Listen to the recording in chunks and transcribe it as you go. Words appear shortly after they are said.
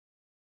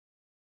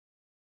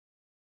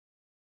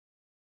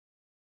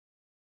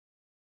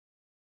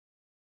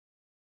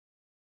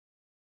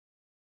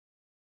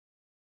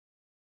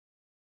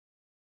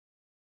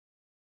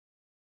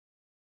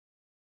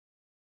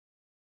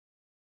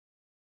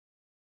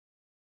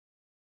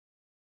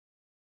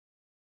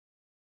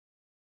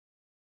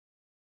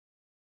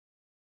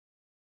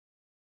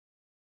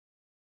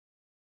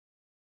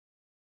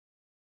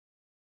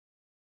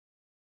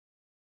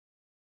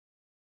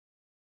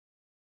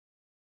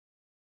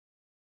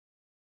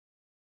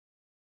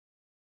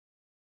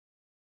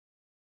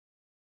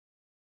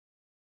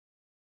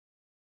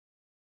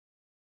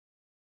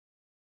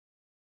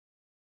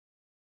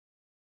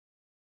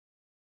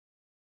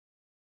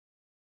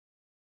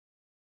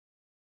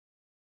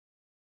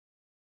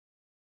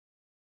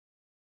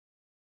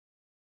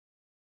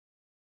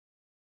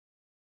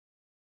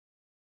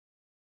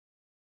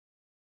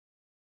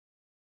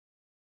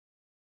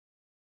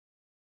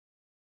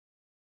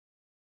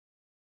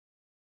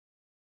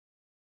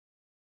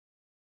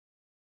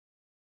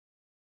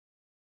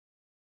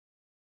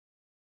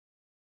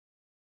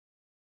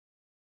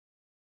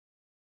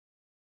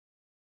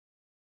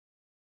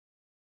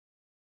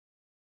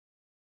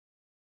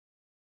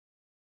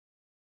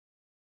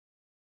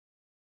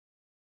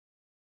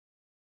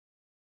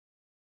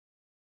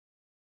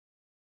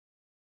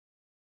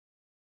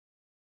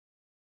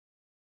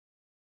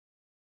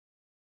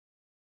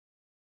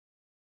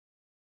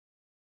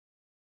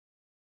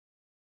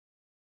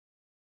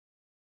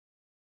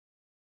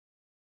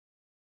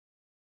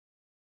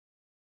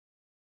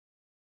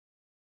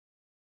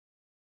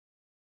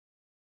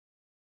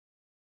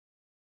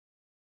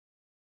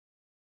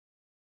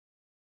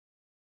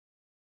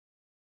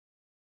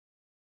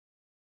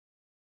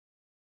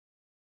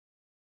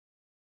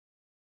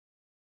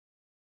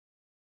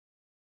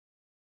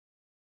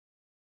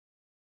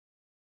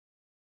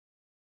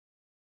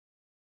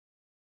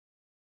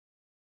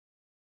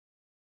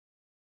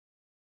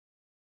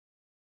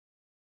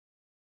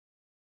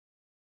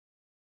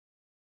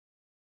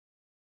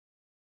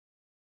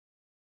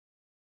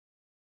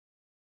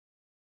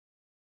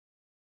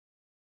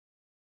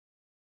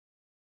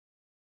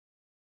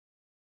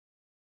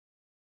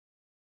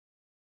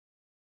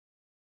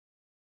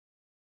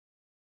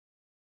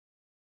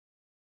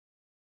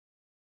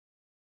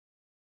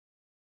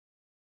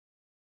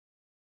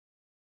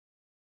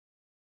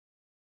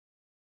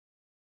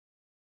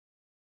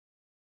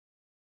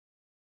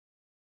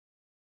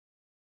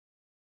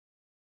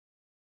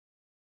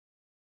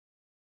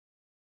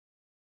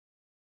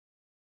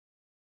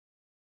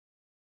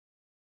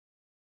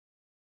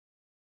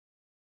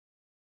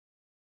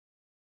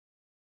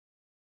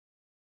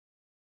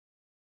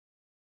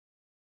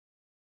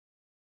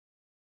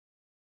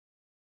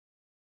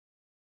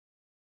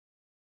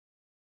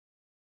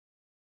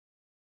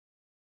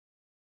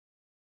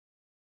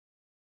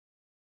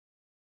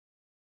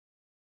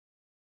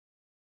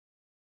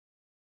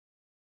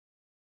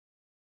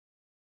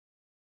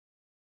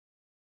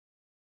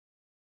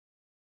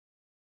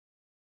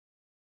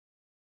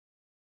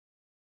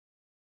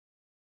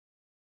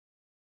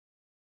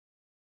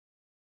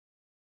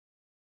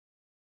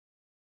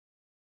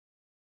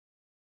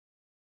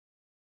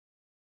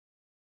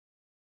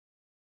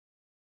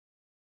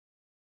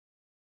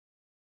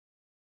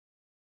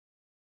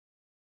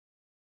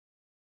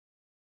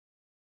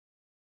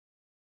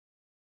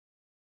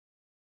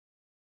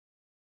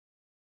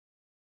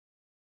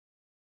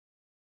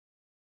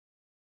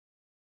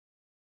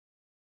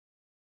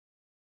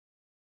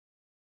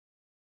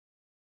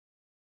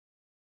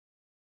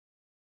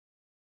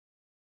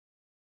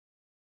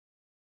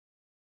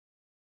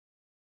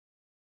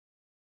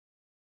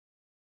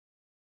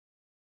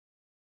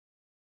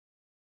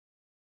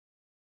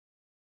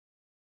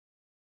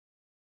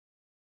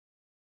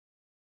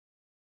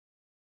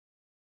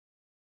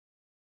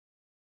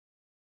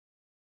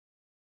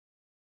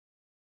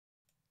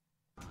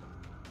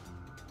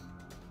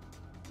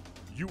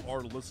You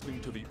are listening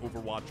to the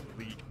Overwatch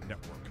League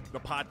Network, the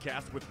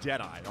podcast with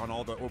Deadeye on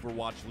all the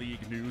Overwatch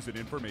League news and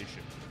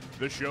information.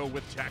 The show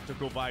with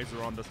Tactical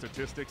Visor on the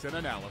statistics and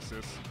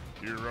analysis.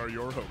 Here are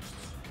your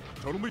hosts,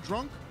 Totally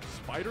Drunk,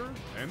 Spider,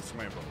 and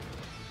Slambo.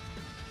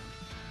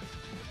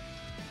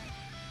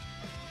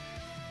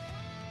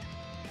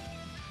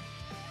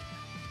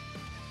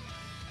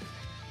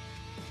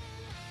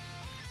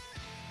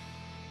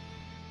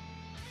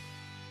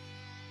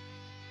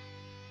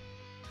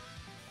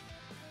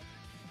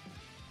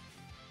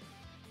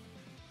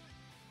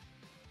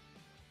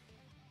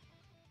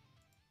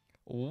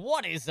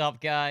 What is up,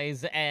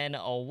 guys, and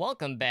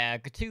welcome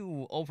back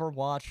to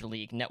Overwatch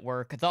League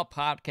Network, the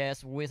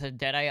podcast with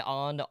Deadeye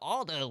on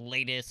all the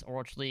latest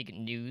Overwatch League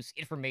news,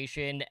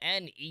 information,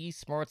 and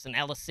esports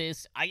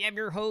analysis. I am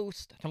your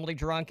host, Totally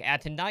Drunk,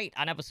 and tonight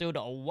on episode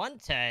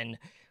 110,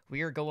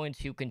 we are going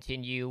to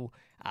continue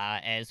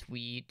as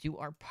we do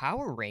our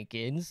power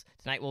rankings.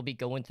 Tonight we'll be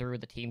going through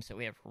the teams that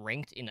we have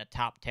ranked in the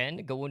top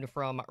 10, going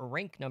from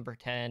rank number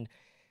 10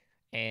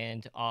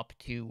 and up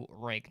to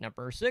rank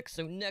number 6.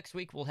 So next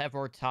week we'll have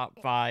our top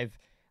 5.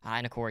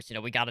 And of course,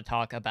 we got to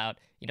talk about,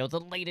 the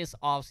latest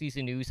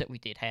offseason news that we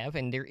did have.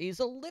 And there is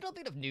a little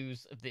bit of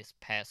news this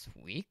past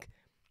week.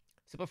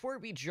 So before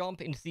we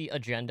jump into the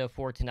agenda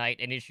for tonight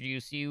and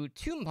introduce you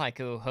to my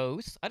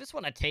co-hosts, I just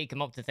want to take a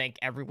moment to thank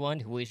everyone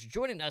who is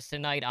joining us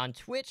tonight on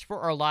Twitch for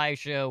our live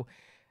show.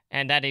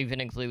 And that even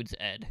includes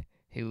Ed,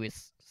 who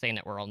is saying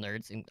that we're all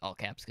nerds in all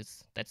caps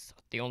because that's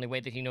the only way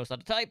that he knows how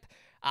to type.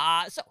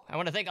 So I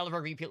want to thank all of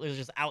our repeat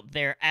listeners out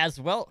there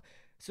as well.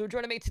 So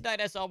joining me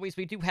tonight, as always,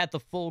 we do have the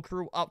full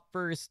crew up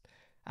first.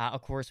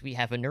 Of course, we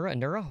have Anura.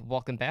 Anura,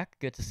 welcome back.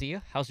 Good to see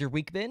you. How's your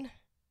week been?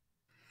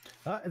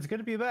 It's good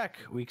to be back.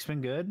 Week's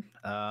been good.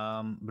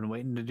 Been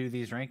waiting to do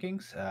these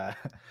rankings.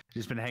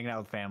 Just been hanging out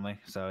with family,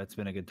 so it's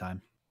been a good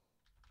time.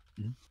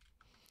 Mm-hmm.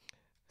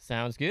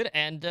 Sounds good.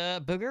 And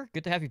Booger,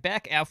 good to have you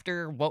back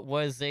after what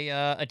was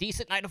a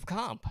decent night of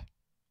comp.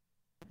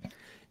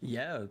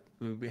 Yeah,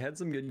 we had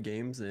some good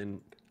games,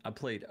 and I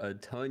played a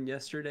ton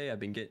yesterday. I've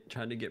been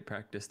trying to get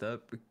practiced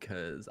up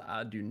because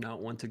I do not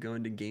want to go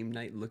into game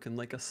night looking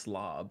like a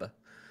slob.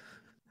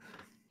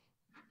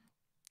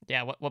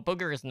 Yeah, what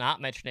Booger is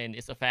not mentioning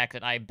is the fact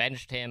that I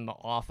benched him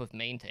off of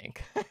main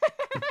tank.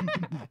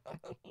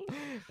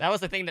 That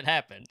was the thing that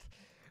happened.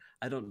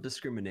 I don't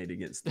discriminate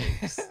against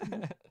things.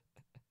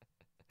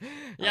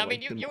 Yeah, I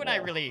mean, you and I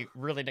really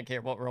didn't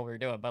care what role we were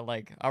doing, but,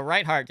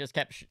 Reinhardt just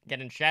kept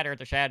getting shatter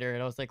to shatter,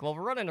 and I was like, well,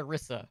 we're running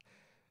Orisa.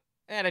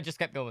 And it just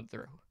kept going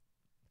through.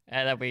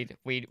 And then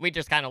we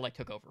just kind of,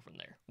 took over from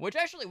there, which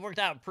actually worked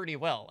out pretty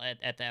well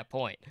at that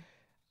point.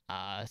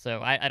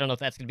 So I don't know if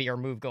that's going to be our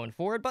move going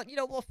forward, but,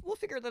 we'll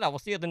figure that out. We'll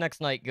see how the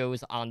next night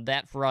goes on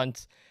that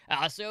front.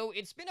 So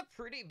it's been a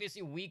pretty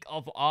busy week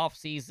of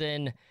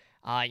off-season.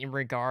 In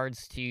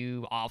regards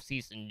to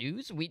off-season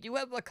news, we do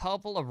have a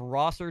couple of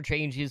roster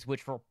changes,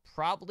 which we'll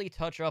probably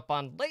touch up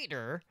on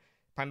later,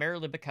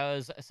 primarily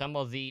because some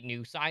of the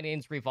new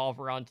sign-ins revolve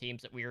around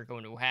teams that we are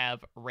going to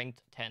have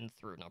ranked 10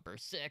 through number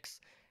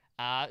 6.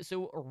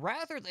 So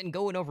rather than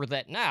going over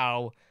that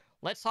now,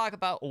 let's talk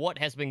about what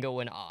has been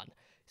going on.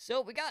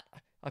 So we got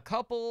a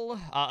couple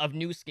of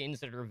new skins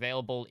that are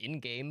available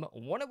in-game,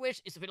 one of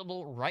which is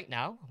available right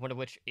now, one of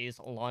which is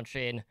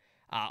launching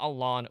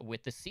along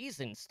with the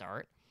season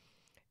start.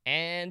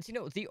 And,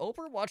 the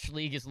Overwatch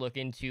League is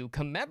looking to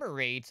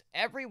commemorate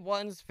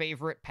everyone's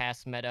favorite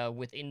past meta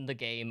within the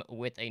game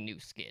with a new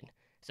skin.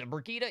 So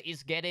Brigitte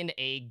is getting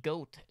a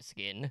GOAT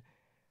skin,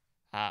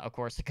 of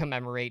course, to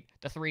commemorate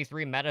the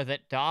 3-3 meta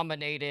that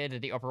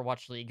dominated the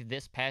Overwatch League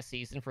this past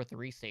season for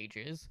 3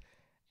 stages,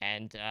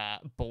 and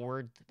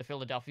bored the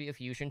Philadelphia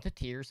Fusion to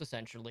tears,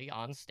 essentially,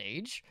 on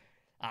stage.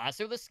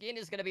 So the skin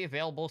is going to be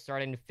available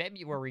starting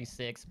February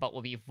 6th, but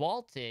will be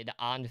vaulted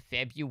on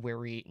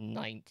February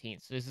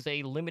 19th. So this is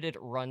a limited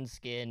run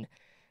skin,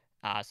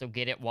 so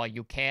get it while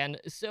you can.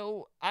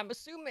 So I'm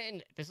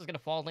assuming this is going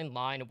to fall in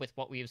line with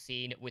what we have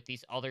seen with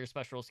these other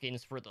special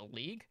skins for the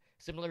league,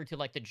 similar to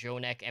the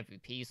Jonek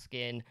MVP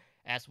skin,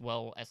 as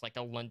well as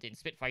the London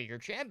Spitfire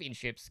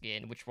Championship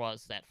skin, which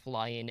was that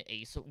Flying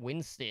Ace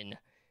Winston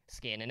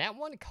skin, and that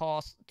one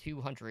costs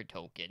 200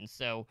 tokens.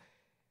 So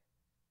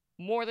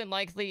more than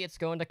likely, it's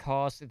going to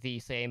cost the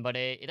same, but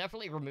it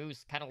definitely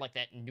removes kind of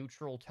that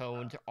neutral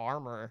toned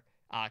armor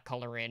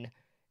coloring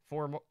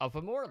of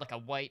a more a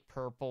white,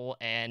 purple,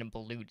 and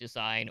blue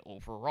design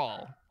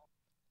overall.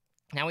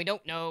 Now, we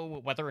don't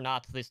know whether or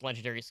not this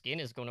legendary skin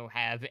is going to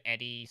have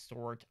any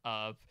sort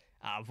of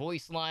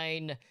voice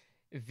line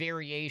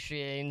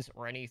variations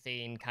or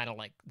anything kind of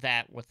like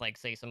that with,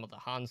 say, some of the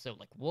Hanzo,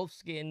 wolf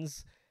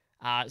skins.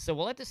 So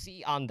we'll have to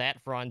see on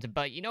that front,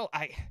 but,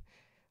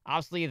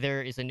 obviously,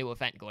 there is a new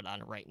event going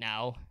on right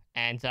now,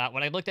 and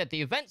when I looked at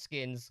the event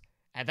skins,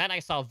 and then I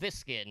saw this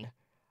skin,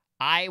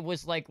 I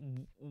was like,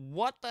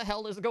 what the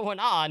hell is going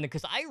on?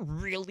 Because I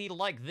really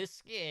like this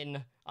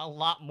skin a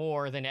lot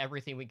more than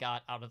everything we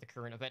got out of the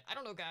current event. I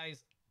don't know,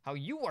 guys, how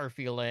you are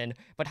feeling,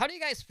 but how do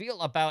you guys feel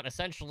about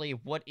essentially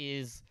what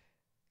is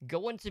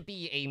going to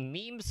be a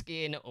meme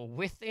skin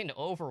within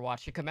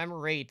Overwatch to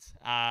commemorate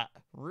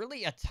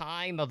really a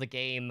time of the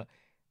game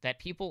that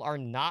people are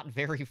not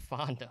very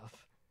fond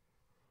of.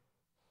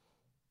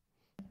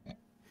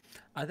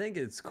 I think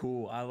it's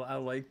cool. I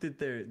like that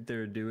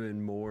they're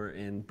doing more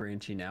and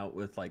branching out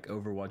with like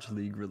Overwatch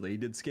League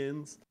related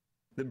skins.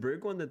 The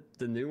Brig one,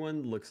 the new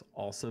one looks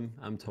awesome.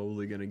 I'm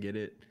totally gonna get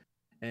it.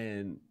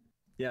 And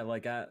yeah,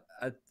 like I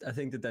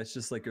think that that's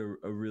just like a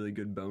really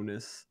good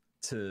bonus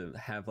to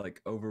have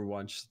like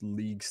Overwatch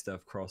League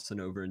stuff crossing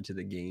over into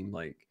the game.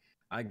 Like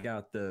I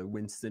got the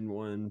Winston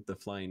one, the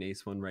Flying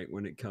Ace one right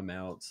when it come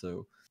out,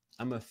 so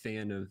I'm a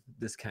fan of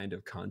this kind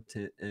of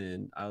content,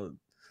 and I'll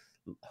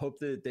hope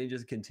that they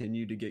just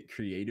continue to get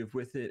creative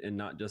with it and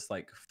not just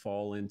like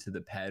fall into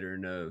the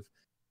pattern of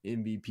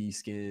MVP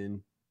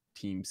skin,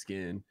 team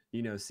skin.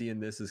 You know, seeing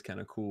this is kind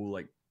of cool,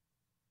 like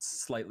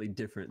slightly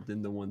different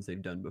than the ones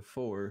they've done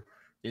before.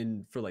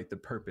 And for like the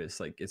purpose,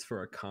 like it's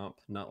for a comp,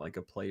 not like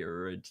a player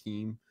or a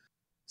team.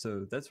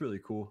 So that's really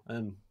cool.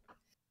 And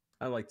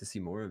I like to see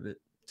more of it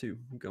too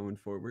going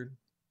forward.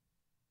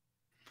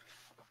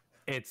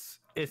 It's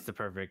the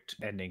perfect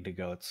ending to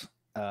goats.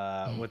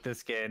 With this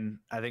skin,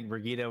 I think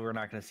Brigitte we're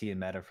not going to see in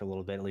meta for a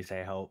little bit, at least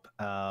I hope.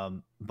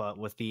 But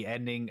with the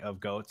ending of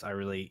goats, I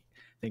really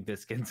think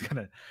this skin's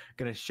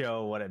gonna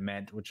show what it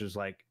meant, which is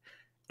like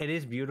it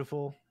is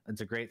beautiful.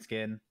 It's a great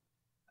skin.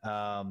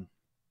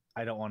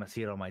 I don't want to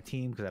see it on my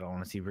team because I don't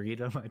want to see Brigitte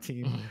on my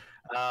team.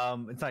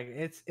 It's like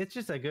it's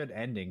just a good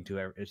ending to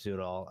it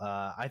all.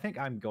 I think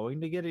I'm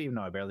going to get it, even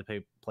though I barely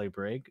play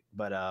Brig.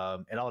 But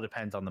it all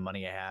depends on the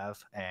money I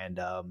have and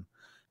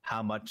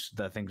how much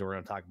the things we're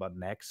going to talk about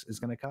next is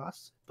going to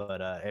cost.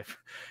 But if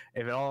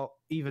it all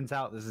evens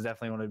out, this is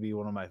definitely going to be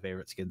one of my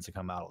favorite skins to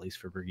come out, at least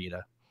for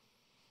Brigitte.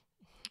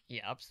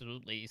 Yeah,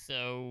 absolutely.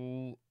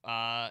 So,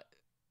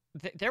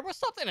 there was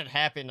something that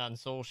happened on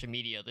social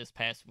media this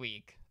past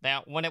week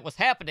that when it was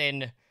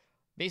happening,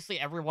 basically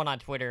everyone on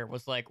Twitter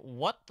was like,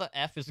 what the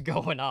F is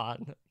going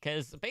on?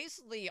 Because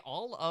basically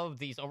all of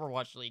these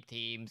Overwatch League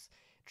teams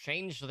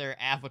changed their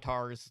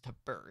avatars to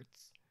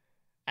birds.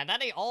 And then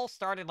they all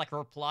started like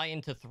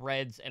replying to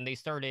threads and they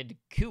started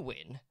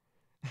cooing.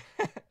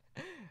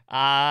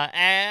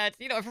 And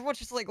you know, everyone's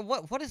just like,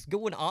 what is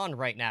going on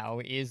right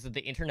now? Is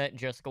the internet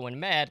just going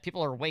mad?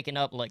 People are waking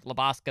up like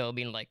Labasco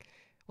being like,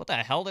 what the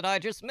hell did I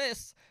just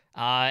miss?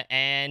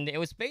 And it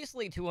was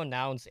basically to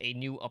announce a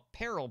new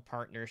apparel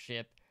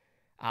partnership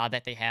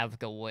that they have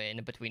going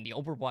between the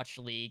Overwatch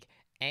League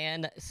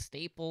and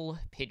Staple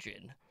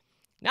Pigeon.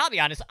 Now, I'll be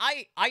honest,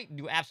 I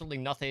knew absolutely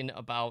nothing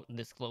about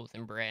this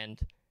clothing brand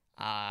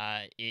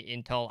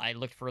until I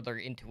looked further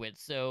into it.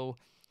 So,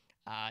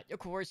 of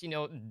course, you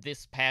know,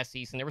 this past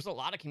season, there was a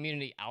lot of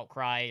community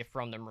outcry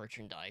from the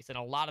merchandise, and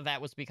a lot of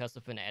that was because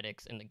of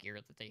Fanatics and the gear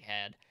that they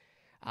had.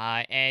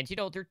 And, you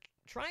know, they're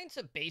trying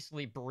to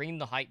basically bring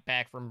the hype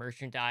back for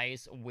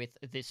merchandise with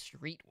this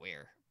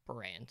streetwear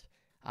brand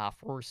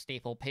for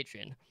Staple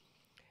Pigeon.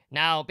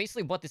 Now,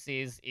 basically what this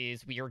is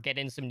we are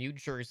getting some new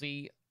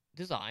jersey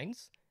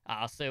designs.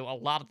 So a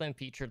lot of them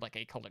featured like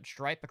a colored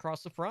stripe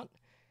across the front,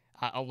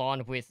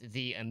 along with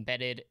the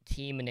embedded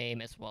team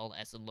name as well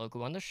as the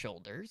logo on the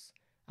shoulders.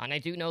 And I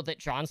do know that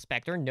John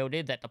Spector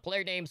noted that the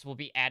player names will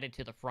be added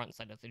to the front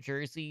side of the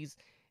jerseys,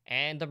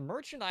 and the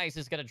merchandise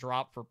is going to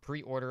drop for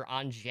pre-order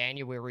on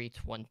January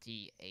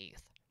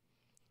 28th.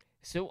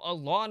 So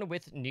along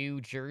with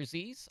new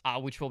jerseys,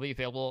 which will be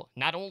available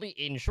not only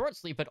in short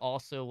sleeve but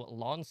also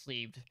long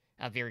sleeved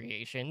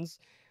variations,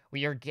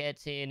 we are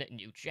getting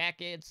new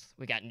jackets,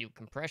 we got new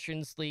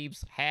compression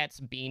sleeves, hats,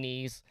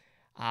 beanies,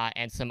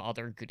 and some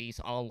other goodies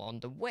all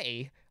along the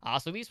way.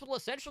 So these will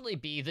essentially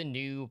be the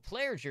new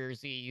player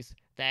jerseys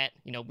that,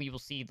 you know, we will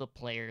see the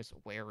players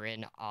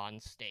wearing on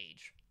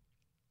stage.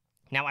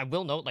 Now, I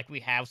will note, like, we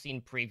have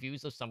seen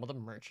previews of some of the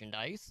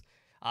merchandise,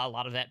 a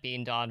lot of that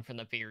being done from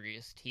the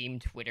various team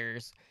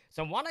Twitters.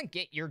 So I want to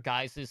get your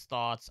guys'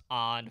 thoughts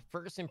on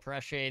first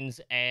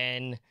impressions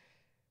and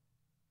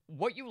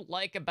what you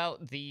like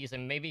about these,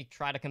 and maybe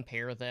try to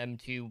compare them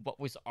to what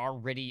was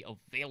already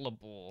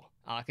available.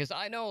 Because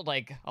I know,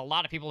 like, a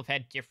lot of people have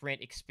had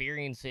different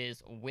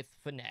experiences with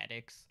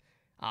Fanatics,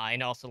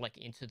 and also, like,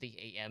 into the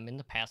AM in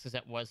the past, because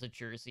that was a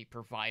jersey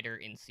provider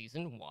in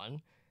Season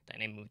 1. Then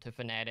they moved to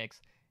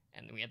Fanatics,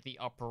 and we had the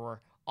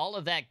Uproar, all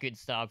of that good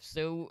stuff.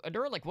 So,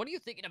 Adora, like, what are you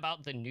thinking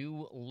about the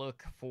new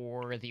look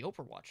for the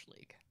Overwatch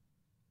League?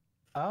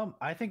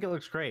 I think it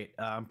looks great.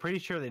 I'm pretty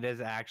sure that it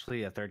is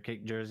actually a third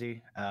kick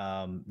jersey.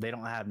 They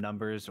don't have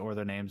numbers or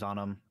their names on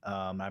them.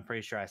 I'm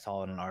pretty sure I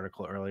saw in an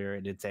article earlier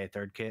it did say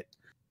third kit.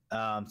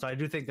 So I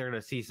do think they're going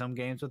to see some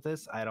games with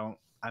this. I'm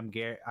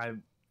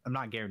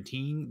not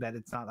guaranteeing that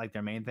it's not like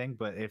their main thing,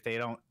 but if they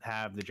don't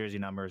have the jersey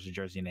numbers or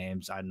jersey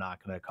names, I'm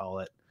not going to call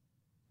it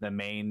the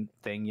main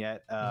thing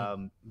yet.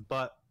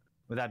 But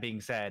with that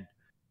being said,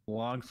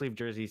 long sleeve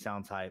jersey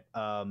sounds hype.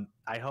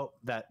 I hope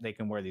that they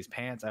can wear these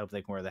pants. I hope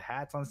they can wear the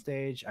hats on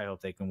stage. I hope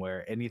they can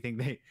wear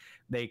anything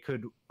they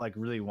could like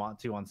really want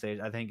to on stage.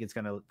 I think it's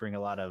going to bring a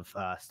lot of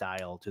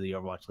style to the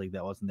Overwatch League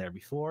that wasn't there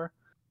before.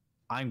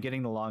 I'm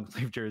getting the long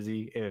sleeve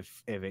jersey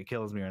if it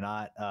kills me or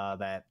not.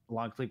 That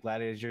long sleeve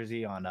gladiator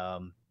jersey on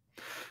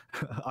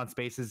on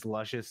Space's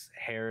luscious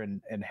hair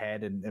and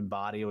head and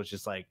body was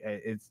just like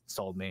it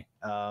sold me.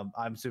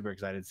 I'm super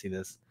excited to see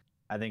this.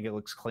 I think it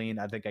looks clean.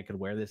 I think I could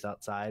wear this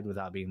outside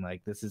without being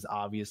like, this is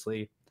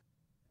obviously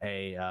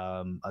a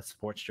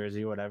sports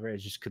jersey or whatever. It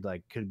just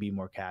could be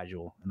more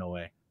casual in a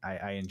way.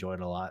 I enjoyed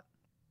it a lot.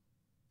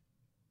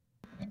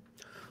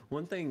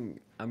 One thing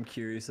I'm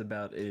curious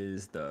about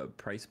is the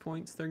price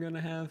points they're going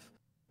to have,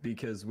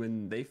 because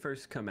when they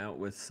first come out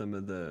with some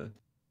of the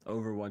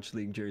Overwatch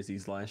League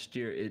jerseys last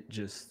year, it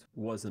just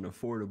wasn't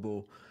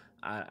affordable.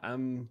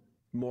 I'm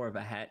more of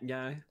a hat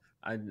guy.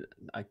 I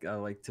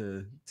like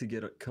to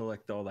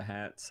collect all the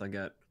hats. I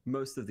got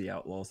most of the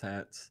Outlaws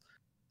hats,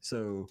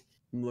 so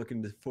I'm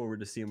looking forward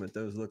to seeing what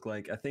those look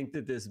like. I think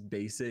that this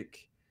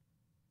basic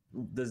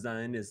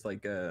design is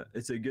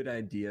it's a good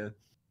idea.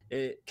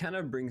 It kind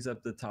of brings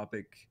up the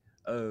topic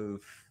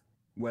of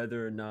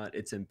whether or not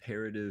it's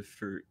imperative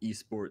for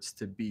esports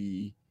to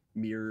be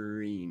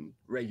mirroring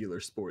regular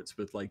sports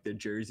with like the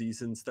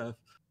jerseys and stuff.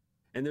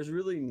 And there's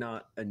really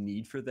not a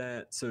need for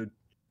that. So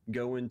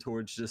going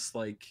towards just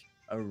like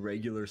a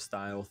regular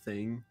style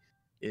thing,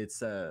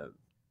 I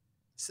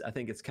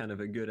think it's kind of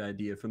a good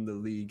idea from the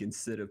league,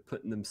 instead of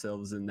putting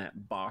themselves in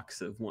that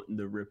box of wanting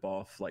to rip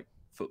off like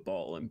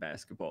football and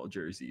basketball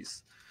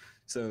jerseys.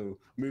 So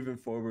moving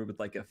forward with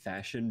like a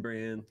fashion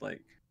brand,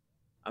 like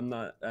I'm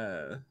not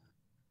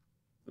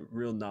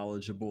real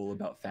knowledgeable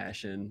about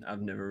fashion.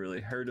 I've never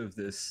really heard of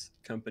this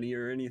company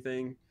or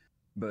anything,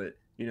 but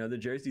you know, the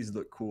jerseys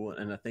look cool,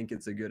 and I think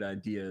it's a good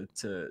idea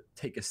to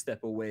take a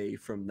step away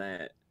from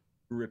that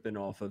ripping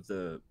off of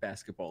the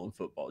basketball and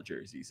football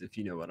jerseys, if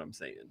you know what I'm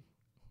saying.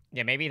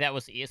 Yeah, maybe that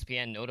was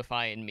ESPN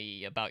notifying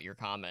me about your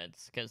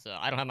comments, because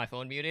I don't have my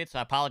phone muted, so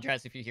I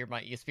apologize if you hear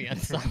my ESPN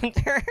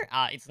sounder.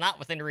 It's not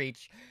within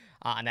reach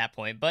on that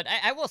point, but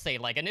I will say,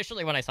 like,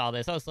 initially when I saw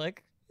this, I was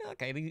like,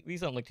 okay,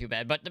 these don't look too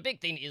bad, but the big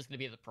thing is going to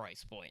be the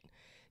price point.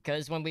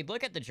 Because when we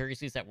look at the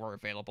jerseys that were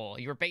available,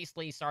 you were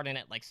basically starting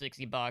at like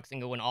 $60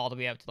 and going all the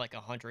way up to like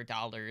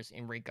 $100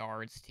 in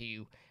regards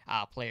to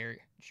player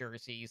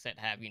jerseys that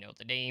have, you know,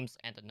 the names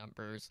and the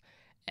numbers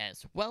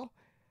as well.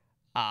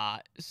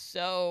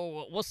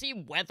 So we'll see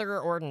whether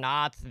or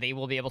not they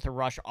will be able to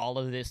rush all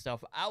of this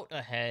stuff out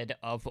ahead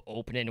of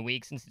opening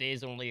week, since today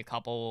is only a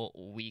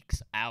couple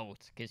weeks out.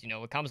 Because, you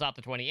know, it comes out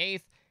the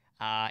 28th,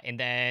 and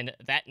then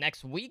that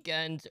next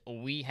weekend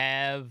we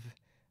have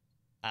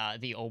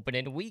the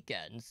opening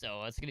weekend.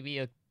 So it's going to be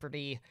a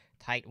pretty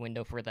tight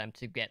window for them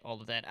to get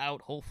all of that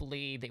out.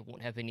 Hopefully they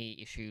won't have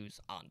any issues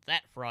on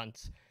that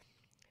front.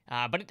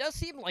 But it does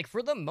seem like,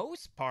 for the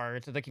most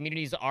part, the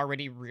community's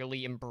already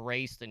really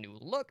embraced the new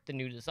look, the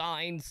new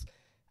designs.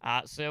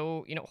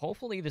 So, you know,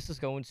 hopefully this is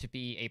going to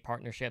be a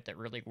partnership that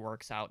really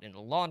works out in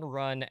the long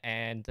run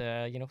and,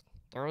 you know,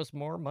 throws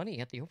more money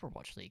at the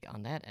Overwatch League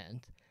on that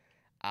end.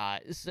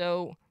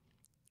 So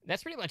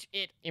that's pretty much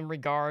it in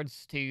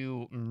regards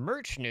to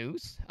merch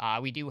news.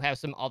 We do have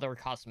some other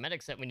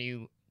cosmetics that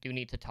we do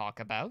need to talk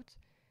about.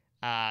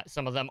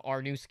 Some of them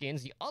are new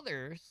skins. The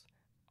others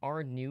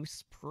are new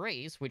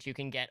sprays, which you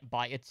can get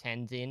by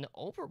attending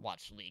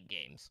Overwatch League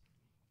games.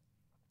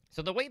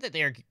 So the way that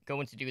they're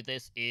going to do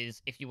this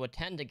is, if you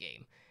attend a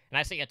game, and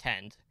I say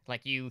attend,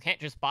 like, you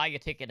can't just buy a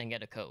ticket and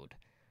get a code.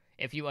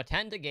 If you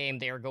attend a game,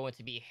 they are going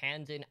to be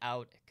handing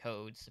out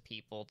codes to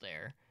people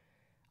there.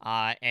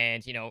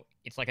 And, you know,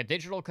 it's like a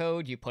digital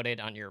code. You put it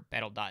on your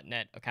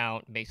Battle.net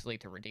account, basically,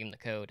 to redeem the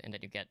code, and then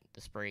you get the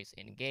sprays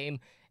in-game.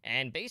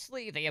 And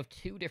basically, they have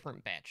two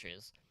different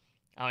batches.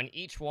 And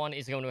each one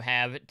is going to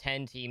have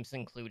 10 teams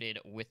included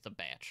with the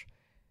batch.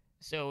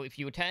 So if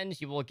you attend,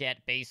 you will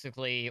get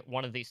basically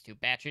one of these two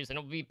batches, and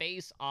it will be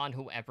based on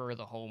whoever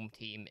the home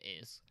team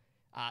is.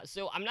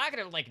 So I'm not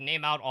going to, like,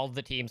 name out all of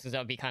the teams, because that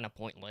would be kind of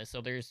pointless.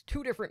 So there's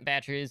two different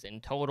batches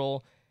in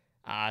total.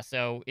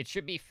 So it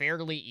should be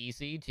fairly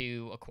easy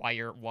to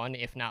acquire one,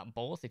 if not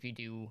both, if you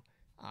do,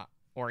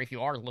 or if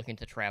you are looking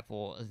to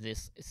travel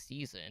this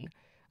season.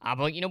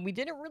 But, you know, we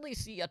didn't really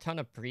see a ton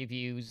of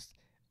previews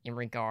in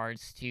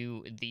regards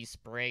to these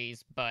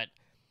sprays, but,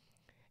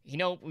 you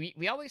know,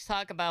 we always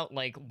talk about,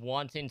 like,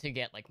 wanting to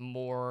get, like,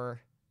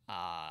 more,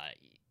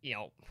 you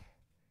know,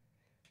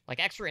 like,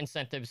 extra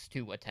incentives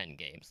to attend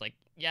games. Like,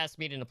 yes,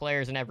 meeting the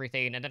players and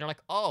everything, and then they're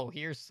like, oh,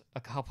 here's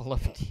a couple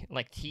of,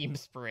 like, team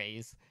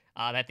sprays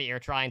that they are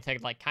trying to,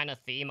 like, kind of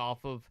theme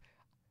off of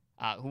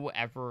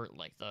whoever,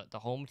 like, the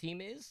home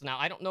team is. Now,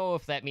 I don't know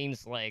if that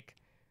means, like,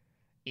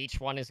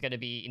 each one is going to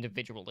be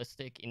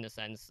individualistic in the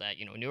sense that,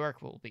 you know,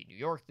 Newark will be New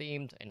York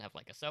themed and have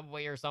like a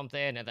subway or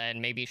something, and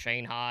then maybe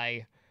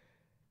Shanghai,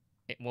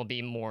 it will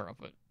be more of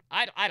a,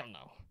 I don't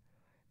know.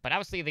 But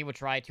obviously they would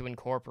try to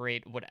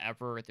incorporate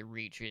whatever the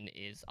region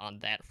is on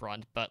that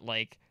front. But,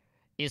 like,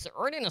 is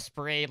earning a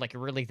spray, like,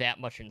 really that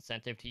much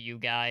incentive to you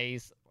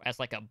guys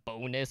as, like, a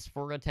bonus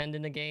for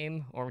attending the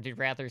game? Or would you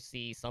rather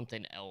see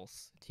something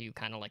else to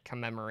kind of, like,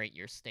 commemorate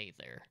your stay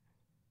there?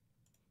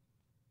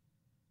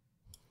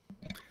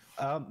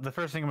 The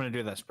first thing I'm going to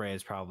do with that spray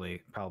is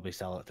probably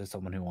sell it to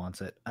someone who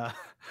wants it.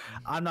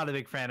 I'm not a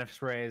big fan of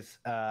sprays.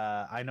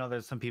 I know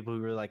there's some people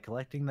who really like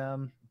collecting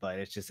them, but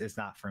it's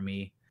not for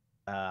me.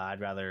 I'd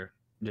rather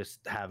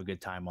just have a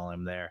good time while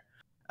I'm there.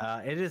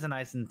 It is a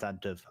nice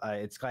incentive.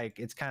 It's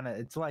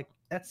like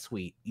that's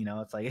sweet, you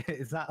know. It's like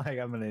it's not like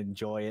I'm going to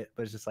enjoy it,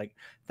 but it's just like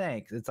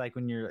thanks. It's like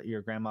when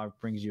your grandma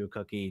brings you a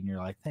cookie and you're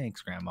like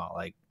thanks, grandma.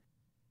 Like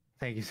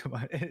thank you so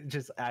much.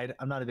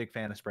 I'm not a big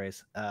fan of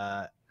sprays.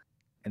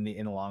 In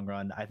the long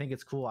run, I think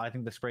it's cool. I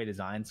think the spray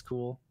design's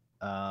cool.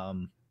 I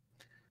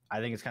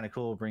think it's kind of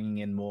cool bringing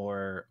in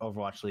more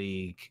Overwatch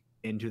League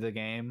into the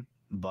game,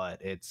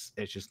 but it's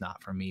just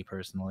not for me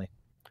personally.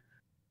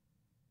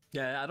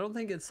 Yeah, I don't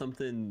think it's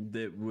something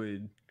that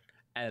would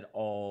at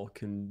all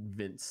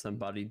convince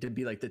somebody to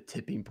be like the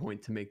tipping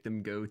point to make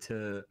them go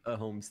to a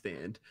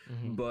homestand.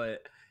 Mhm.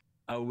 But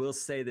I will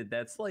say that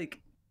that's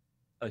like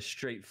a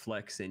straight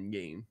flex in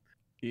game.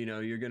 You know,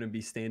 you're going to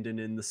be standing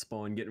in the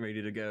spawn, getting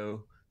ready to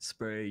go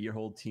spray. Your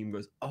whole team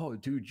goes, "Oh,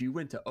 dude, you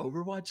went to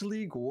Overwatch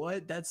League?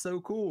 What? That's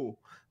so cool!"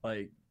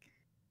 Like,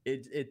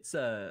 it's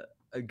a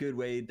good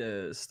way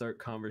to start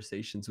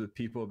conversations with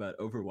people about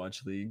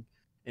Overwatch League,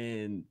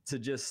 and to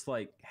just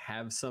like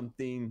have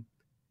something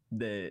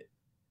that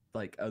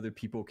like other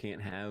people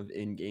can't have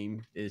in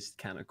game is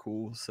kind of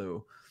cool.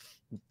 So,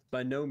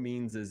 by no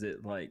means is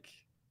it like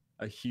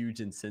a huge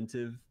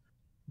incentive,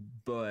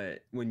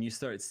 but when you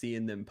start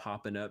seeing them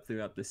popping up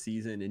throughout the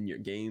season in your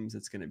games,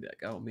 it's going to be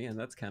like, oh man,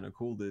 that's kind of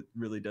cool. That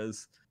really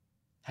does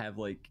have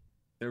like,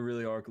 there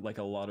really are like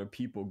a lot of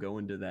people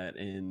going to that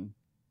and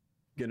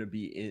going to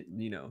be in,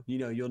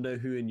 you'll know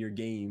who in your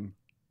game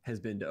has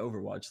been to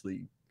Overwatch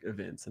League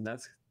events. And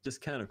that's just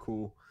kind of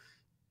cool.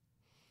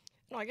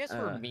 No, I guess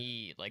for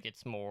me, like,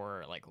 it's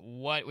more like,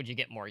 what would you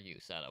get more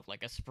use out of?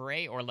 Like a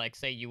spray, or like,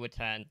 say you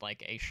attend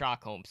like a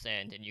shock home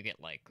stand and you get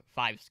like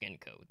 5 skin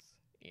codes,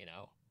 you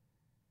know?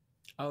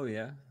 Oh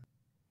yeah,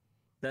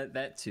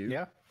 that too.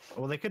 Yeah.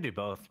 Well, they could do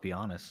both, to be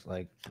honest.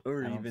 Like,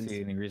 Or I don't even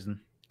see any reason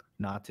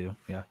not to.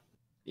 Yeah.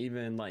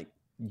 even like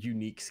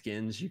unique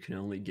skins you can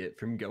only get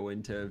from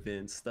going to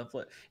events, stuff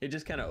like it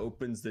just kind of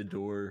opens the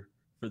door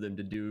for them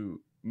to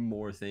do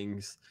more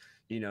things.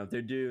 If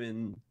they're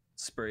doing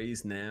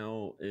sprays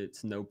now,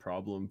 it's no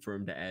problem for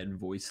them to add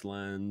voice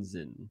lines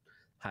and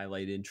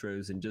highlight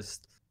intros and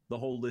just the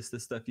whole list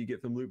of stuff you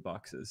get from loot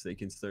boxes. They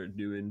can start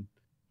giving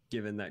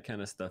that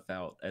kind of stuff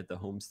out at the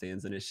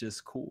homestands, and it's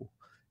just cool.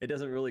 It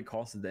doesn't really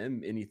cost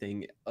them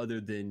anything other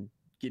than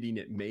getting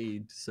it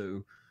made,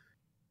 so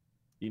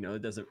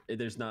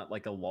there's not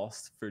like a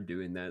loss for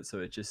doing that, so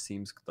it just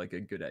seems like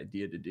a good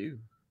idea to do.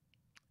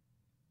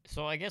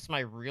 So I guess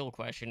my real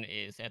question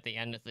is, at the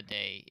end of the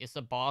day, is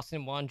the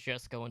Boston one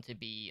just going to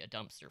be a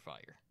dumpster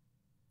fire?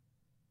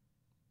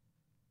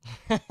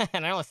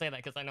 And I only say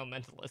that because I know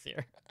Mental is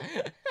here.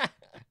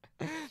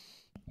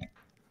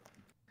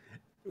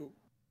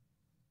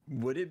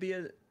 Would it be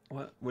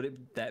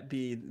that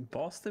be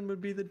Boston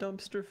would be the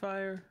dumpster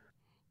fire?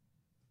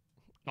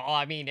 Well,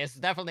 I mean, it's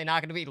definitely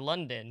not going to be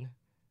London.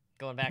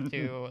 Going back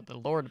to the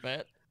Lord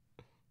bit.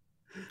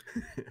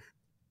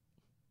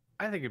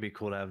 I think it'd be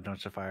cool to have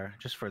dumpster fire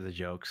just for the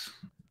jokes.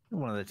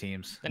 One of the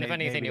teams. Then, if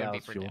anything, it would be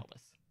Dallas for Fuel.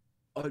 Dallas.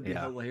 Oh, it'd be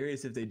Yeah.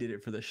 hilarious if they did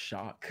it for the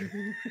shock.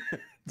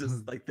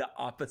 Just like the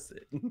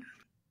opposite.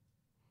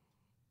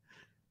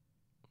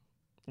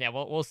 Yeah,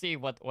 we'll see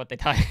what they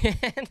tie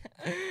in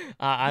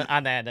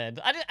on that end.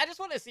 I just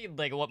want to see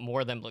like what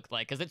more of them look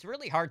like, because it's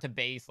really hard to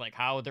base like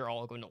how they're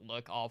all going to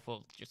look off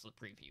of just the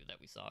preview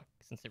that we saw,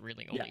 since it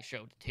really only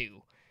showed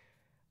 2.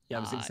 Yeah, I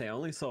was gonna say I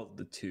only saw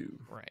the 2.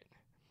 Right.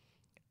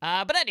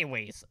 But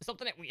anyways,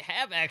 something that we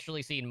have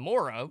actually seen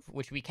more of,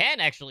 which we can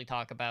actually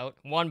talk about,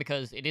 one,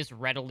 because it is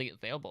readily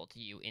available to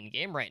you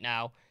in-game right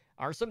now,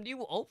 are some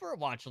new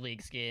Overwatch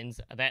League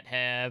skins that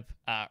have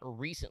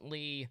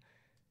recently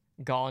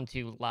gone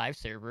to live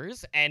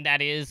servers, and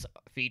that is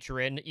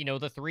featuring,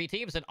 the 3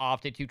 teams that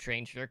opted to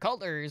change their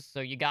colors. So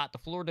you got the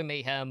Florida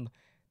Mayhem,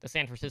 the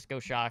San Francisco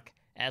Shock,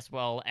 as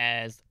well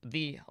as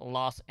the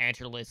Los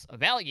Angeles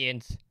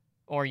Valiant,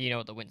 or,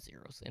 the Wind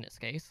Zeros in this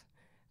case.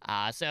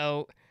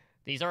 So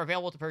these are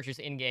available to purchase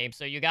in-game.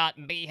 So you got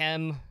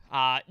Mayhem,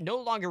 no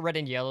longer red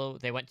and yellow.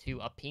 They went to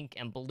a pink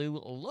and blue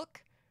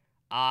look.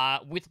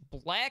 With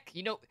black,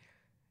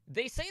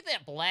 they say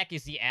that black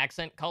is the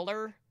accent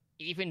color,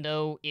 even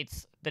though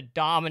it's the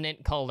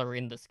dominant color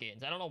in the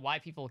skins. I don't know why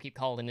people keep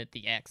calling it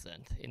the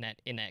accent in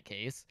that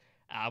case.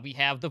 We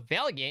have the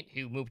Valiant,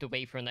 who moved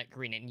away from that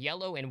green and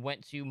yellow and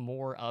went to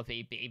more of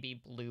a baby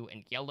blue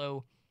and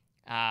yellow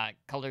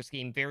color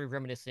scheme, very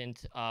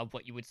reminiscent of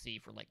what you would see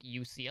for like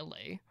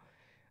UCLA.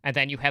 And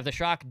then you have the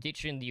Shock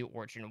ditching the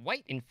orange and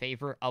white in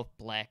favor of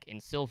black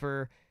and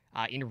silver,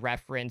 in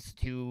reference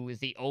to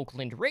the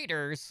Oakland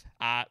Raiders,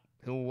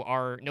 who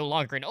are no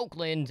longer in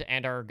Oakland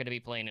and are going to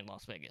be playing in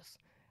Las Vegas.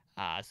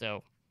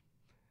 So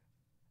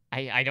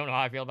I don't know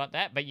how I feel about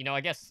that, but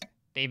I guess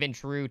they've been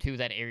true to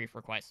that area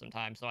for quite some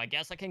time, so I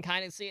guess I can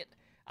kind of see it.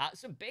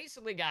 So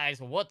basically,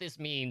 guys, what this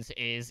means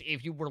is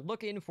if you were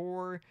looking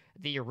for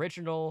the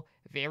original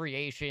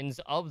variations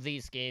of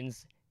these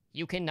skins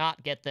You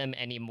cannot get them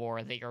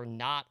anymore. They are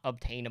not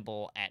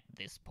obtainable at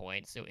this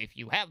point. So if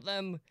you have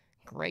them,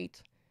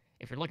 great.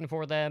 If you're looking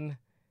for them,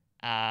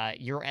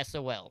 you're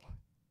SOL,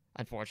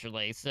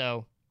 unfortunately.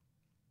 So,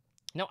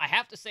 no, I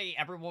have to say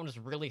everyone was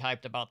really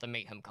hyped about the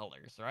Mayhem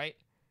colors, right?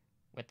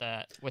 With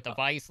the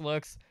Vice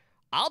looks.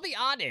 I'll be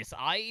honest,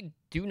 I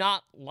do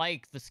not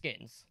like the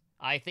skins.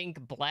 I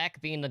think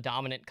black being the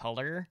dominant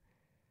color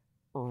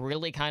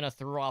really kind of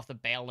threw off the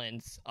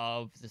balance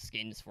of the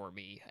skins for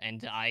me,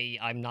 and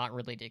I'm not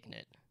really digging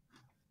it.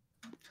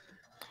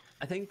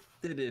 I think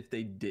that if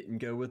they didn't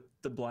go with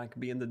the black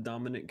being the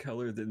dominant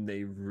color, then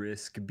they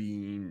risk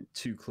being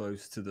too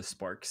close to the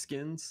Spark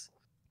skins.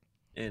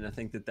 And I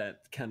think that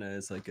that kind of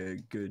is like a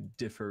good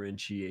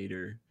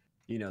differentiator.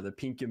 You know, the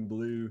pink and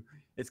blue,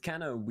 it's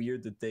kind of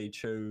weird that they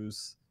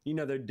chose, you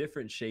know, they're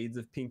different shades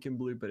of pink and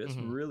blue, but it's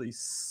really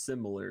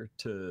similar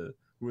to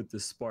what the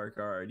Spark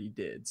already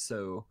did.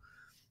 So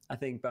I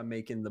think by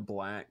making the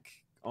black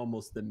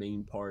almost the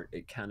main part,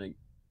 it kind of,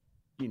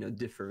 you know,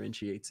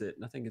 differentiates it.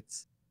 And I think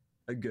it's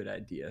a good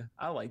idea.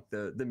 I like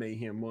the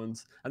Mayhem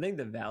ones. I think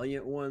the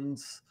Valiant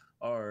ones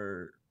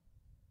are,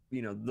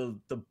 you know,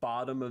 the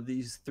bottom of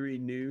these three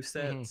new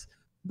sets,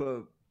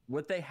 but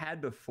what they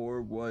had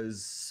before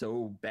was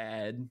so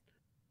bad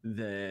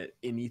that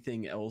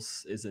anything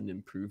else is an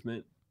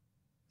improvement.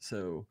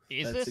 So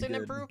is this an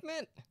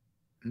improvement?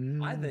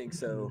 I think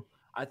so.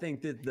 I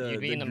think that the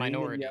You'd be in the green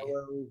minority. and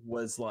yellow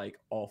was like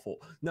awful.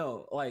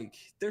 No, like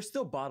they're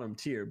still bottom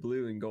tier,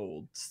 blue and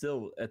gold,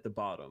 still at the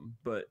bottom,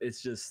 but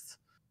it's just,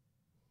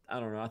 I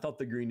don't know. I thought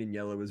the green and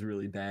yellow was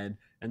really bad,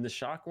 and the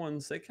shock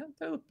ones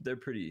they're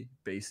pretty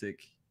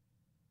basic.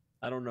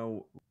 I don't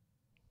know.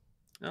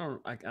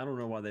 I don't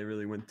know why they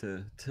really went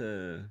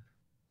to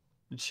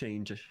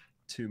change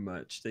too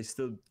much. They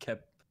still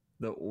kept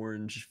the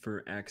orange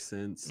for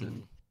accents,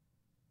 and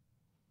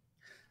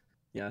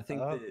yeah, I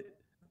think that.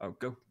 Oh,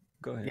 go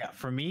ahead. Yeah,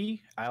 for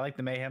me, I like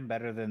the Mayhem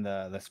better than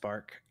the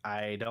Spark.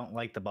 I don't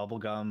like the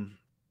bubblegum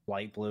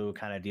light blue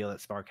kind of deal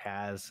that Spark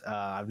has.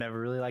 I've never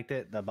really liked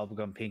it. The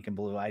bubblegum pink and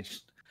blue,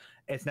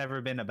 it's never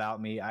been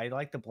about me. I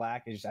like the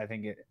black. I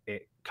think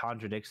it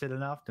contradicts it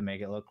enough to make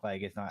it look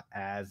like it's not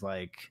as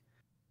like,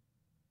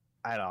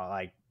 I don't know,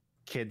 like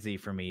kidsy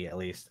for me at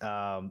least.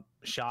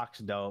 Shock's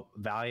dope.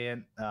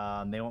 Valiant,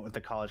 they went with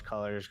the college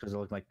colors because it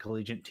looked like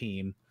collegiate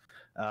team.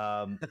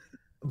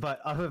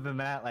 But other than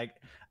that, like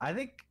I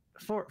think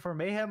for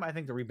Mayhem, I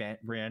think the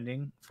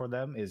rebranding for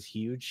them is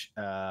huge.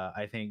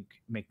 I think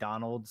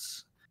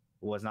McDonald's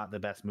was not the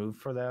best move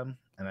for them,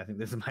 and I think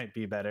this might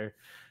be better.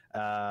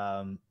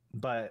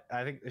 But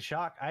I think the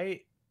Shock,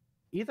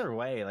 either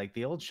way, like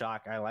the old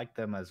Shock, I like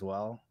them as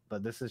well.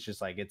 But this is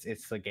just like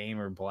it's the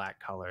gamer black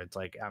color. It's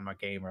like I'm a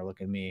gamer.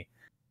 Look at me,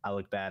 I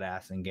look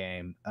badass in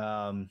game.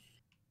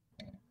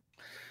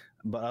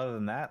 But other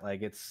than that,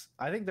 like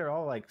I think they're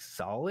all like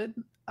solid.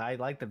 I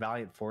like the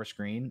Valiant 4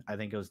 screen. I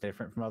think it was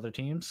different from other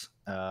teams.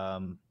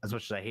 As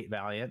much as I hate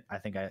Valiant, I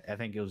think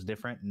it was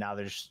different. Now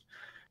they're just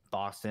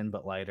Boston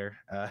but lighter.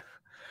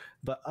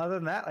 But other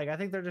than that, like I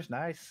think they're just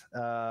nice.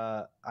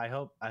 I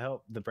hope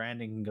the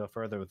branding can go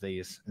further with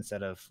these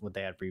instead of what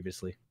they had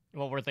previously.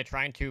 Well, were they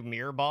trying to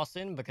mirror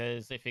Boston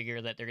because they figure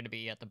that they're going to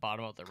be at the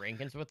bottom of the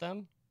rankings with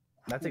them?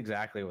 That's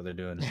exactly what they're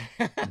doing.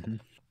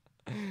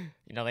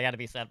 You know, they got to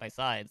be side by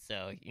side,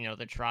 so you know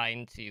they're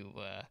trying to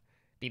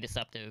be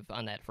deceptive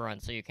on that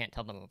front, so you can't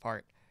tell them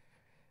apart.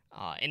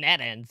 In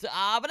that end,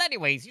 but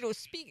anyways, you know,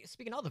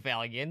 speaking of the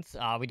Valiants,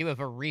 we do have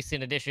a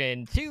recent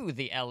addition to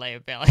the LA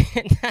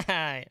Valiant.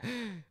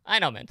 I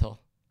know, Mental.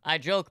 I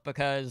joke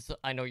because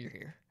I know you're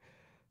here.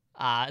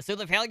 So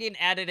the Valiant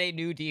added a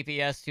new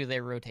DPS to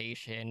their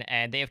rotation,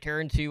 and they have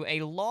turned to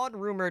a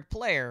long-rumored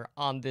player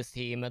on this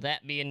team,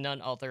 that being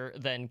none other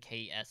than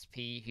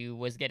KSP, who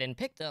was getting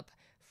picked up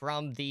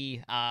from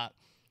the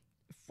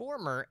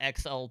former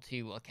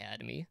XL2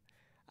 Academy.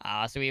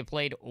 So we have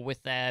played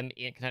with them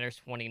in Contenders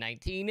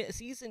 2019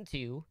 Season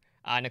 2.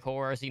 And of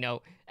course, you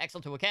know,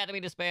 XL2 Academy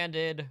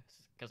disbanded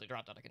because they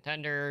dropped out of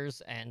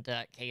Contenders, and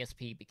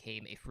KSP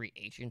became a free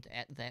agent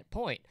at that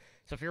point.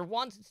 So if you're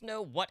wanting to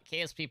know what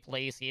KSP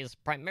plays, he is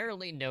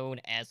primarily known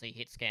as a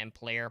hit scan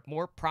player,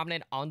 more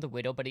prominent on the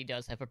Widow, but he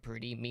does have a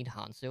pretty mean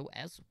Hanzo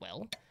as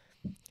well.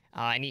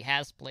 And he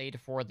has played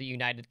for the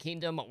United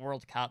Kingdom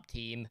World Cup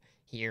team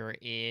here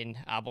in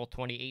both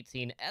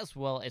 2018 as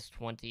well as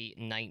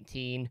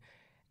 2019.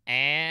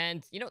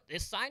 And, you know,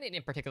 this signing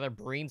in particular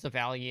brings the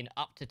Valiant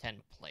up to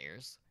 10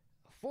 players,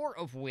 4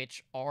 of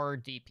which are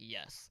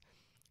DPS.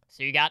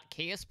 So you got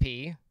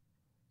KSP,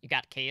 you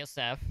got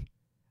KSF,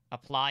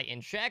 Apply,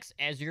 and Shax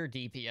as your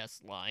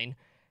DPS line.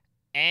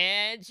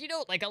 And, you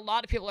know, like, a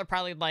lot of people are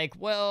probably like,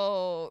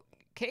 well,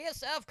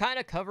 KSF kind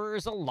of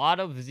covers a lot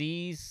of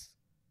these,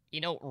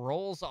 you know,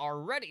 roles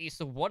already,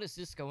 so what is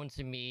this going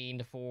to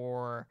mean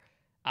for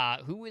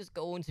who is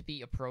going to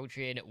be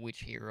approaching which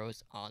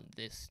heroes on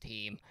this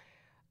team?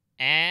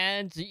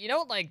 And, you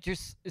know, like,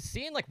 just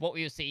seeing, like, what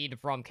we've seen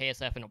from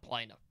KSF and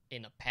Apply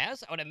in the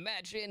past, I would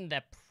imagine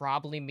that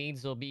probably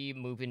means they'll be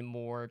moving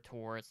more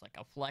towards, like,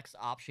 a flex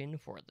option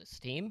for this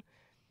team.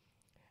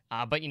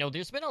 But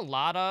there's been a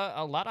lot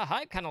of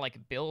hype kind of like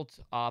built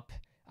up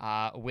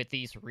with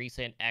these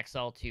recent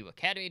XL2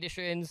 Academy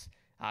editions.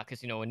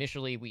 Because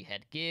initially we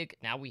had Gig,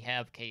 now we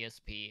have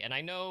KSP, and I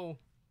know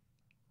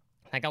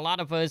like a lot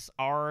of us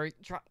are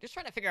just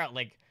trying to figure out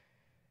like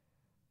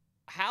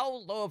how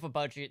low of a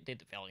budget did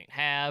the Valiant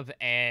have,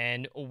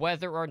 and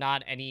whether or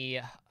not any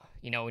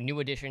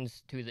new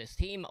additions to this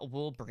team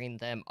will bring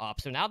them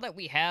up. So now that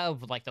we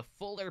have like the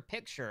fuller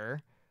picture,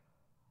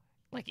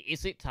 like,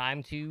 is it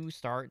time to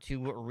start to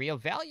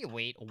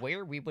reevaluate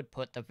where we would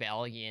put the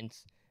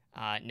Valiant,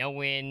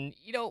 knowing,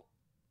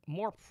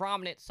 more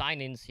prominent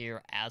sign-ins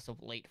here as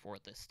of late for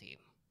this team?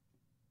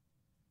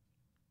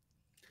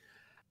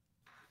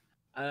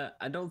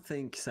 I don't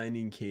think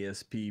signing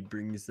KSP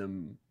brings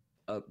them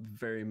up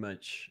very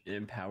much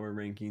in power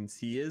rankings.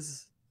 He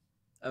is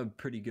a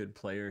pretty good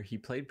player. He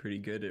played pretty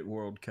good at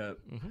World Cup,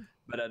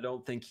 but I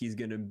don't think he's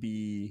going to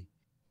be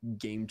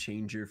game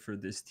changer for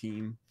this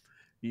team.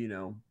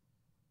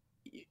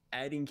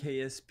 Adding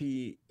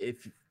KSP,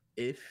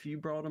 if you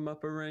brought him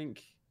up a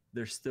rank,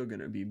 they're still going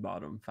to be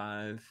bottom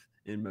 5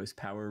 in most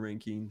power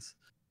rankings.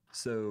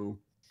 So,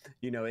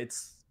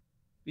 it's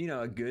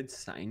a good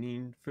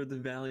signing for the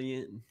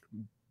Valiant,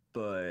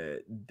 but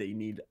they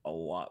need a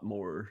lot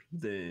more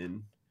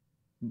than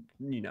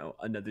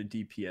another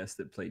DPS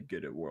that played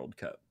good at World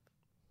Cup.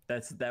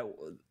 That's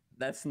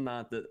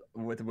not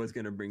what was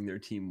going to bring their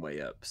team way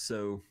up.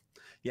 So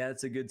yeah,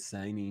 it's a good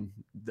signing.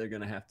 They're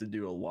going to have to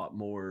do a lot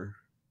more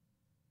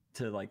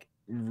to like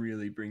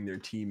really bring their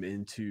team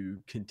into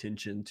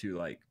contention to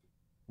like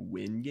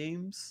win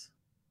games.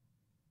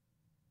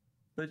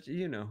 But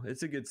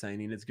it's a good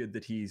signing. It's good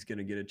that he's going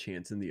to get a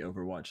chance in the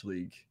Overwatch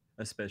League,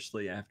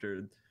 especially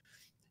after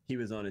he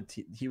was on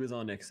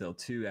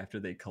XL2 after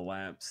they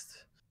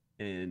collapsed,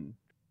 and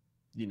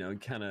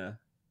kind of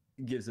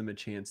gives him a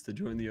chance to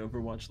join the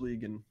Overwatch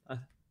League, and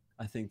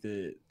I think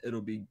that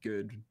it'll be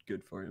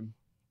good for him.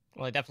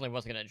 Well, he definitely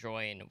wasn't going to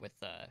join with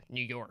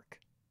New York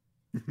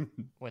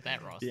with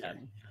that roster. Yeah.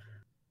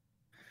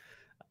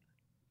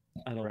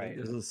 I don't think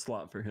there's a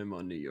slot for him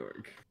on New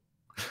York.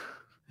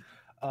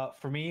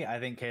 For me, I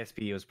think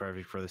KSP was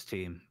perfect for this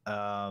team.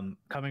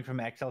 Coming from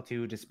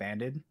XL2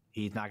 disbanded,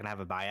 he's not going to have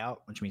a buyout,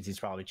 which means he's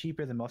probably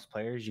cheaper than most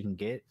players you can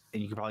get,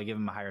 and you can probably give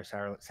him a higher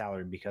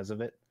salary because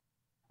of it.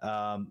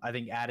 I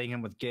think adding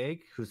him with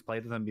Gig, who's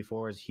played with him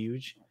before, is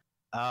huge.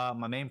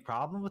 My main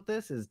problem with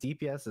this is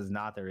DPS is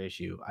not their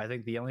issue. I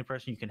think the only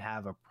person you can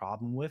have a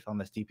problem with on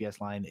this DPS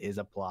line is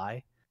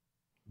Apply,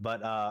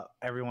 but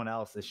everyone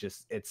else is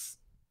just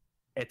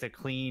it's a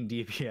clean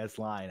DPS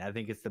line. I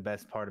think it's the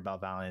best part about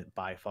Valiant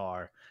by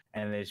far,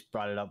 and they just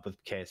brought it up with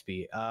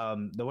KSP.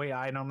 The way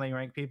I normally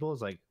rank people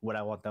is like, would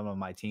I want them on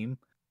my team?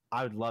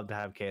 I would love to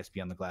have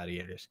KSP on the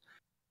Gladiators.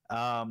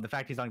 The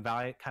fact he's on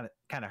Valiant kind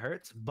of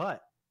hurts,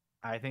 but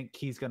I think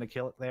he's going to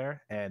kill it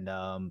there. And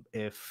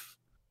if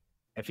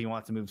he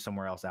wants to move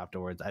somewhere else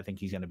afterwards, I think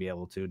he's going to be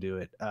able to do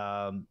it.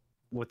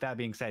 With that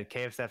being said,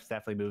 KFSF's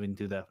definitely moving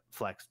to the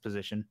flex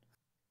position.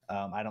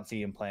 I don't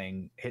see him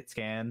playing hit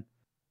scan.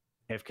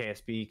 If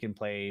KSP can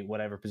play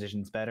whatever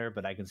position's better,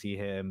 but I can see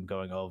him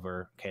going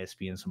over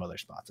KSP in some other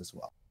spots as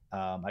well.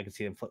 I can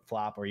see him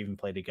flip-flop or even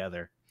play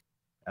together,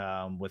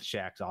 with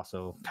Shax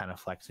also kind of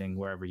flexing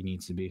wherever he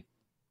needs to be.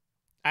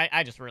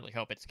 I just really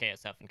hope it's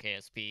KSF and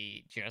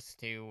KSP just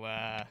to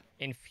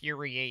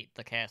infuriate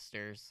the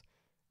casters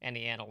and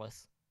the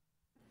analysts.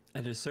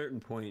 At a certain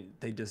point,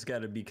 they just got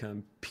to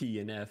become P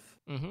and F.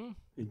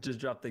 Just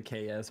drop the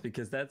KS,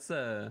 because that's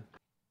a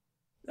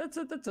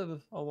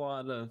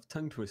lot of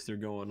tongue twister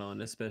going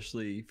on,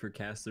 especially for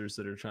casters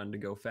that are trying to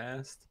go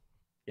fast.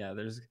 Yeah,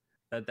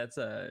 that's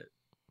a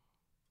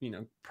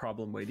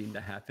problem waiting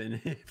to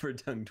happen for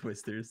tongue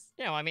twisters.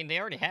 Yeah, I mean, they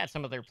already had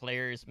some of their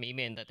players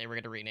memeing that they were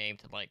going to rename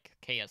to like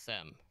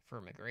KSM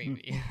for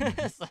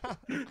McGravy. So...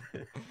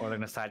 Or they're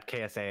going to side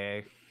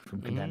KSAA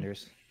from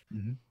Contenders.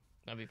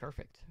 That'd be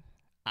perfect.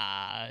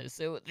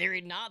 So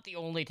they're not the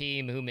only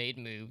team who made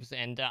moves,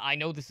 and I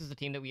know this is a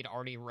team that we had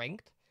already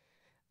ranked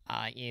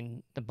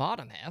in the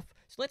bottom half.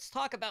 So let's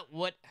talk about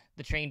what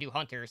the Train 2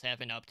 Hunters have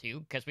been up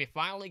to, because we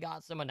finally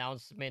got some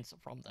announcements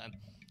from them.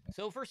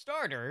 So for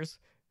starters,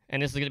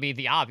 and this is going to be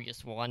the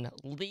obvious one,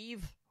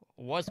 Leave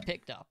was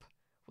picked up.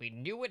 We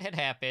knew it had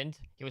happened.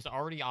 He was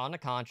already on a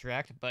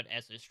contract, but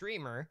as a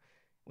streamer,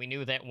 we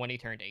knew that when he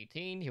turned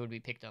 18, he would be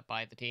picked up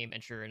by the team,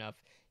 and sure enough,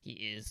 he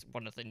is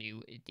one of the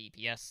new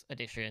DPS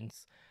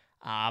additions.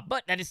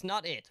 But that is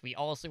not it. We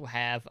also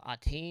have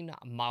Atin,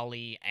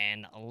 Molly,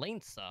 and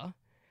Lensa.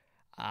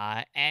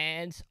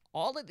 And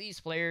all of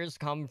these players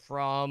come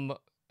from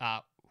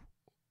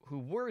who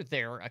were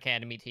their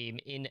academy team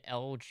in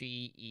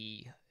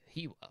LGE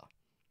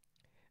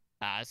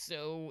Hiwa.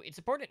 So it's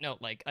important to note,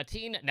 like,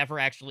 Atin never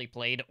actually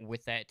played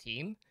with that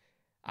team.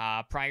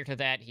 Prior to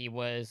that, he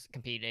was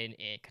competing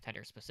in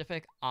Contender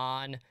Specific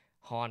on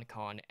Hong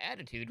Kong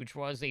Attitude, which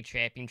was a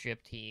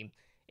championship team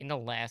in the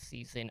last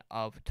season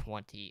of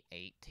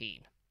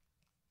 2018.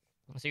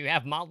 So you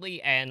have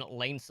Motley and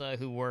Lensa,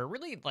 who were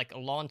really like a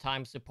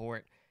long-time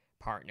support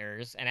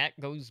partners, and that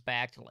goes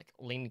back to like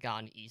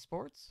Lingon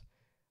Esports.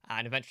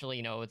 And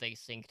eventually, they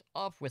synced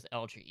up with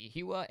LGE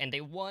Hua, and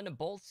they won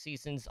both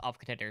seasons of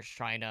Contenders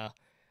China.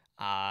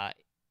 Uh,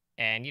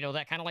 and,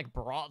 that kind of like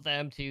brought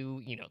them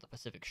to, the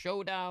Pacific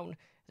Showdown.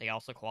 They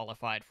also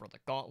qualified for the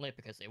Gauntlet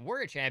because they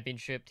were a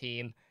championship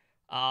team.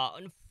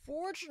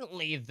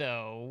 Unfortunately,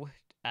 though,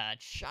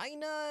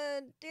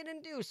 China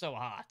didn't do so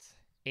hot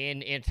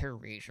in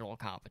interregional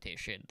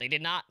competition. They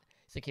did not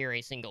secure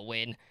a single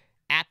win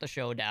at the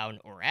Showdown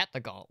or at the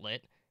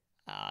Gauntlet.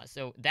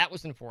 So that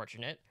was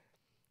unfortunate.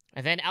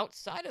 And then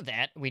outside of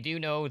that, we do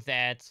know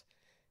that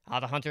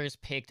the Hunters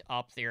picked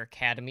up their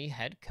academy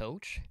head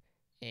coach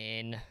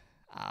in,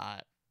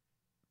 I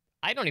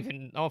don't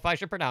even know if I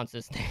should pronounce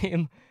this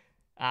name,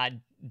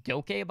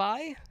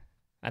 Dokebai?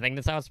 I think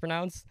that's how it's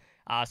pronounced.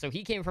 So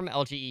he came from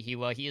LGE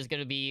Hua. He is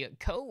going to be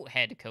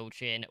co-head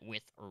coaching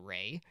with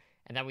Ray.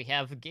 And then we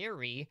have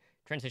Gary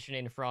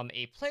transitioning from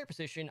a player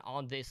position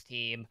on this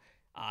team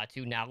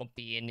to now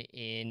being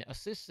an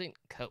assistant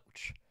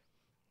coach.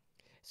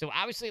 So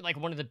obviously, like,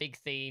 one of the big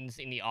things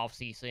in the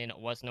offseason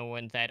was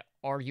knowing that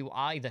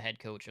RUI, the head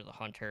coach of the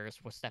Hunters,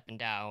 was stepping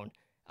down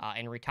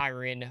and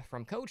retiring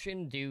from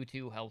coaching due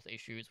to health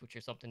issues, which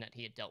is something that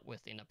he had dealt with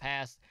in the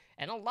past.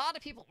 And a lot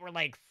of people were,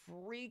 like,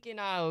 freaking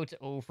out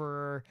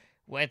over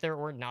whether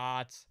or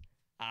not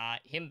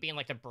him being,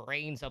 like, the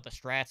brains of the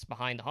strats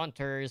behind the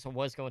Hunters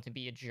was going to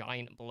be a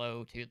giant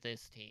blow to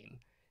this team.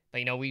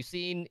 But, we've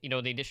seen, the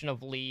addition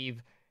of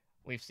Leave.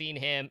 We've seen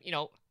him,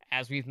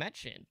 as we've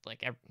mentioned,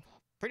 like,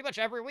 pretty much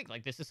every week.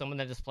 Like, this is someone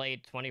that has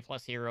played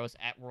 20-plus heroes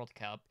at World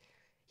Cup.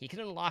 He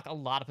can unlock a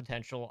lot of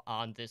potential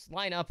on this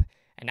lineup,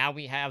 and now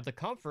we have the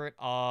comfort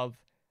of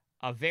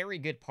a very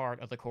good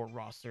part of the core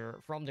roster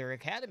from their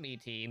academy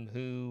team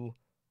who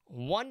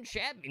won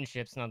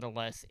championships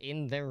nonetheless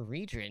in their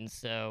region.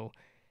 So,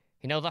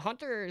 the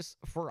Hunters,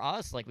 for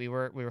us, like, we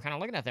were kind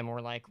of looking at them, and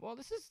we're like, well,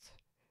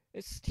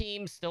 this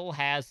team still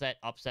has that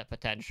upset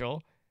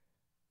potential.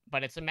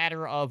 But it's a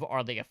matter of,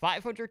 are they a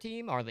 500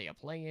 team? Are they a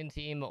play-in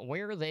team?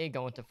 Where are they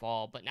going to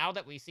fall? But now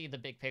that we see the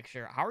big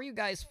picture, how are you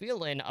guys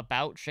feeling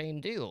about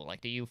Chengdu?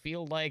 Like, do you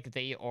feel like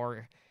they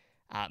are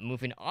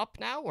moving up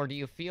now? Or do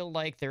you feel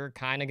like they're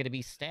kind of going to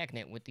be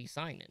stagnant with these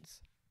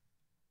signings?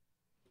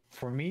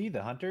 For me,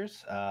 the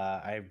Hunters,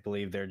 I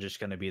believe they're just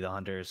going to be the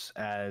Hunters,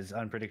 as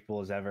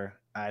unpredictable as ever.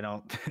 I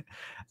don't,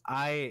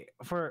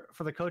 for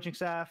the coaching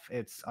staff,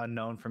 it's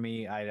unknown for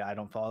me. I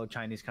don't follow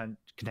Chinese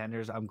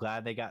contenders. I'm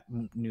glad they got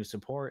new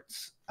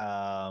supports.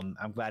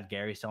 I'm glad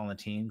Gary's still on the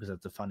team because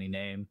it's a funny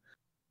name.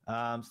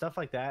 Stuff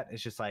like that.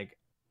 It's just like,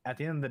 at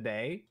the end of the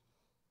day,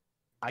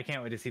 I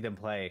can't wait to see them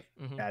play.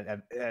 Mm-hmm.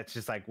 It's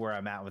just like where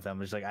I'm at with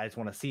them. It's like I just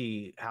want to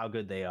see how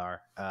good they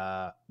are.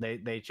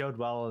 They showed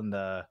well in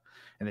the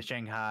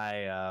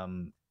Shanghai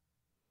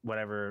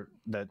whatever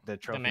the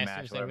trophy The match,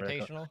 Masters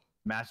Invitational.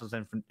 Masters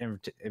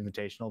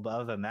Invitational. But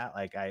other than that,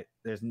 like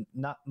there's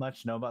not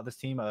much to know about this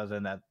team other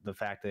than that the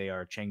fact that they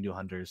are Chengdu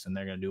Hunters and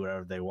they're gonna do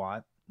whatever they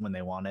want when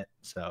they want it.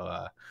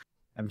 So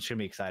I'm just gonna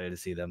be excited to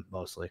see them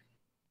mostly.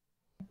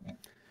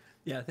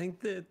 Yeah, I think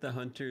that the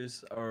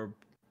Hunters are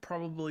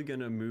probably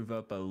going to move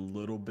up a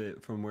little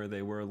bit from where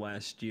they were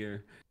last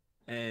year.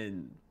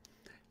 And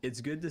it's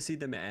good to see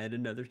them add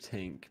another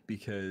tank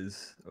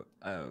because,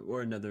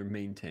 or another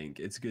main tank.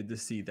 It's good to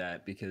see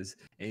that because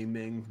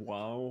Aming,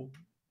 while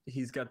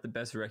he's got the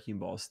best wrecking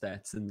ball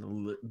stats in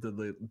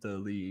the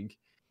league,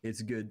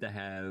 it's good to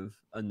have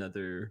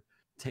another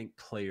tank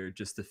player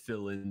just to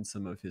fill in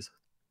some of his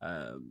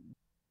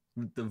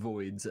the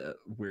voids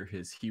where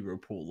his hero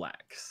pool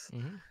lacks.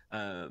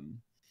 Mm-hmm.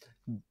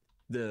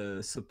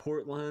 The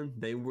support line,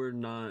 they were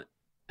not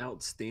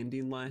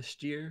outstanding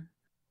last year.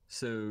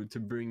 So to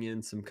bring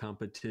in some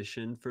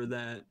competition for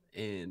that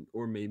and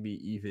or maybe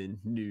even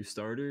new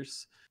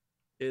starters,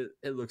 it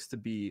looks to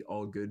be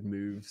all good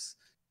moves.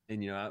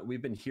 And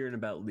we've been hearing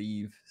about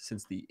Leave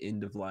since the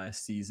end of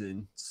last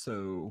season.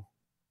 So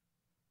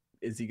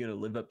is he going to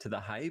live up to the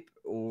hype,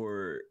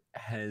 or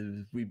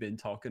have we been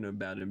talking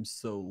about him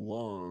so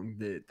long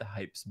that the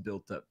hype's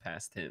built up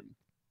past him?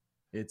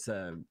 It's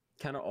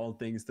kind of all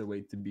things to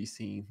wait to be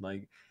seen.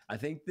 Like, I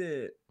think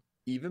that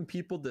even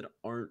people that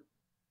aren't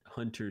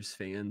Hunters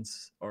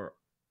fans are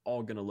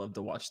all gonna love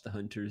to watch the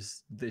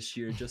Hunters this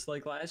year, just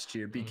like last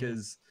year,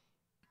 because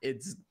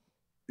it's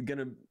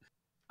gonna.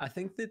 I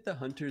think that the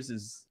Hunters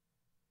is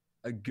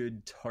a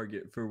good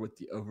target for what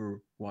the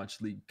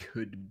Overwatch League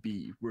could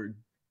be, where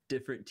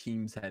different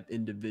teams have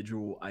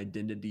individual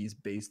identities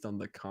based on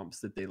the comps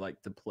that they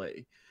like to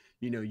play.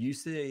 You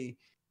say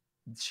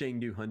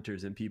Chengdu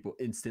Hunters and people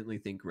instantly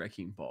think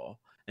Wrecking Ball.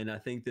 And I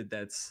think that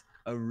that's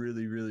a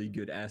really, really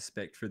good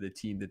aspect for the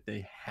team, that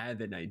they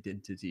have an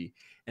identity.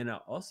 And I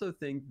also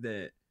think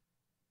that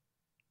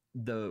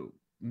the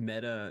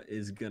meta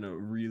is going to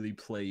really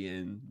play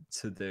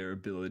into their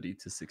ability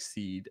to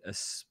succeed,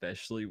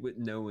 especially with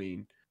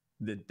knowing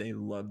that they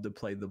love to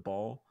play the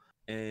ball.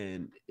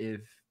 And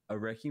if a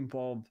Wrecking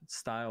Ball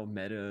style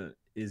meta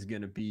is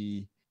going to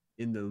be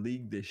in the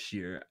league this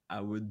year,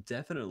 I would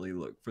definitely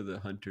look for the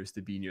Hunters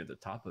to be near the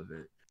top of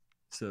it.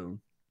 So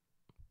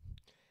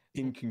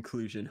in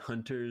conclusion,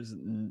 hunters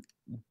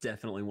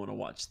definitely want to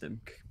watch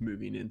them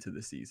moving into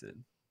the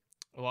season.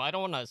 Well, I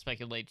don't want to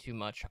speculate too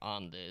much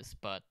on this,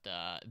 but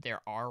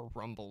there are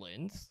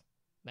rumblings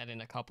that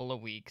in a couple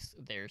of weeks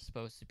there's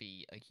supposed to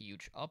be a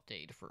huge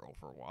update for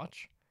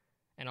Overwatch.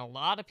 And a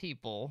lot of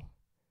people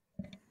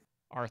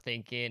are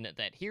thinking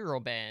that hero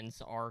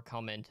bans are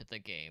coming to the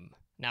game.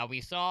 Now,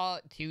 we saw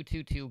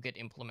 222 get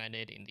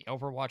implemented in the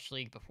Overwatch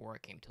League before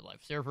it came to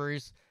live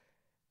servers.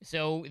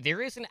 So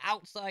there is an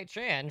outside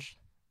chance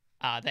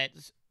that,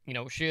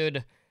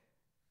 should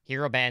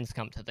hero bans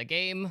come to the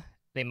game,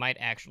 they might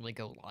actually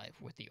go live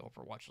with the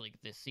Overwatch League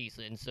this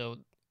season. So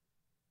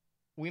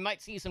we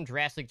might see some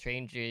drastic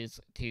changes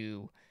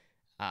to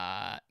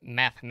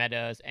map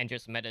metas and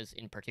just metas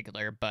in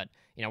particular. But,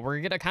 we're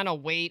going to kind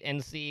of wait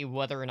and see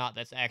whether or not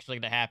that's actually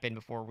going to happen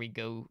before we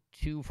go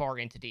too far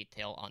into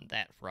detail on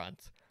that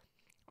front.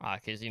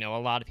 Because, a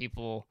lot of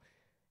people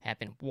have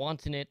been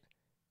wanting it,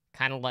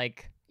 kind of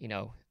like,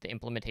 the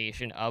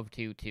implementation of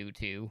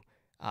 222.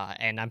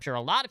 And I'm sure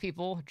a lot of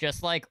people,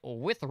 just like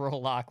with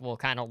Rollock, will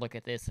kind of look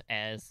at this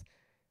as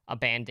a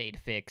band-aid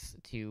fix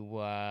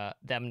to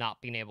them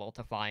not being able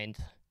to find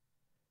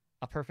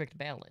a perfect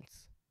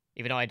balance.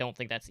 Even though I don't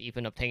think that's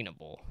even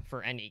obtainable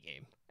for any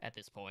game at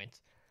this point.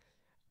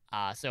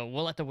 So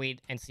we'll have to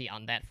wait and see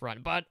on that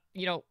front. But,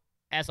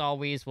 as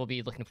always, we'll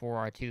be looking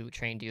forward to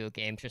Train Duo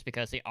games just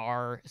because they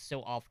are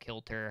so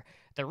off-kilter.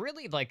 They're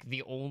really, like,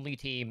 the only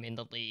team in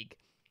the league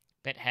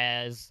that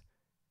has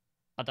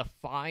a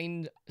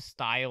defined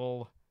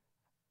style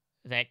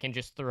that can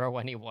just throw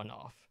anyone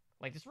off.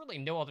 Like, there's really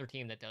no other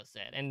team that does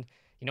that. And,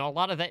 a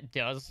lot of that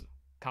does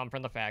come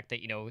from the fact that,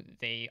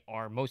 they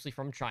are mostly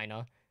from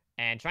China,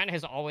 and China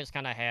has always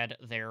kind of had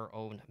their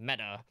own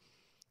meta.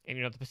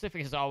 And, the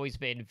Pacific has always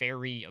been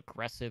very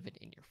aggressive and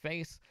in your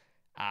face.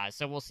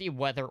 So we'll see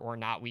whether or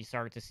not we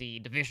start to see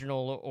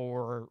divisional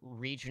or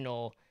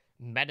regional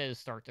metas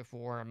start to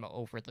form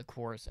over the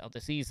course of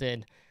the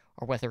season,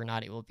 or whether or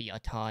not it will be a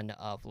ton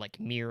of, like,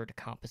 mirrored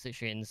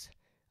compositions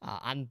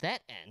on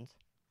that end.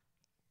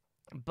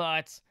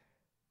 But,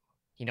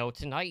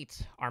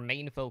 tonight, our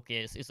main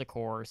focus is, of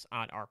course,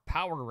 on our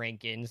power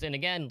rankings. And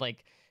again,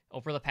 like,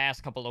 over the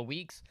past couple of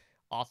weeks,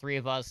 all three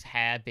of us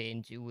have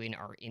been doing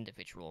our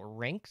individual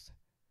ranks.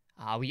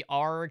 We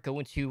are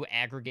going to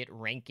aggregate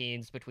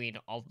rankings between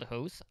all of the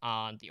hosts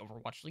on the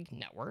Overwatch League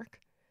network.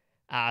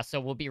 So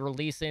we'll be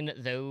releasing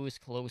those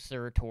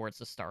closer towards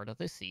the start of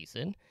the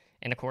season.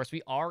 And of course,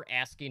 we are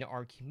asking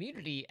our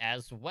community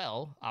as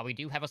well. We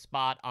do have a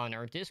spot on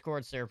our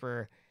Discord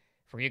server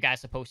for you guys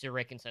to post your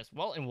rankings as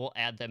well, and we'll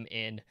add them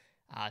in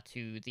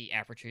to the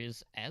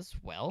averages as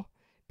well.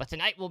 But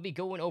tonight we'll be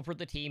going over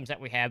the teams that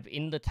we have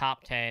in the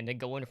top 10 and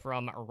going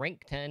from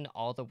rank 10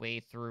 all the way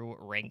through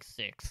rank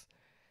 6.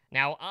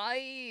 Now,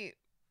 I,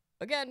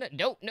 again,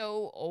 don't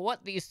know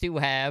what these two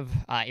have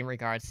in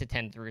regards to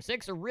 10 through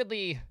 6, or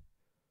really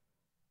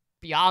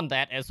beyond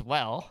that as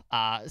well.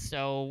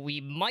 So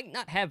we might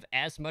not have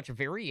as much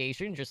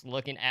variation just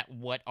looking at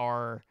what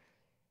our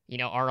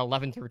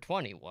 11 through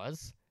 20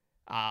 was.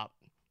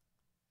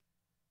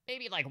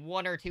 Maybe like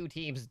one or two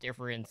teams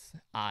difference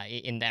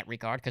in that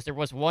regard, because there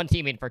was one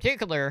team in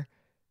particular,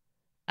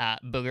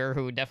 Booger,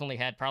 who definitely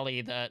had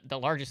probably the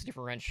largest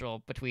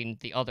differential between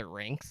the other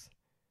ranks.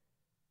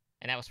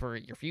 And that was for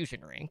your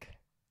Fusion rank,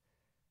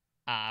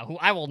 who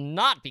I will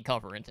not be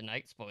covering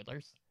tonight,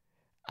 spoilers.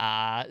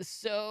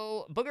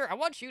 So, Booger, I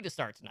want you to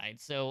start tonight.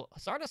 So,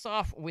 start us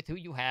off with who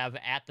you have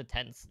at the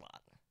 10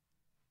 slot.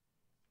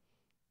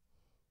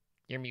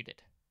 You're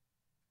muted.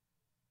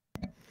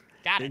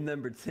 Got it. In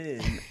number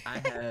 10, I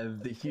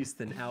have the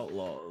Houston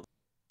Outlaws.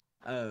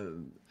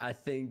 I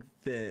think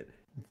that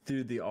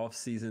through the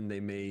offseason,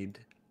 they made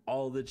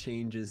all the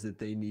changes that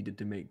they needed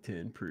to make to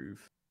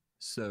improve.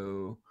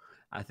 So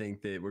I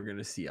think that we're going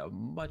to see a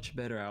much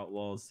better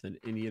Outlaws than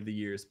any of the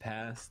years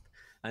past.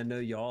 I know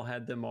y'all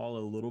had them all a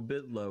little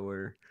bit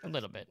lower. A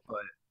little bit.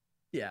 But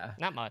yeah.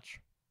 Not much.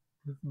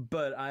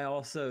 But I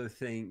also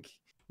think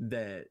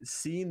that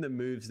seeing the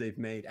moves they've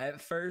made, at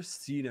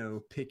first,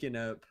 picking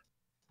up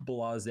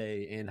Blase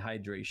and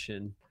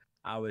Hydration,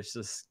 I was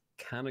just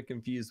kind of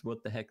confused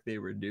what the heck they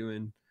were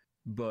doing.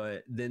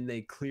 But then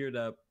they cleared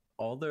up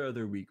all their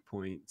other weak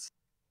points.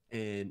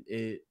 And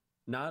it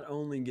not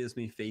only gives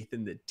me faith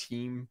in the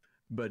team,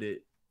 but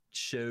it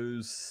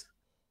shows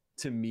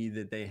to me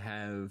that they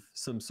have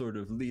some sort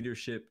of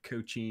leadership,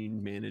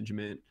 coaching,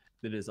 management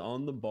that is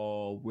on the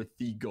ball with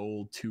the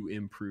goal to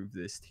improve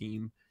this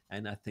team.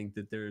 And I think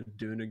that they're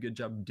doing a good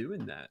job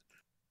doing that.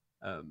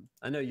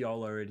 I know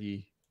y'all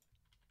already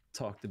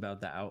talked about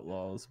the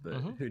Outlaws, but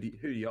who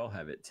do y'all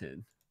have at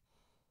 10?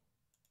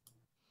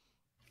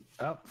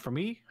 For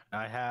me,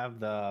 I have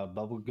the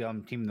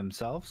Bubblegum team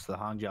themselves, the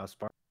Hangzhou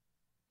Spark.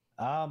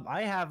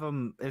 I have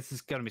them. This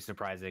is going to be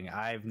surprising.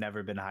 I've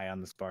never been high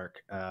on the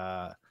Spark.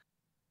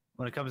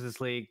 When it comes to this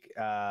league,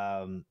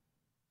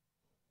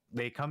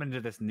 they come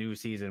into this new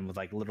season with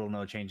like little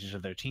no changes to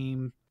their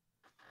team,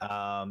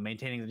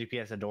 maintaining the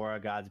DPS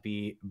Adora,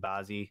 Godspeed,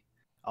 Bazi.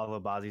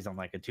 although Bozzy's on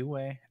like a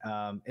 2-way.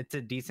 It's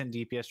a decent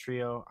DPS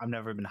trio. I've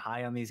never been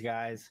high on these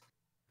guys.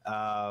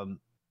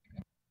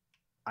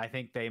 I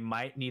think they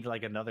might need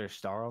like another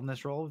star on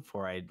this role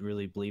before I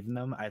really believe in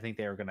them. I think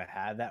they were going to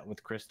have that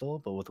with Crystal,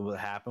 but with what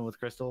happened with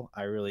Crystal,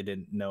 I really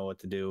didn't know what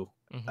to do.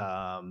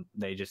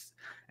 They just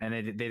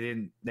they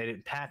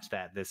didn't patch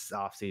that this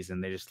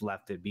offseason. They just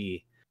left it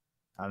be.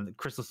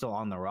 Crystal's still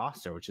on the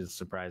roster, which is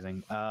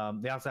surprising.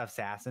 They also have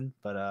Assassin,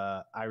 but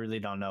I really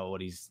don't know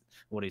what he's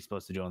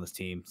supposed to do on this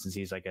team, since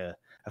he's like a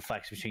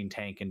flex between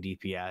tank and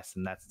DPS,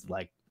 and that's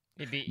like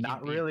He'd be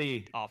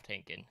really off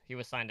tanking. He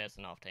was signed as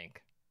an off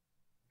tank.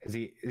 Is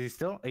he? He's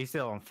still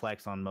on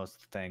flex on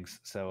most things.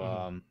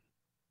 So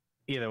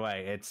either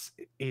way,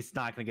 he's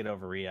not gonna get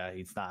over Rhea.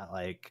 He's not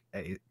like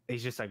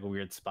he's just like a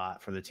weird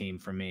spot for the team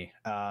for me.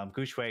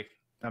 Gushue,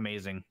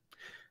 amazing.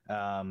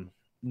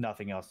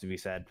 Nothing else to be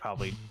said.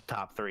 Probably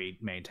top 3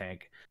 main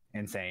tank.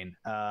 Insane.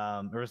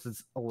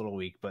 Orissa's a little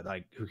weak, but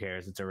like who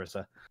cares? It's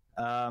Orisa.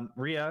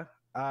 Rhea,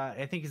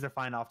 I think he's a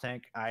fine off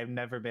tank. I've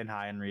never been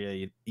high on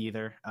Rhea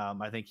either.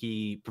 I think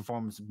he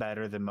performs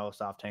better than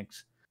most off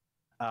tanks.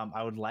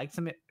 I would like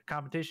some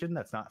competition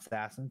that's not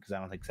Assassin, because I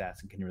don't think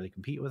Assassin can really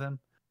compete with him.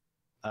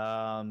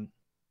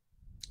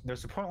 Their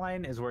support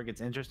line is where it gets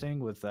interesting.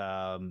 With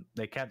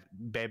they kept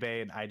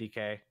Bebe and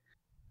IDK.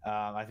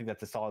 I think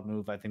that's a solid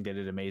move. I think they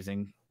did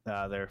amazing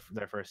their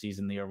first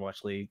season in the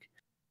Overwatch League.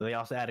 They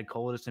also added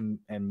Coldest and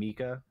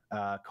Mika.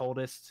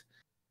 Coldest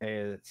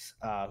is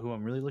who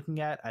I'm really looking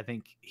at. I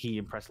think he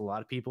impressed a lot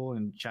of people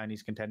in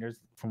Chinese contenders,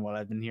 from what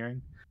I've been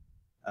hearing.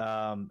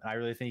 I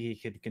really think he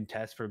could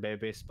contest for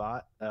Bebe's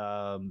spot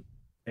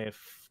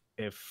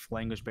if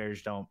language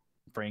barriers don't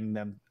bring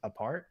them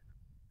apart.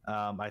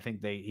 I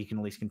think he can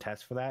at least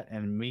contest for that,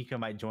 and Mika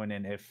might join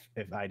in if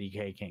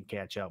IDK can't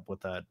catch up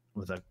with a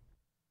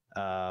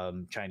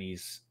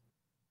Chinese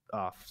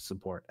off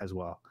support as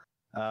well.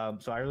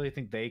 So I really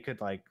think they could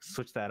like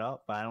switch that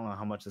up, but I don't know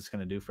how much it's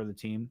going to do for the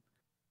team.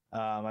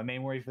 My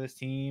main worry for this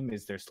team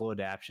is their slow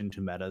adaptation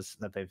to metas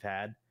that they've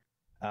had.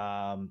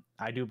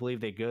 I do believe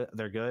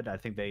they're good. I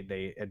think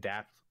they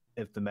adapt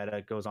if the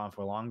meta goes on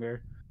for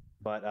longer.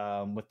 But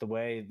with the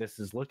way this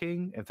is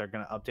looking, if they're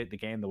going to update the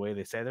game the way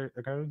they say they're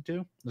going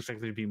to, looks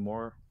like there'd be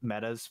more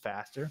metas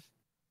faster.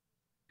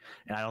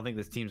 And I don't think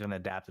this team's going to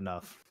adapt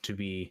enough to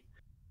be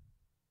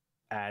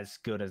as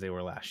good as they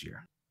were last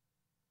year.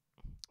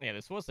 Yeah,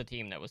 this was a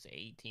team that was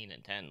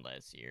 18-10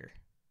 last year,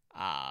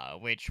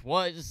 which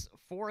was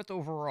 4th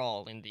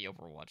overall in the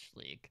Overwatch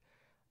League.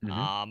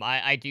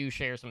 I do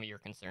share some of your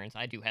concerns.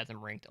 I do have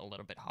them ranked a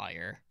little bit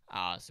higher,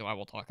 so I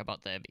will talk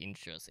about them in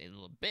just a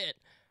little bit.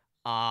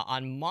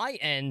 On my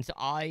end,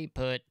 I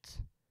put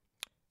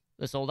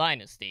the Soul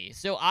Dynasty.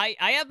 So I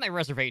have my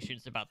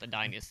reservations about the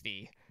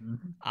Dynasty.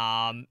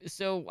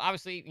 So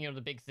obviously,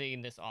 the big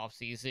thing this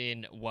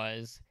offseason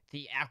was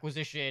the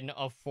acquisition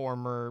of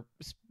former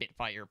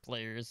Spitfire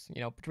players,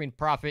 between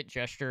Prophet,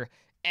 Gesture,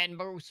 and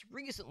most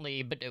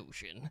recently,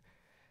 Bidosian.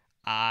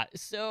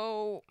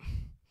 So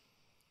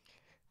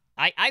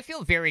I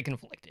feel very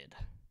conflicted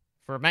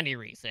for many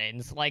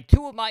reasons. Like,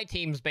 2 of my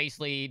teams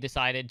basically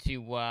decided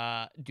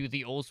to do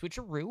the old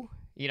switcheroo.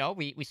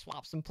 We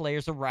swapped some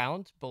players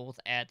around,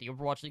 both at the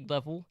Overwatch League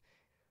level,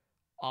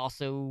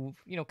 also,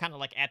 kind of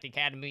like at the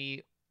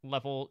Academy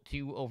level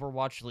to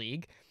Overwatch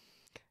League.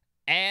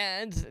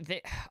 And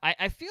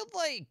I feel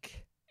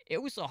like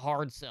it was a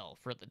hard sell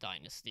for the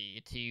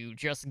Dynasty to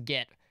just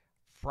get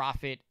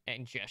Prophet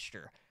and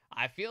Gesture.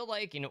 I feel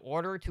like in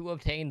order to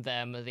obtain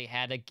them, they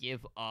had to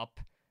give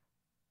up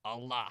a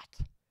lot.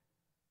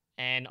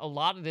 And a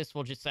lot of this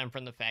will just stem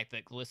from the fact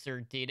that Glister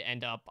did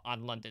end up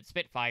on London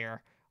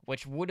Spitfire,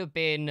 which would have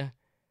been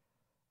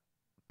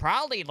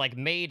probably,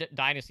 made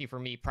Dynasty for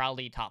me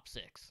probably top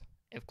 6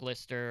 if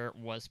Glister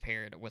was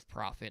paired with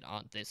Prophet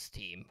on this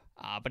team.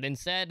 But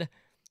instead,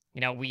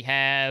 we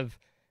have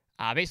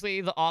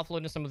basically the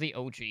offload of some of the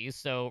OGs.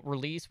 So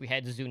Release, we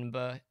had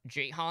Zunba.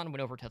 Jahan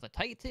went over to the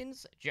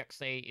Titans.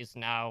 Jexay is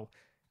now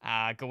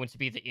going to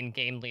be the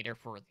in-game leader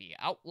for the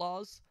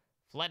Outlaws.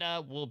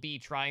 Fleta will be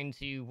trying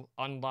to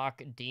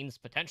unlock Dean's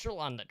potential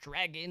on the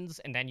Dragons.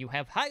 And then you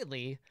have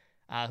Hailey,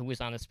 who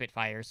is on the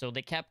Spitfire. So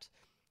they kept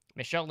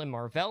Michelle and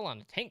Marvell on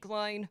the tank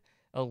line,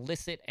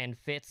 Illicit and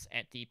Fitz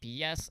at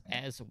DPS,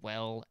 as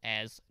well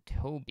as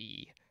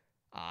Toby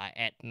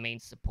at main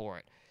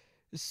support.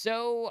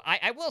 So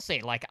I will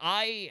say,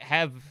 I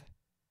have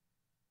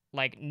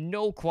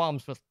no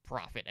qualms with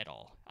Prophet at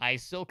all. I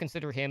still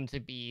consider him to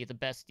be the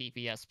best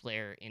DPS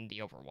player in the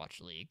Overwatch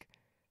League.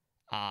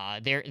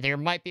 There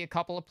might be a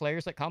couple of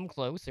players that come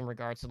close in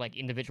regards to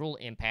individual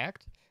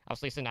impact.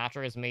 Obviously,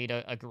 Sinatra has made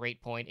a great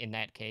point in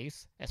that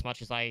case. As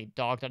much as I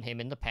dogged on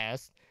him in the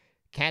past,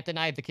 can't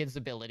deny the kid's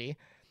ability.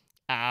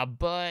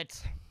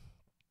 But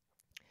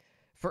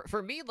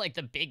for me,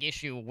 the big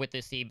issue with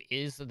this team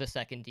is the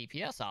second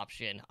DPS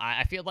option.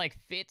 I feel like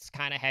Fitz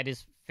kind of had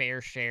his fair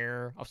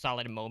share of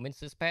solid moments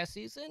this past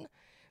season,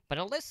 but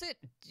Illicit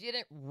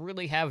didn't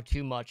really have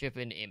too much of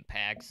an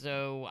impact.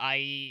 So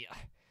I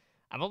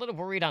I'm a little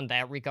worried on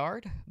that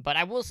regard, but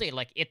I will say,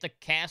 like, if the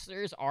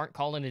casters aren't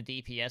calling the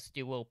DPS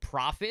duo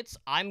profits,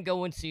 I'm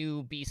going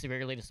to be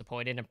severely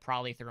disappointed and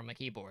probably throw my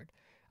keyboard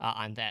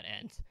on that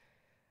end.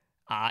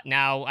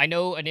 Now, I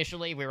know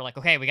initially we were like,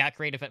 okay, we got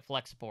creative at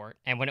flex support,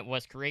 and when it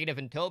was creative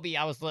and Toby,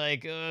 I was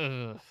like,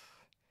 ugh.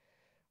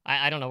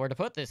 I don't know where to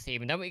put this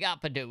team. And then we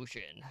got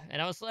Padosian,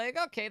 and I was like,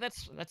 okay,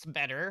 that's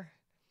better.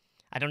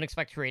 I don't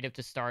expect creative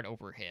to start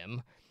over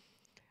him.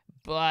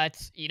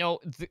 But, you know,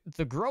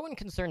 the growing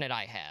concern that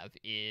I have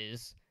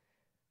is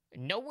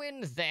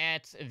knowing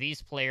that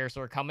these players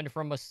are coming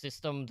from a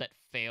system that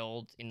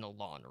failed in the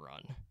long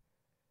run.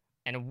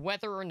 And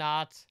whether or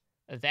not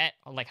that,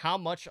 like, how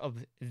much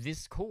of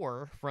this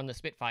core from the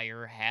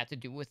Spitfire had to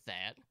do with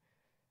that.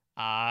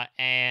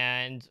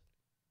 And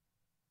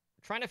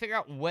trying to figure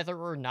out whether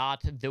or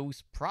not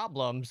those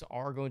problems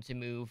are going to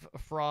move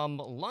from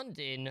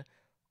London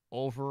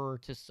over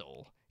to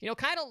Seoul. You know,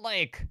 kind of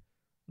like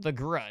The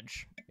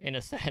Grudge, in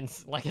a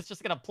sense. Like, it's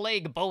just going to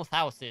plague both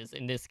houses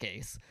in this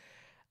case.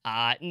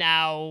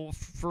 Now,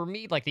 for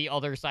me, like, the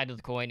other side of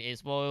the coin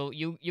is, well,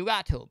 you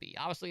got Toby.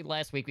 Obviously,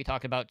 last week we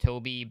talked about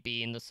Toby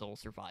being the sole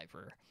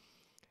survivor.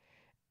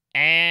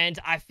 And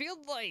I feel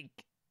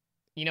like,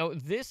 you know,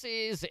 this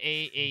is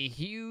a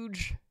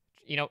huge,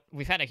 you know,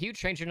 we've had a huge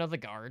changing of the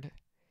guard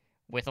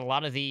with a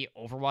lot of the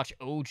Overwatch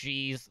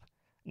OGs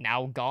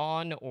now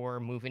gone or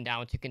moving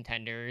down to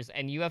contenders.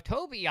 And you have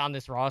Toby on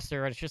this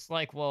roster. And it's just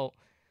like, well,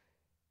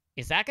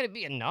 is that going to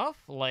be enough?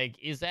 Like,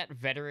 is that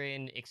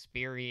veteran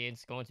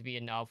experience going to be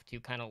enough to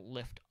kind of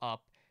lift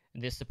up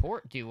this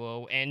support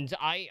duo? And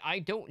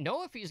I don't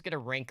know if he's going to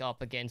rank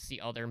up against the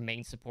other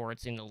main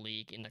supports in the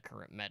league in the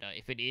current meta,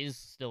 if it is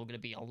still going to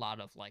be a lot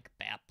of, like,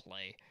 BAP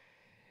play.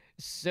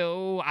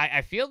 So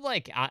I feel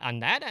like on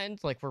that end,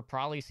 like, we're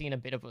probably seeing a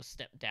bit of a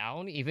step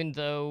down, even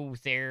though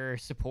their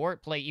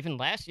support play, even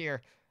last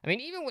year, I mean,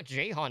 even with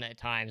Jahan at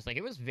times, like,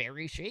 it was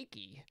very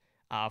shaky.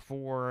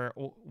 For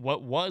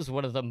what was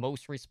one of the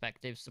most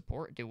respected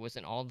support duos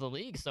in all of the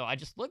league. So I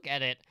just look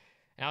at it,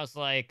 and I was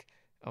like,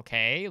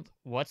 okay,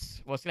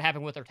 what's gonna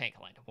happen with our tank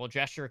line? Will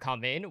Gesture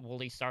come in? Will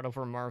he start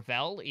over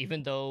Marvel?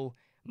 Even though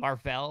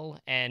Marvel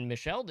and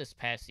Michelle this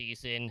past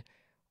season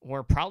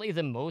were probably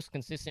the most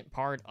consistent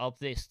part of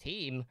this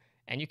team,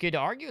 and you could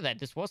argue that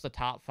this was the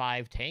top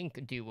 5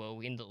 tank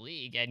duo in the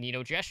league. And, you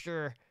know,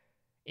 Gesture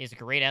is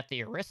great at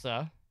the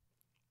Orisa.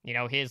 You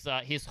know,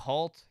 his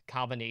halt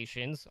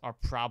combinations are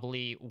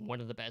probably one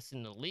of the best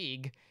in the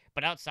league.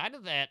 But outside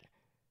of that,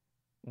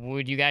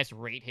 would you guys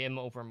rate him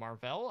over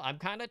Marvel? I'm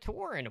kind of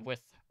torn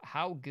with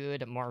how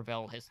good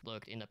Marvel has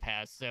looked in the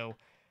past. So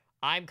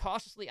I'm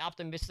cautiously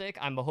optimistic.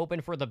 I'm hoping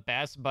for the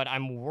best, but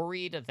I'm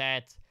worried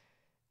that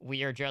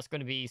we are just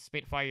going to be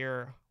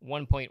Spitfire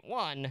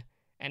 1.1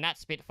 and not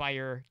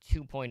Spitfire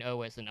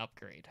 2.0 as an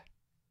upgrade.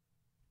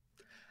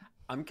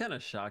 I'm kind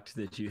of shocked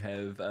that you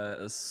have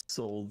a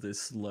soul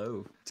this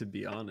low, to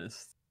be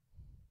honest.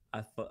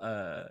 I thought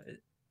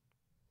it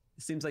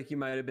seems like you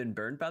might have been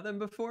burned by them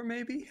before,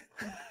 maybe.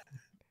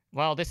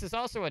 Well, this is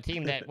also a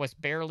team that was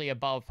barely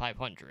above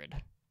 500.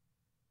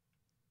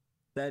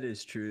 That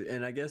is true,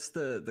 and I guess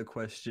the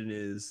question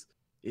is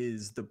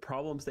the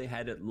problems they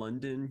had at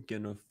London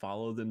gonna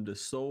follow them to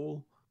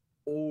Seoul,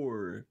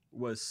 or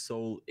was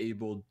Seoul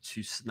able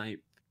to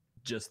snipe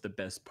just the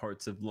best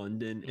parts of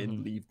London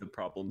and leave the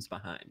problems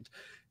behind?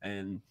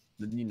 And,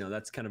 you know,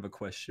 that's kind of a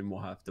question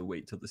we'll have to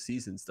wait till the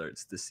season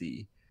starts to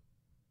see.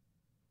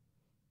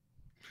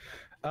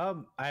 I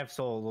have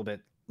Soul a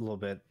little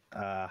bit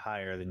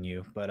higher than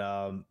you,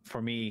 but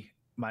for me,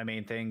 my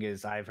main thing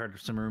is I've heard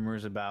some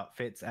rumors about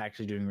Fitz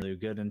actually doing really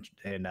good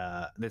in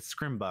the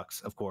Scrim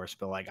Bucks, of course,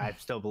 but like I'm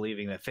still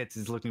believing that Fitz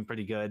is looking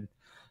pretty good.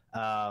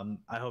 I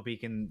hope he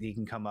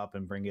can come up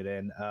and bring it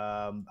in.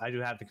 I do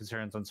have the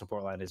concerns on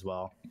support line as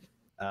well.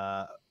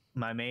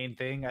 My main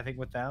thing I think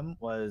with them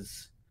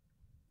was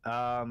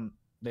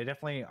they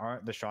definitely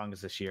aren't the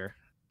strongest this year,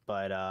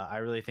 but I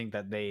really think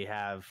that they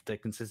have the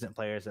consistent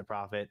players that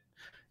profit.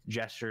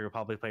 Gesture will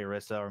probably play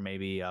Orisa or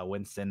maybe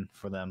Winston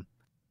for them.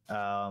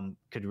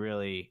 Could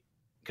really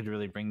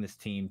bring this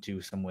team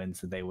to some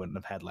wins that they wouldn't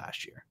have had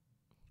last year.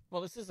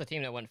 Well, this is a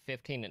team that went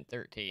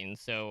 15-13,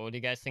 so do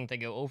you guys think they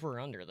go over or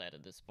under that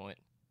at this point?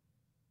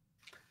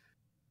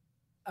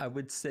 I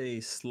would say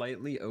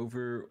slightly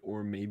over,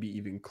 or maybe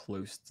even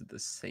close to the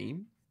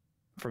same.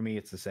 For me,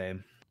 it's the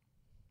same.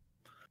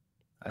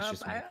 That's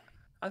just me.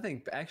 I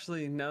think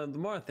actually, now the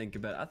more I think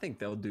about it, I think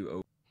they'll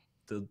do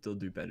they'll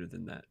do better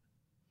than that.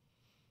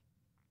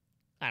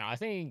 I don't know. I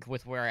think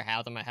with where I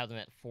have them at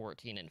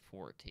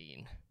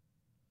 14-14.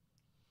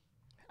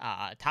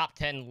 Top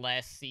 10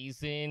 last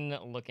season,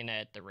 looking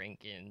at the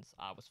rankings,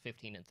 was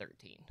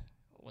 15-13.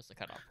 Was the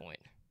cutoff point?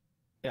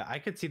 Yeah, I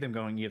could see them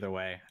going either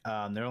way.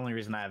 The only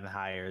reason I have them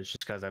higher is just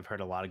because I've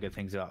heard a lot of good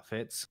things about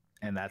Fitz,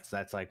 and that's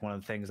like one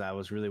of the things I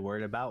was really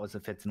worried about was the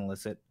Fitz and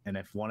Illicit. And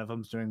if one of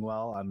them's doing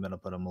well, I'm gonna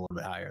put them a little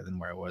bit higher than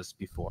where it was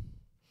before,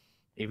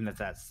 even if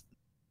that's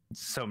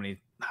so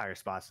many higher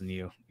spots than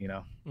you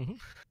know.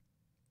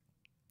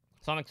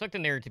 So I'm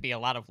expecting there to be a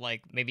lot of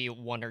like maybe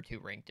 1 or 2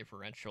 rank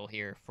differential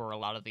here for a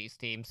lot of these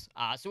teams.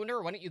 So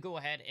Winter, why don't you go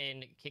ahead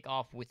and kick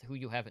off with who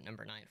you have at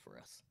number 9 for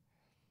us?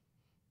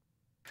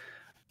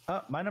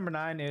 My number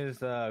 9 is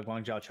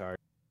Guangzhou Charge.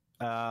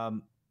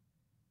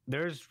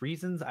 There's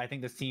reasons I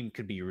think this team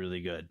could be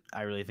really good.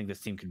 I really think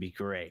this team could be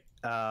great.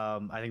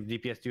 I think the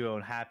DPS duo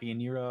and Happy and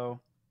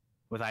Nero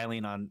with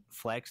Eileen on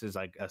flex is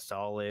like a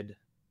solid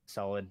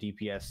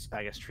DPS,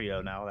 I guess,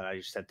 trio now that I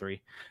just said 3.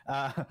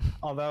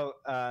 Although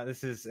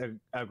this is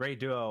a great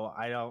duo,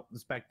 I don't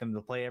expect them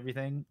to play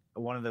everything.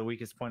 One of the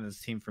weakest points of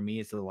this team for me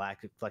is the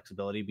lack of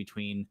flexibility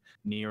between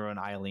Nero and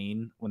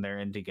Eileen when they're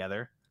in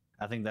together.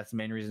 I think that's the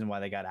main reason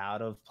why they got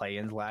out of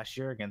play-ins last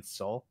year against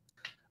Seoul,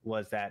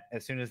 was that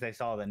as soon as they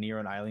saw that Nero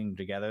and Eileen were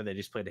together, they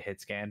just played a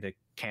hit scan to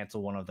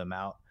cancel one of them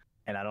out,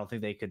 and I don't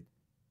think they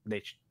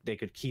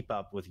could keep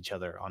up with each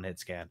other on hit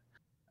scan.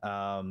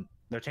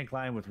 Their tank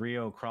line with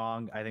Rio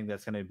Krong, I think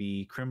that's going to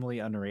be criminally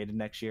underrated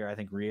next year. I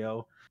think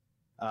Rio,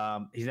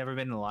 he's never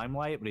been in the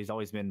limelight, but he's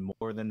always been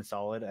more than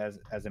solid as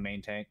a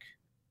main tank.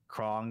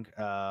 Krong,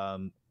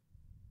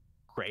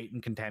 great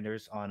in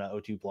contenders on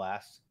O2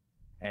 Blast,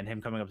 and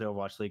him coming up to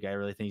Overwatch League, I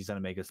really think he's going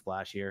to make a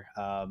splash here.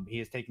 He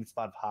is taking the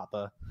spot of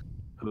Hoppa,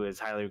 who is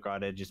highly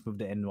regarded, just moved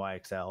to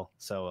NYXL.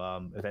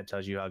 So if that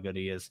tells you how good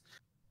he is,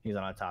 he's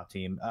on a top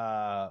team.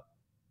 I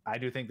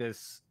do think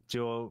this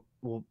duo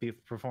will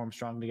perform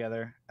strong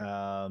together.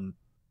 But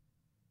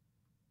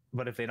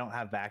if they don't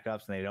have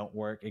backups and they don't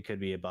work, it could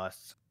be a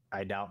bust.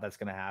 I doubt that's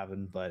going to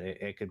happen, but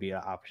it could be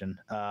an option.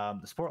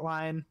 The support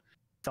line,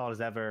 solid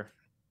as ever.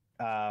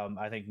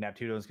 I think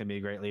Neptuno is going to be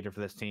a great leader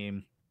for this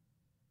team.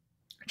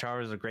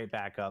 Char is a great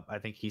backup. I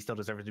think he still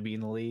deserves to be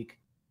in the league,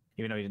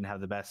 even though he didn't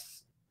have the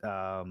best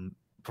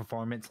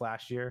performance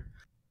last year.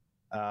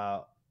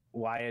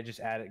 Wyatt just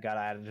got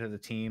added to the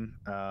team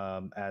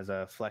as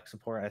a flex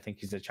support. I think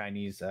he's a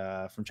Chinese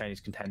from Chinese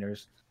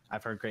Contenders.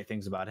 I've heard great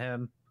things about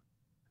him.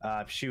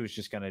 Shu is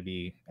just gonna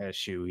be a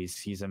Shu.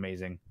 He's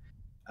amazing.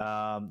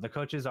 The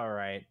coaches are all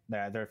right.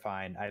 They're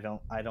fine.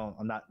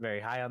 I'm not very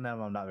high on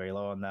them. I'm not very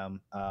low on them.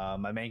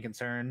 My main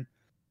concern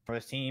for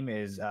this team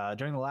is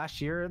during the last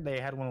year they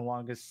had one of the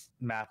longest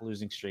map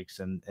losing streaks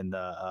in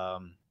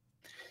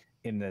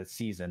the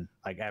season,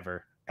 like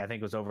ever. I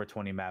think it was over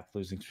 20 map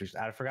losing streaks.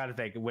 I forgot if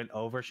they went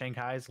over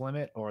Shanghai's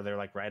limit or they're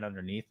like right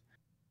underneath.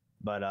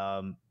 But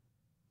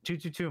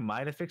 222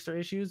 might have fixed their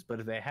issues,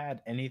 but if they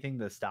had anything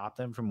to stop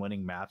them from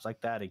winning maps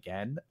like that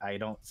again, I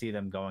don't see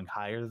them going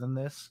higher than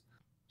this.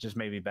 Just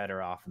maybe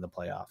better off in the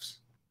playoffs.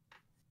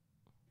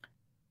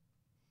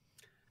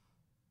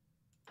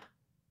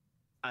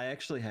 I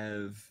actually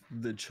have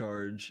the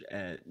Charge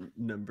at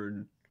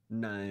number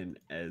 9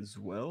 as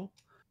well.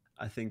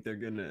 I think they're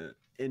going to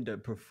end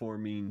up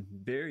performing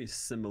very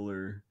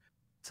similar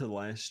to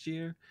last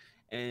year.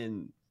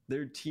 And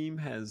their team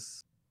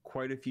has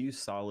quite a few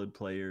solid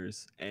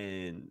players.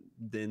 And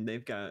then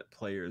they've got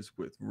players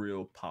with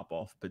real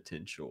pop-off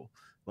potential.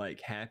 Like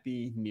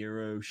Happy,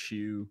 Nero,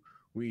 Shu,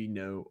 we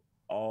know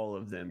all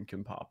of them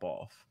can pop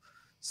off.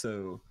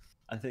 So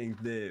I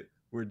think that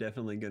we're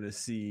definitely going to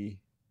see,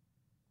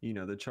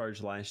 the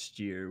Charge last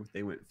year,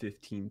 they went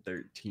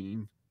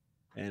 15-13.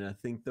 And I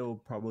think they'll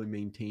probably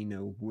maintain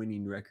a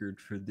winning record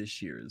for this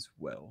year as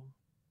well.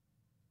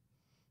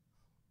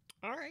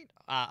 All right.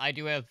 I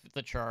do have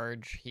the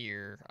Charge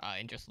here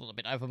in just a little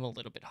bit. I have them a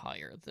little bit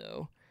higher,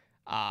 though.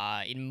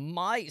 In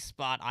my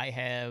spot, I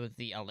have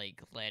the LA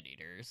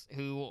Gladiators,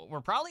 who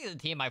were probably the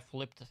team I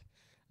flipped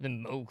the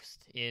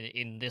most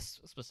in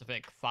this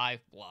specific 5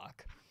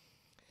 block.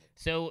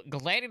 So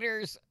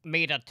Gladiators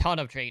made a ton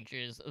of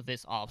changes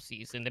this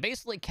offseason. They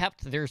basically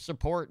kept their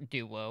support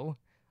duo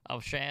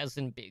of Shaz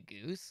and Big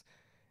Goose.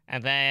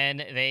 And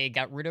then they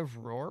got rid of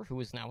Roar, who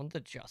is now in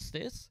the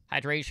Justice.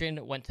 Hydration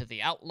went to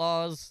the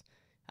Outlaws.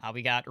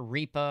 We got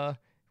Reaper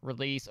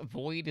release.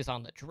 Void is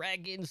on the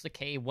Dragons. The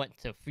K went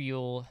to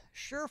Fuel.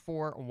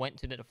 Surefour went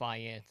to the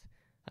Defiant.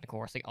 And of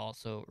course, they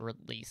also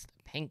released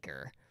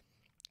Panker.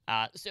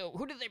 So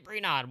who did they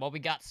bring on? Well, we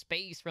got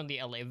Space from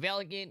the LA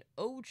Valiant,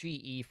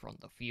 OGE from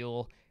the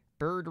Fuel,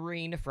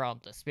 Birdring from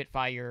the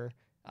Spitfire,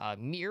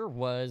 Mir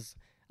was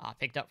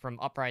picked up from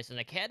Uprising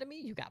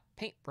Academy. You got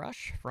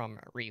Paintbrush from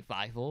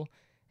Revival,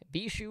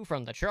 Bishu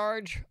from the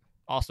Charge,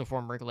 also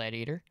former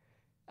Gladiator,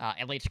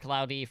 LH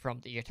Cloudy from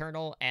the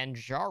Eternal, and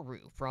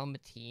Jaru from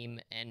Team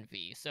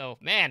Envy. So,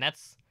 man,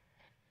 that's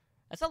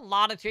a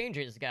lot of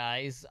changes,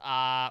 guys.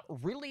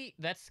 Really,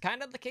 that's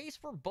kind of the case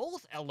for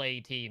both LA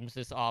teams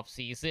this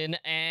offseason,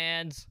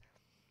 and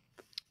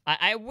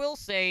I will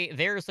say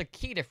there's a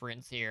key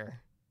difference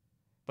here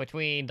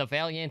between the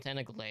Valiant and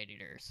the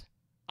Gladiators.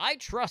 I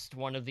trust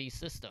one of these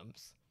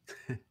systems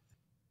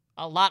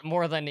a lot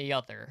more than the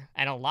other,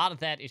 and a lot of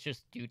that is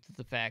just due to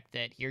the fact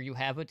that here you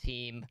have a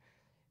team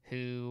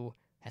who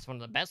has one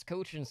of the best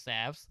coaching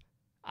staffs,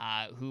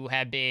 who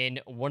have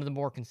been one of the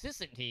more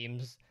consistent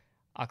teams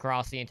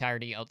across the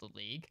entirety of the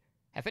league,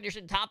 have finished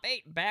in top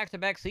 8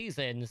 back-to-back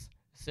seasons.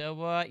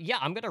 So, yeah,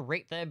 I'm going to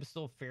rate them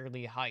still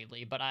fairly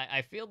highly, but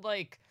I feel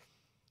like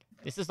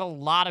This is a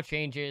lot of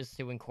changes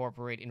to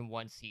incorporate in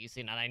one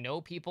season, and I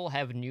know people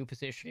have new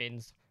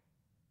positions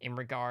in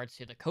regards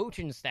to the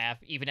coaching staff,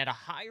 even at a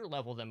higher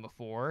level than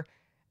before.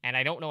 And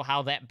I don't know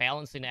how that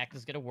balancing act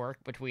is going to work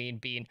between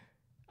being,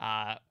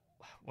 uh,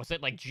 was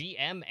it like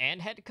GM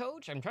and head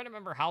coach? I'm trying to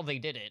remember how they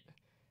did it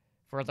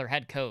for their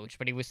head coach,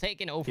 but he was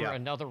taking over Yeah.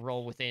 another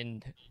role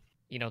within,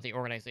 the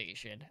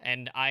organization.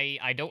 And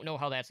I don't know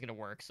how that's going to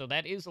work. So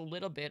that is a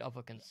little bit of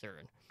a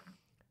concern.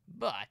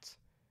 But,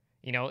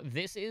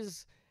 this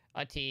is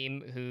a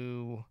team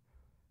who,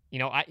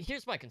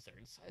 here's my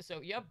concerns.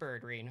 So you have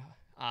Birdring,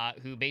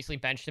 who basically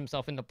benched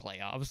himself in the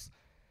playoffs.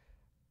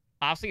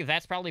 Obviously,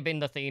 that's probably been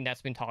the thing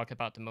that's been talked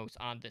about the most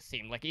on this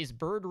team. Like, is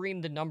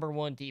Birdring the number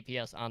one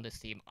DPS on this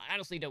team? I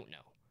honestly don't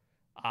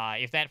know.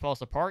 If that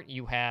falls apart,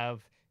 you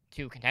have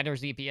two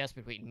contenders DPS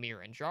between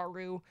Mir and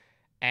Jaru,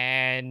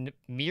 and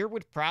Mir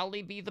would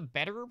probably be the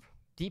better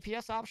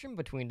DPS option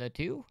between the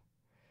two.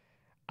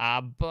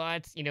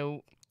 But,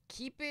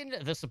 keeping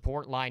the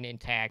support line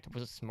intact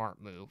was a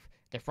smart move.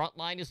 The front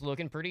line is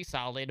looking pretty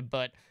solid,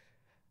 but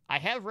I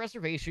have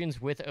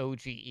reservations with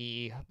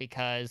OGE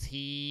because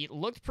he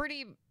looked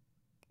pretty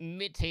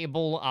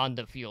mid-table on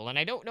the field, and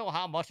I don't know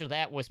how much of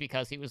that was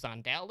because he was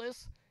on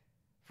Dallas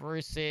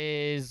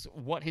versus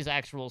what his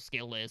actual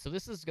skill is. So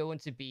this is going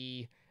to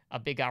be a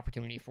big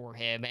opportunity for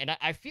him, and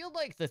I feel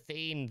like the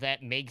thing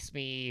that makes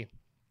me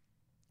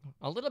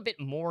a little bit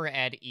more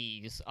at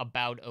ease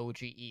about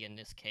OGE in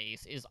this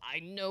case is I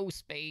know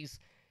Space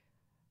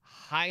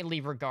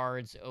highly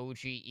regards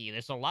OGE.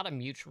 There's a lot of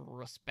mutual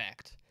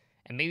respect.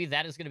 And maybe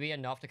that is going to be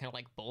enough to kind of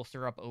like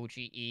bolster up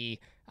OGE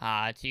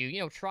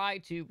to, try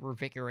to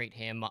revigorate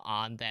him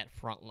on that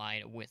front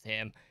line with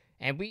him.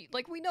 And we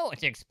know what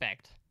to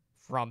expect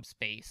from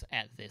Space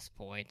at this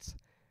point.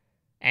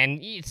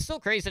 And it's so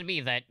crazy to me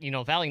that,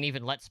 Valiant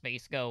even let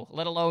Space go,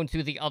 let alone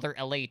to the other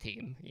LA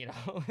team.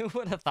 Who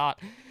would have thought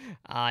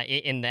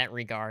in that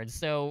regard?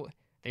 So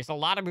there's a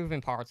lot of moving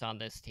parts on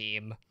this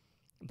team.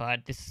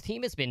 But this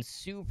team has been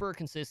super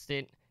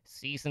consistent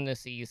season to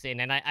season,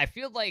 and I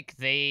feel like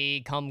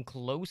they come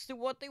close to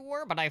what they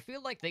were, but I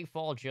feel like they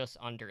fall just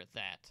under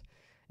that.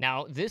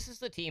 Now, this is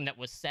the team that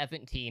was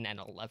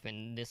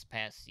 17-11 this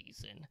past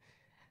season.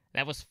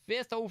 That was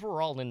 5th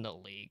overall in the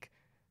league.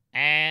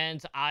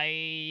 And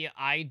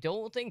I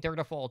don't think they're going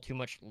to fall too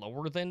much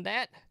lower than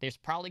that. There's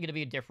probably going to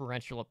be a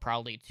differential of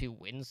probably 2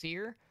 wins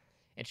here.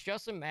 It's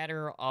just a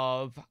matter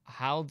of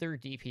how their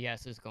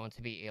DPS is going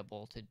to be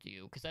able to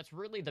do, because that's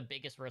really the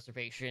biggest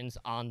reservations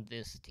on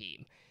this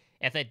team.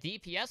 If that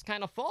DPS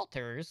kind of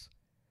falters,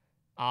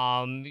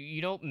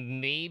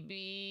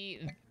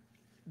 maybe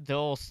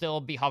they'll still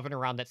be hovering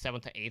around that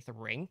 7th to 8th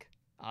rank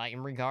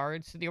in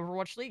regards to the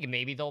Overwatch League. And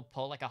maybe they'll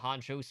pull like a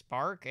Hanjo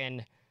Spark,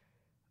 and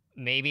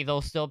maybe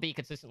they'll still be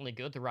consistently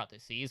good throughout the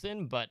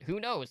season. But who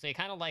knows? They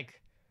kind of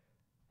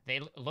they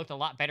looked a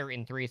lot better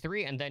in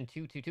 3-3, and then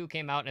 2-2-2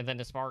 came out, and then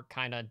the Spark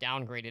kind of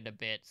downgraded a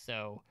bit.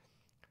 So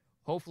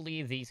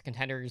hopefully these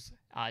contenders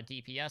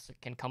DPS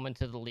can come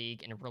into the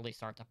league and really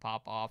start to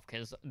pop off,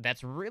 because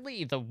that's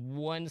really the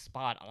one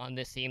spot on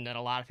this team that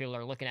a lot of people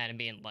are looking at and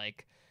being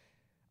like,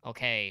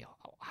 okay,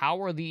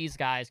 how are these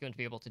guys going to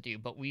be able to do?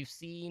 But we've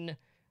seen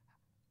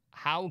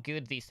how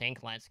good these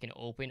tank lines can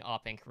open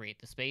up and create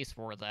the space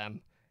for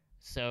them.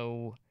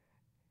 So,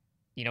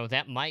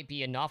 that might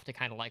be enough to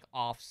kind of like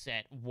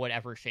offset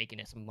whatever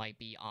shakiness might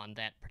be on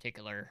that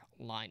particular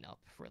lineup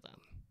for them.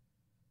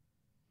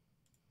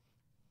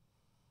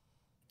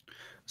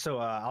 So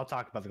I'll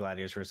talk about the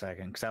Gladiators for a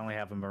second because I only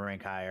have them a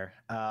rank higher.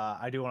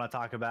 I do want to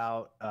talk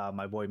about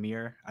my boy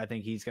Mir. I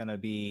think is gonna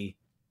be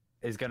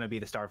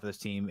the star for this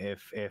team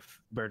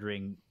if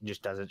Birdring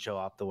just doesn't show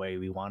up the way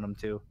we want him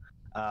to.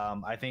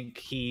 I think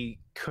he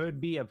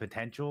could be a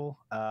potential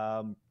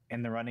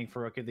in the running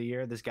for Rookie of the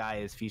Year. This guy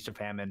is feast or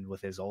famine with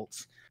his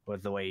ults,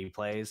 with the way he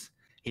plays.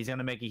 He's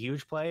gonna make a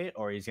huge play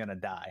or he's gonna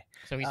die.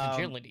 So he's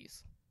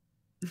Agilities.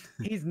 But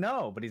he's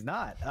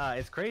not.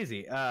 It's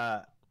crazy.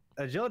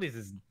 Agilities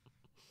is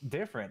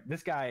different.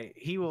 This guy,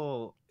 he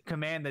will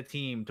command the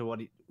team to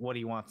what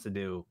he wants to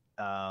do.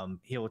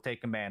 He will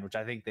take command, which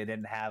I think they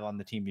didn't have on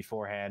the team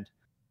beforehand.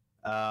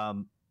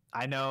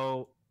 I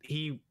know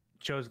he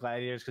chose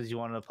Gladiators because he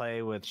wanted to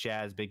play with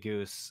Shaz, Big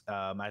Goose.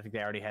 I think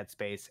they already had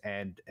Space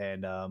and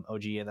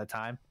OG at that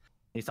time.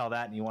 He saw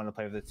that and he wanted to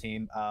play with the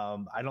team.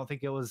 I don't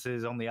think it was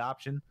his only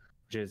option,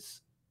 which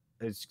is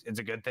it's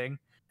a good thing,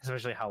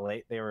 especially how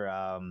late they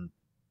were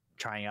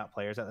trying out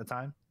players at the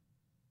time.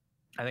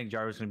 I think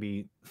Jarvis going to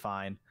be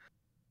fine.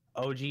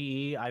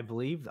 OGE, I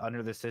believe,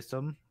 under the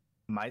system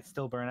might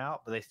still burn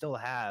out, but they still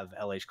have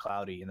LH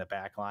Cloudy in the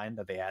back line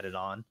that they added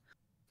on,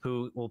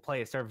 who will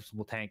play a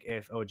serviceable tank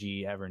if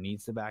OGE ever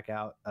needs to back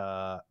out.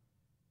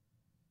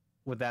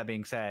 With that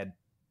being said,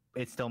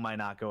 it still might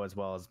not go as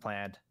well as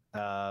planned.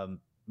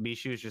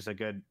 Bishu is just a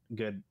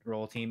good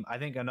role team. I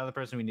think another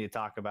person we need to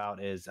talk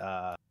about is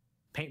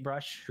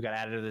Paintbrush, who got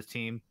added to this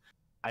team.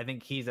 I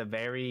think he's a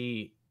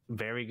very,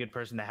 very good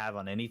person to have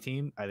on any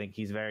team. I think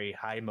he's very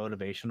high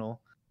motivational.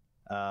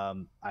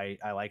 I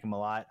like him a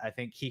lot. I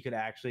think he could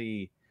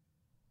actually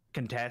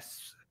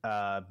contest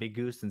Big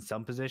Goose in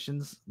some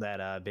positions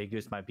that Big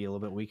Goose might be a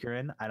little bit weaker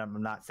in.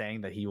 I'm not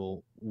saying that he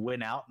will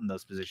win out in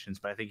those positions,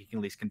 but I think he can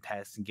at least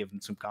contest and give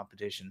him some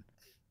competition.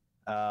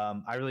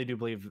 I really do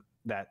believe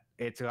that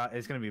it's going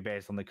to be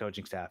based on the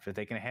coaching staff. If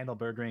they can handle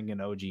Birdring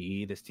and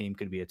OGE, this team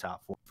could be a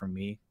top 4 for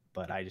me,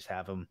 but I just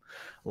have them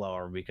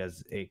lower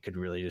because it could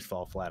really just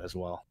fall flat as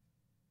well.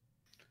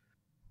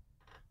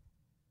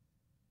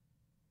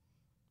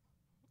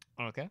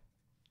 Okay.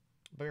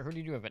 But who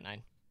do you have at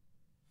 9?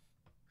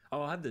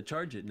 Oh, I have the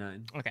charge at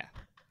 9. Okay.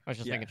 I was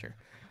just Yeah. making sure.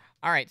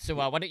 All right, so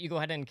why don't you go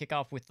ahead and kick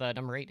off with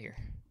number 8 here?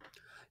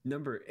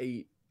 Number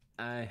 8,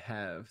 I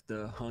have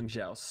the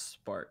Hangzhou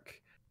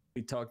Spark.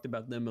 We talked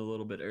about them a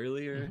little bit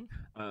earlier.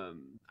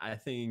 I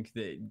think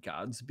that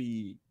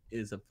Godsby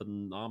is a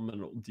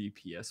phenomenal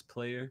DPS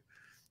player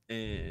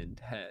and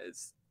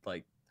has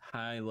like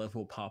high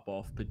level pop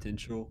off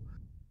potential.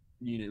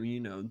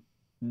 You know,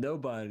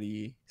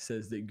 nobody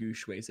says that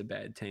Gushui's a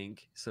bad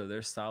tank, so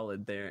they're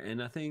solid there.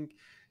 And I think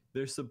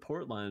their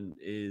support line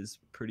is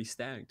pretty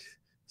stacked.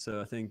 So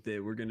I think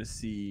that we're gonna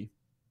see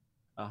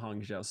a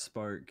Hangzhou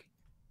Spark,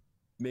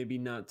 maybe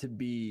not to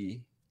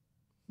be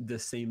the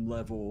same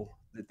level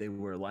that they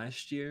were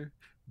last year,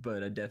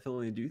 but I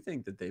definitely do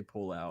think that they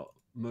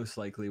most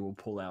likely will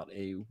pull out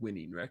a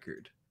winning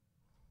record.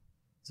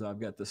 So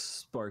I've got the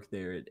Spark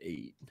there at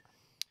 8.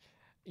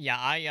 Yeah,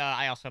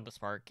 I also have the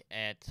Spark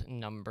at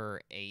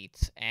number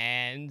 8,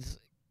 and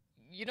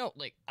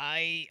like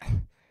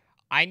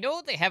I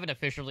know they haven't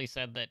officially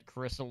said that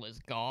Crystal is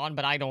gone,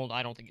 but I don't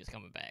think he's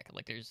coming back.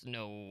 Like there's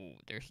no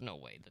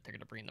way that they're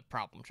gonna bring the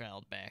problem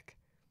child back.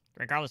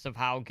 Regardless of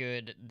how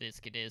good this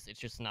kid is, it's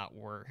just not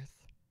worth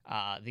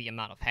the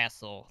amount of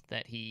hassle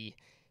that he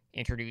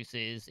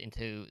introduces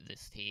into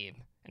this team.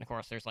 And of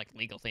course, there's like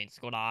legal things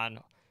going on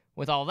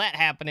with all that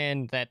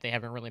happening that they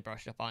haven't really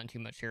brushed up on too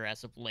much here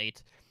as of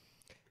late.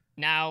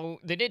 Now,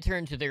 they did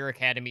turn to their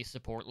academy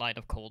support line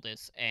of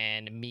Coldus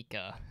and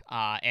Mika.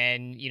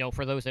 And,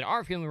 for those that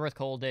aren't familiar with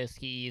Coldus,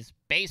 he's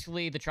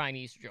basically the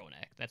Chinese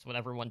Jonak. That's what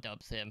everyone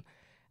dubs him.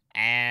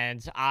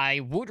 And I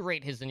would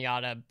rate his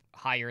Zenyatta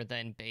higher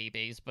than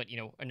Bebe's, but,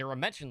 Anura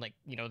mentioned,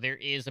 there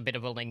is a bit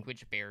of a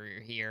language barrier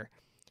here.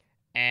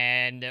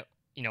 And,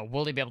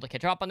 will they be able to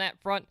catch up on that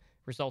front,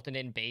 resulting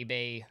in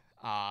Bebe,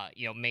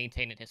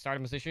 maintaining his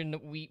starting position?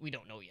 We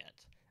don't know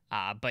yet.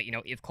 But,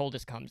 if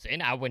Coldus comes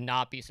in, I would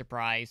not be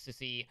surprised to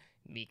see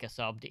Mika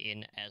subbed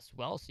in as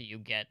well, so you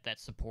get that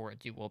support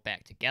duo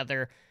back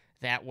together.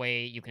 That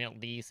way, you can at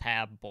least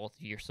have both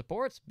of your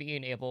supports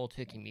being able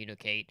to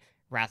communicate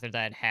rather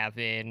than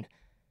having,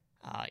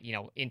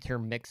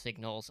 intermixed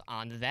signals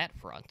on that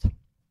front.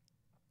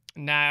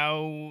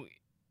 Now,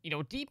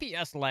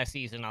 DPS last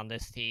season on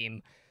this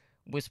team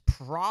was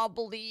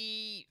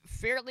probably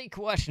fairly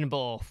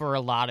questionable for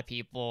a lot of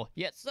people,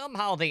 yet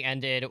somehow they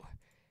ended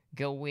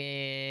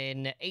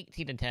going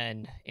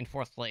 18-10 in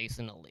 4th place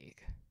in the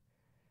league.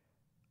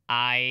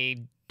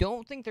 I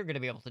don't think they're going to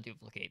be able to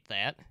duplicate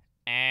that.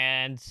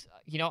 And,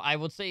 I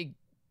would say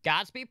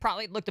Godsby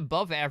probably looked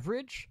above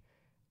average.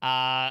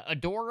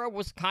 Adora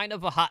was kind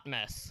of a hot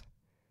mess.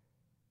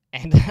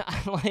 And,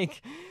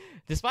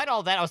 despite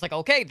all that, I was like,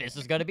 okay, this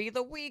is going to be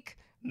the week.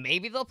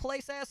 Maybe they'll play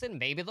Assassin.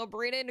 Maybe they'll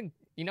bring in,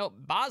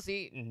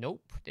 Bazzi.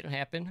 Nope, didn't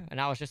happen.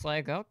 And I was just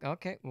like, oh,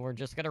 okay, we're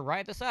just going to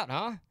ride this out,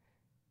 huh?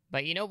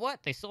 But you know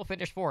what? They still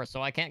finished 4th,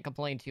 so I can't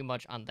complain too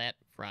much on that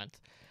front.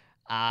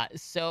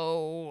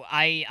 So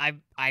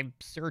I'm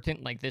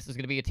certain, this is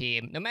going to be a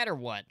team, no matter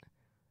what,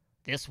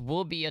 this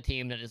will be a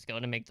team that is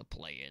going to make the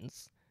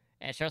play-ins.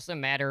 And it's just a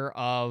matter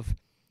of,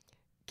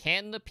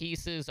 can the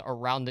pieces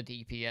around the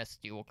DPS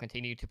duo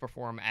continue to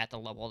perform at the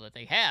level that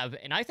they have?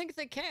 And I think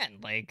they can.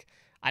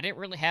 I didn't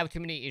really have too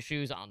many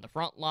issues on the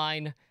front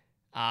line.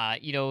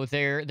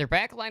 Their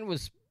back line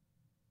was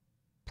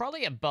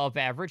probably above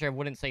average. I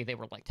wouldn't say they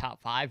were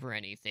top 5 or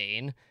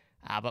anything,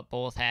 but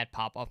both had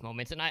pop-off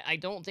moments. And I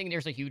don't think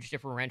there's a huge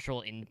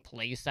differential in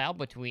playstyle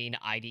between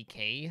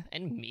IDK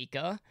and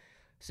Mika.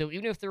 So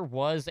even if there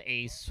was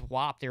a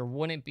swap, there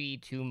wouldn't be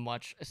too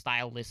much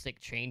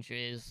stylistic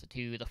changes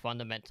to the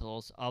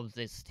fundamentals of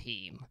this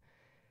team.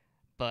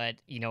 But,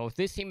 if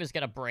this team is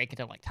going to break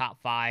into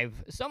top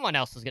 5, someone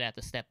else is going to have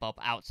to step up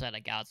outside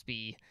of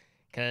Godsby.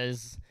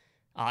 Because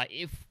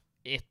if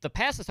the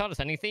past has taught us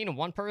anything,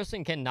 one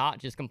person cannot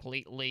just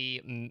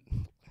completely,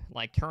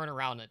 turn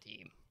around a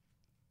team.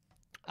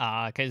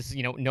 Because,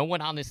 no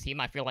one on this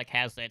team, I feel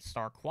has that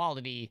star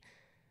quality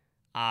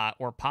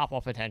or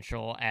pop-off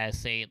potential as,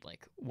 say,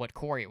 what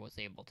Corey was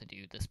able to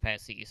do this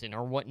past season,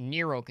 or what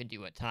Nero could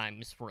do at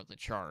times for the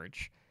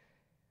charge.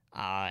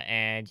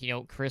 And,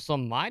 Crystal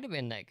might have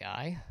been that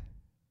guy,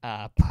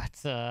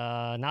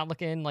 but not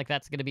looking like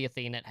that's going to be a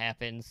thing that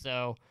happens.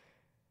 So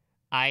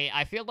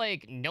I feel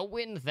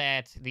knowing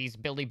that these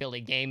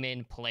Billy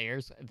Gaming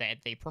players that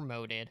they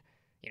promoted,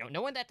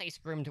 knowing that they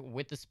scrimmed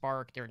with the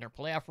Spark during their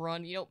playoff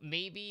run,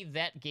 maybe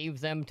that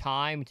gave them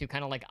time to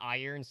kind of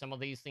iron some of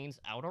these things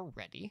out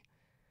already.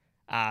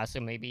 So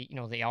maybe,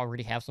 they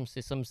already have some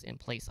systems in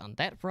place on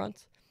that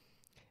front.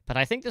 But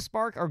I think the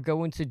Spark are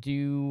going to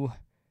do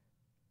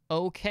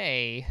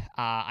okay.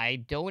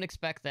 I don't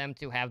expect them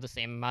to have the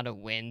same amount of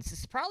wins. This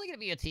is probably going to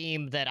be a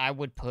team that I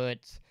would put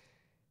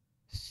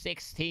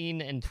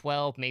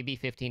 16-12, maybe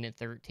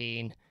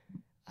 15-13,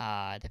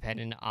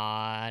 depending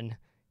on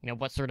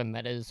what sort of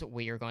metas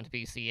we are going to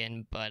be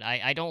seeing. But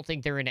I don't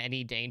think they're in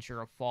any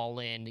danger of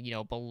falling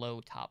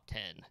below top 10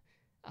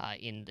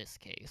 in this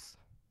case.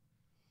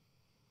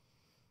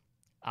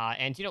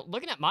 And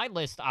looking at my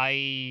list,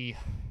 I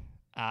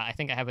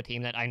think I have a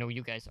team that I know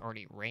you guys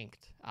already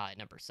ranked at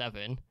number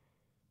 7.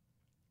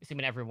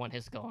 Assuming everyone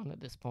has gone at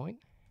this point.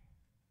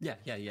 Yeah.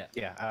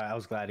 Yeah, I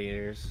was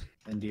Gladiators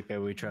and Deep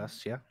We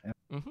Trust. Yeah.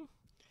 Mm-hmm. All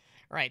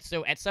right,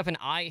 so at 7,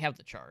 I have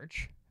the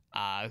Charge,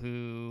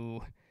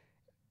 who,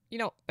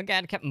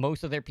 again, kept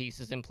most of their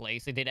pieces in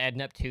place. They did add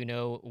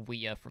Neptuno,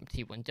 Wea from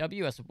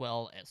T1W, as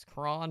well as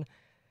Kron.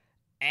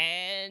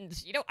 And,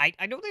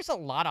 I know there's a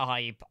lot of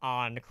hype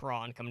on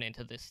Kron coming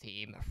into this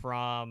team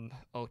from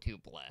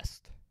O2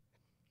 Blast.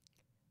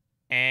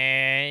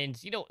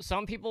 And,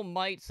 some people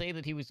might say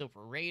that he was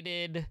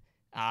overrated.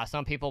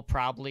 Some people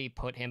probably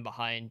put him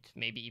behind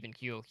maybe even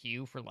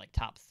QOQ for, like,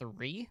 top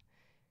 3.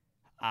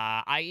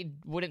 I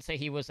wouldn't say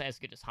he was as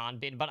good as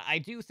Hanbin, but I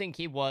do think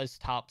he was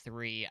top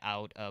 3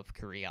 out of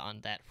Korea on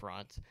that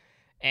front.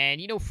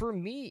 And, for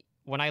me,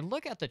 when I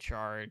look at the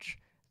Charge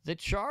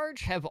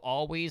have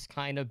always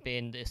kind of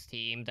been this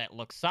team that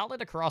looks solid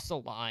across the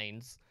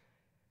lines,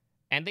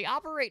 and they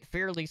operate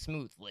fairly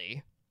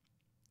smoothly.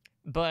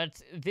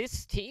 But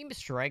this team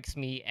strikes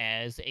me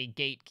as a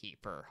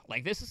gatekeeper.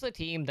 Like, this is a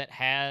team that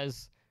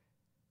has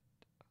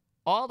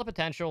all the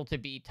potential to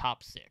be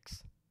top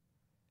 6.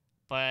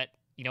 But,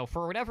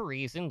 for whatever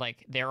reason,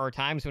 like, there are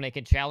times when they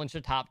can challenge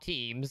the top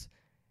teams,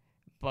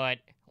 but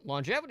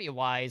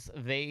longevity-wise,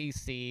 they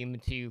seem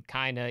to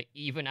kind of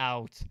even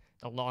out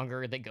the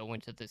longer they go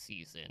into the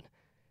season.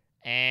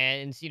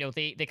 And,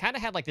 they kind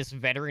of had, like, this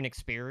veteran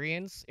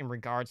experience in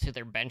regards to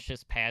their bench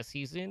this past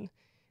season,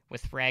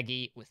 with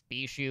Fraggy, with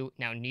Bishu.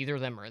 Now, neither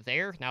of them are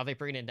there. Now they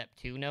bring in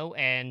Neptuno,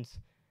 and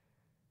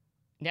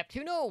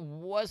Neptuno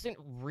wasn't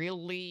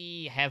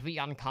really heavy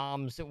on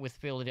comms with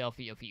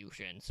Philadelphia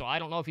Fusion. So I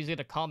don't know if he's going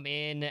to come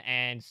in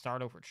and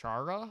start over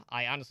Chara.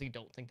 I honestly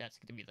don't think that's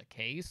going to be the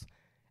case.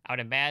 I would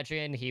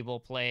imagine he will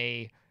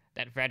play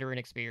that veteran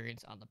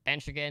experience on the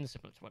bench again,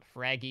 similar to what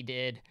Fraggy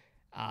did.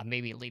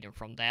 Maybe lead him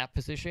from that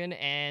position.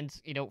 And,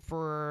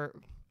 for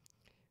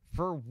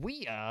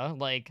Wea,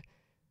 like,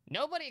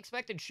 nobody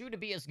expected Shu to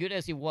be as good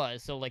as he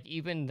was, so, like,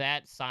 even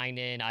that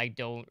sign-in I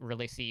don't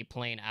really see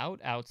playing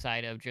out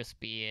outside of just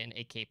being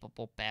a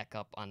capable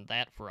backup on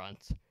that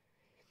front.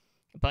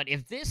 But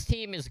if this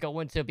team is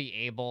going to be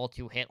able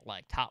to hit,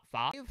 like, top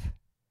 5,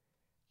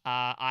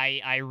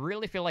 I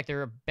really feel like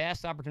their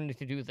best opportunity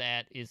to do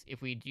that is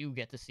if we do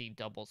get to see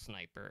double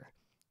sniper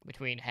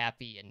between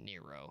Happy and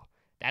Nero.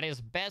 That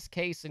is best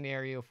case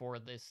scenario for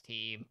this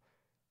team,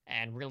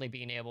 and really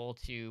being able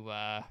to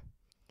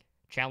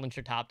challenge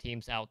the top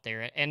teams out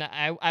there. And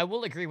I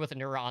will agree with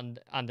Nura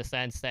on the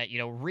sense that,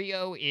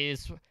 Rio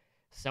is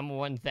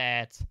someone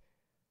that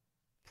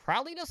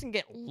probably doesn't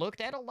get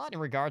looked at a lot in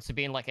regards to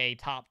being like a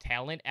top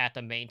talent at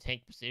the main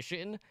tank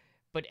position,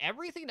 but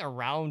everything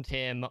around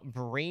him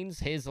brings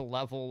his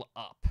level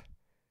up.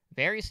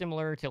 Very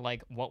similar to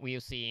like what we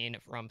have seen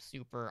from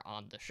Super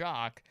on the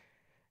Shock.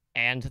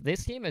 And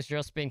this team has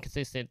just been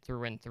consistent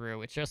through and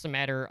through. It's just a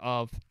matter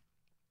of,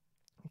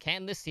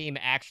 can this team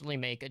actually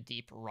make a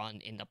deep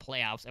run in the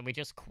playoffs? And we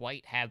just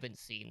quite haven't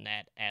seen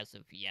that as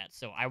of yet.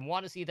 So I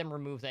want to see them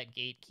remove that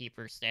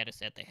gatekeeper status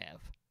that they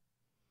have.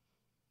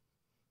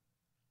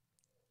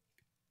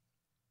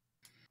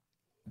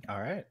 All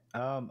right.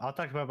 I'll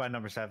talk about my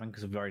number 7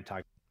 because we've already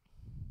talked.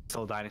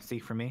 Soul Dynasty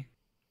for me.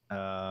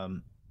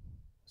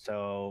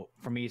 So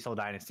for me, Soul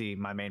Dynasty,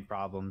 my main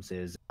problems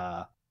is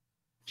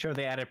sure,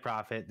 they added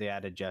Profit, they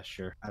added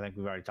Gesture. I think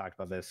we've already talked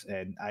about this.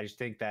 And I just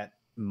think that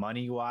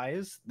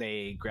money-wise,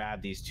 they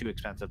grabbed these 2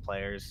 expensive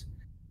players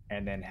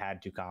and then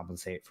had to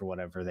compensate for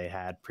whatever they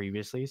had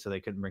previously. So they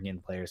couldn't bring in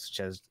players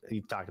such as,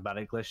 you talked about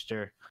it,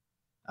 Glister.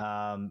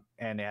 And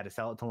they had to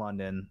sell it to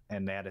London,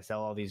 and they had to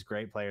sell all these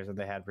great players that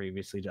they had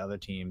previously to other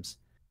teams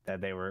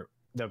that they're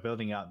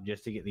building up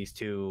just to get these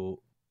 2.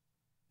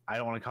 I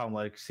don't want to call them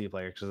legacy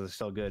players because they're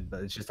still good,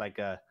 but it's just like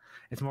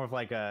it's more of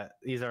like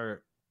these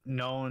are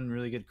known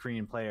really good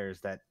Korean players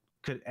that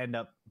could end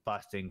up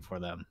busting for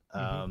them.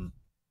 Mm-hmm.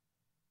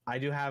 I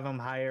do have them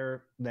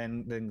higher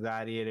than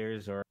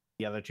Gladiators or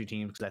the other 2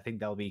 teams because I think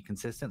they'll be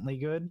consistently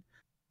good.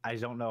 I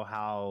don't know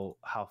how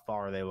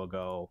far they will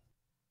go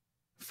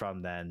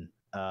from then.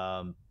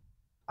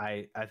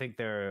 I think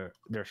their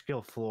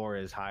skill floor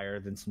is higher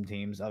than some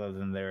teams other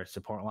than their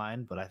support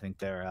line, but I think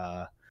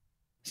their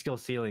skill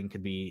ceiling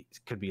could be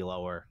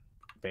lower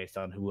based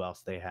on who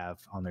else they have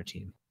on their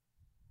team.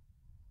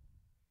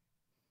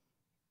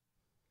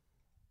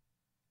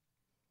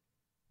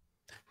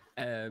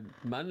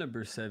 My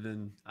number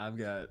 7, I've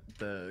got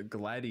the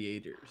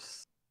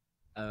Gladiators.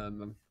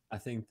 I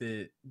think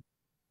that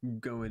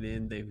going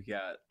in, they've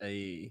got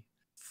a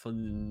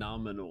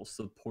phenomenal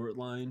support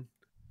line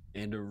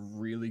and a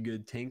really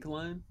good tank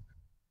line.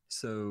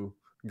 So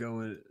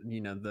going,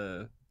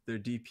 their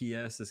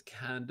DPS is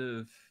kind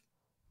of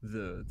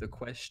the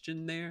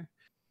question there.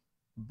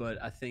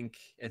 But I think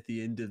at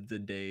the end of the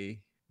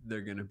day,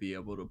 they're going to be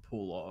able to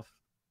pull off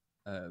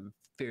a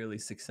fairly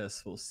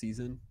successful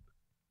season.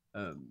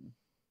 Um,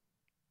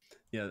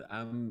 yeah,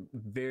 I'm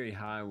very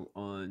high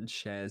on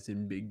Shaz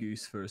and Big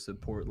Goose for a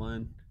support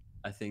line.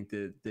 I think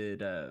that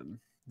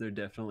they're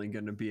definitely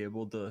going to be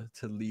able to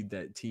lead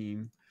that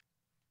team.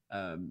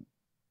 Um,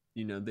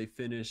 they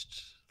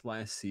finished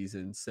last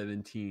season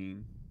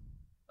 17-11,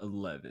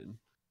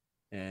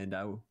 and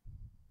I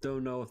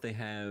don't know if they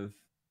have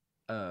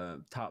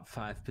top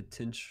five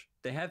potential.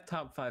 They have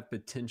top five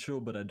potential,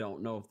 but I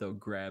don't know if they'll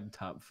grab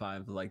top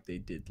five like they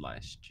did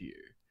last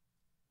year.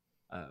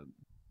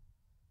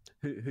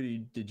 Who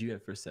did you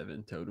have for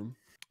 7 totem?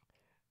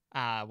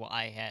 Well,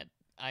 I had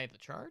the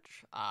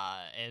charge.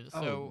 And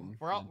so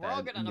we're all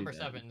good at number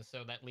 7,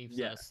 so that leaves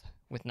us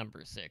with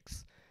number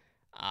 6.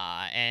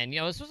 And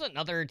this was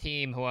another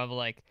team who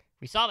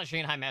we saw the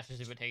Shanghai Masters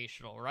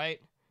Invitational, right?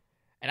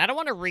 And I don't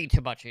want to read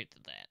too much into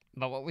that,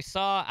 but what we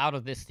saw out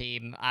of this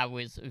team, I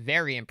was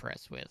very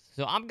impressed with.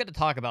 So I'm going to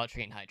talk about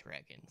Shanghai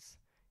Dragons.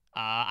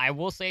 I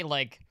will say,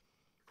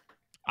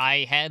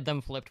 I had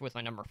them flipped with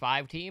my number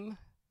 5 team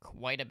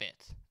quite a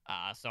bit.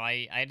 So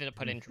I ended up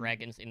putting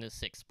Dragons in the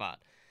 6th spot.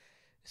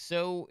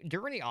 So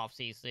during the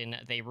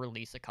offseason, they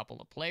released a couple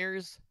of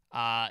players.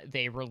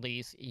 They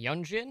released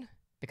Yunjin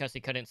because he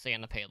couldn't stay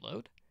on the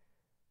payload.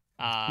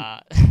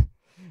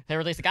 They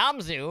released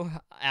Gamzu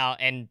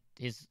and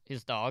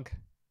his dog.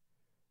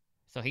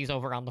 So he's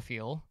over on the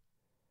fuel.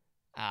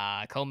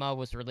 Koma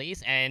was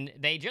released, and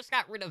they just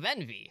got rid of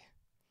Envy,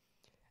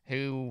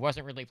 who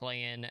wasn't really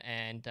playing,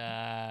 and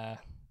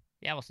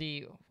we'll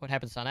see what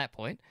happens on that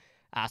point.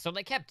 So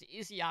they kept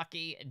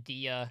Izayaki,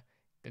 Dia,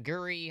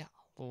 Gaguri,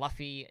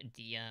 Luffy,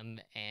 DM,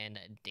 and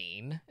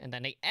Dane, and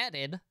then they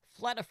added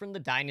Fleta from the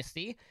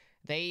Dynasty.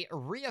 They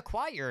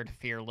reacquired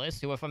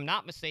Fearless, who, if I'm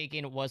not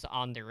mistaken, was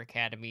on their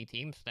academy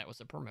team, so that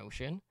was a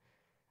promotion.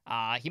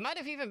 He might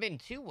have even been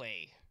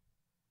two-way,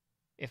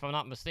 if I'm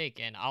not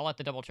mistaken. I'll have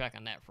to double-check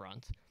on that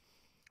front.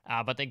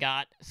 But they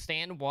got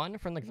Stan 1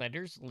 from the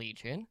Gladiators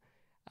Legion,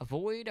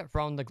 Void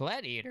from the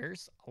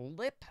Gladiators,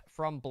 Lip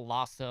from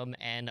Blossom,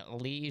 and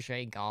Li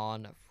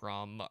Jaegon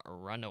from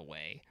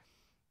Runaway.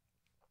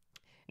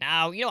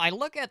 Now, I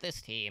look at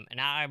this team, and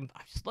I'm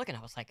just looking,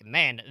 I was like,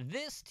 man,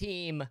 this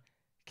team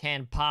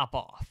can pop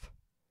off.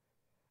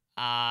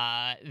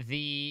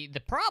 The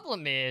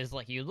problem is,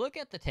 you look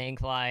at the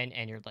tank line,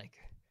 and you're like,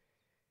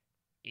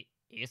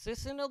 is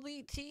this an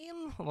elite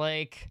team?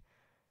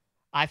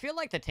 I feel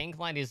like the tank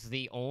line is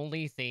the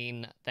only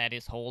thing that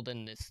is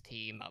holding this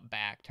team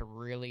back to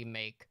really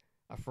make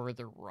a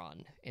further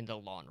run in the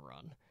long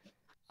run.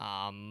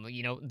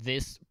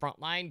 This front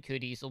line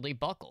could easily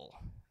buckle.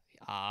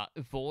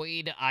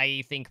 Void,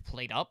 I think,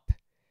 played up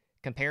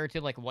compared to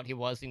what he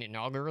was in the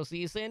inaugural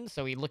season,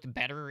 so he looked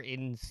better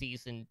in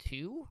season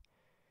 2.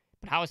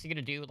 But how is he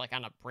gonna do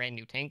on a brand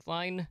new tank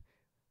line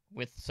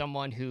with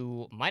someone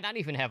who might not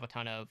even have a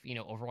ton of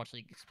Overwatch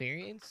League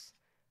experience?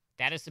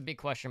 That is a big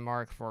question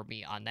mark for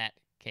me on that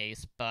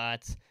case.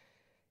 But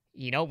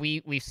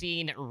we've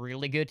seen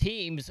really good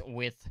teams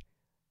with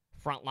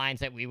front lines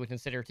that we would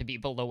consider to be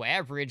below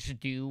average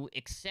do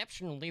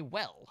exceptionally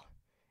well.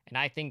 And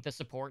I think the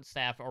support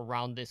staff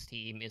around this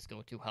team is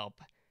going to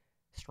help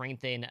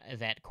strengthen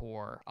that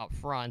core up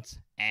front.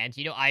 And,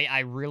 I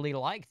really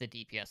like the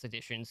DPS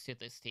additions to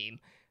this team.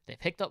 They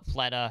picked up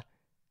Fleta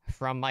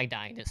from my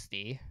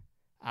Dynasty.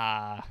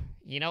 I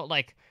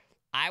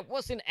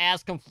wasn't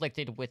as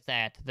conflicted with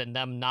that than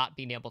them not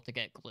being able to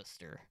get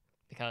Glister,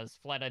 because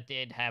Fleta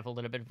did have a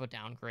little bit of a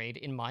downgrade,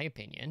 in my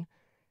opinion.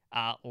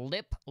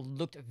 Lip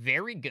looked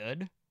very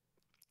good.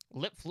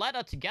 Lip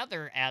Fleta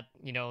together at,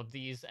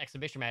 these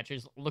exhibition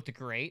matches looked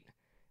great.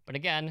 But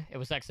again, it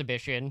was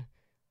exhibition.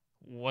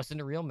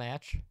 Wasn't a real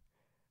match.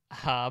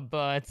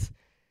 But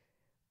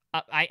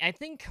I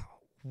think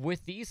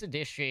with these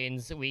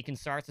additions, we can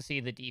start to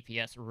see the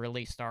DPS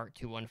really start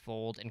to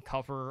unfold and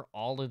cover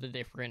all of the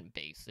different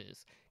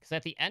bases. Because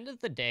at the end of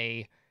the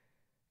day,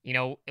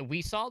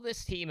 we saw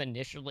this team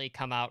initially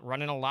come out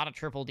running a lot of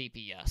triple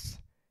DPS.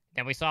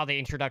 Then we saw the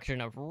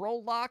introduction of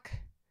Roll Lock.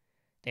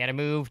 They had to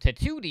move to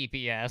 2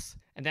 DPS,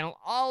 and then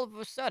all of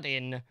a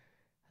sudden,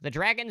 the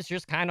Dragons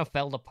just kind of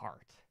fell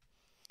apart.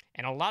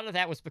 And a lot of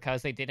that was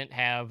because they didn't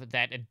have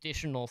that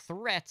additional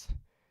threat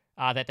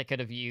that they could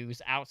have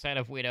used outside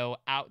of Widow,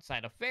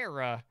 outside of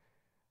Pharah.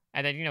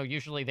 And then,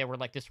 usually they were,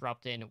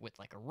 disrupting with,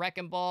 a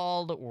Wrecking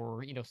Ball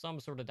or, some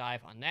sort of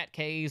dive on that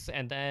case,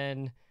 and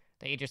then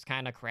they just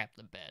kind of crapped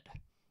the bed.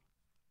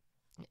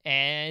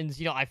 And,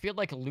 I feel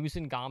like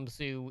losing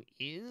Gamzu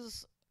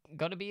is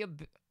going to be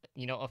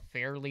a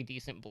fairly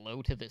decent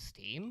blow to this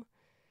team.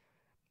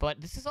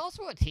 But this is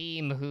also a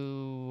team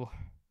who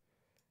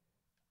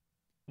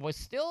was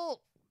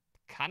still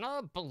kind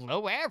of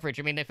below average.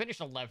 I mean, they finished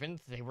 11th.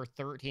 They were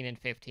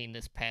 13-15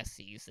 this past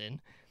season.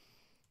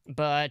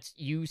 But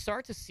you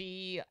start to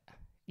see,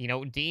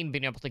 Dean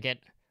being able to get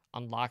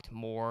unlocked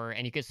more,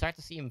 and you could start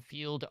to see him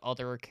field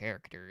other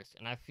characters.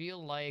 And I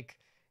feel like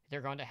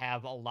they're going to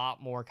have a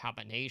lot more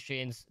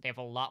combinations. They have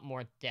a lot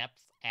more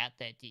depth at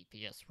that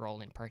DPS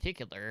role in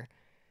particular.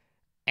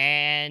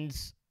 And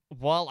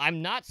while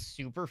I'm not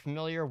super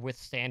familiar with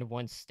Stand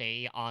One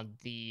Stay on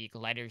the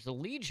Gladiators of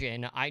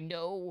Legion, I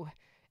know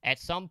at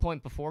some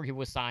point before he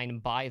was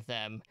signed by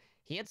them,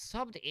 he had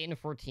subbed in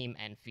for Team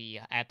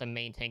Envy at the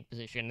main tank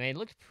position, and he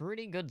looked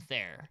pretty good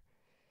there.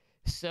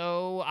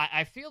 So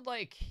I feel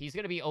like he's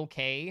going to be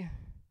okay,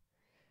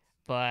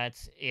 but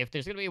if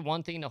there's going to be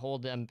one thing to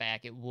hold them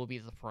back, it will be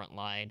the front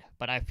line.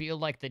 But I feel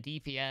like the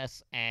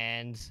DPS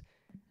and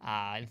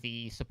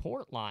the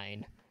support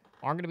line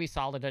aren't going to be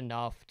solid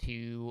enough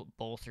to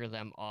bolster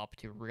them up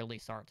to really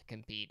start to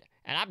compete.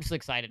 And I'm just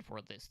excited for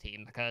this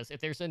team, because if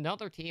there's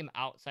another team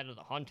outside of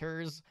the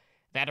Hunters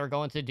that are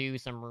going to do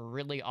some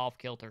really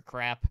off-kilter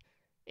crap,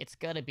 it's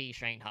going to be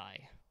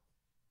Shanghai.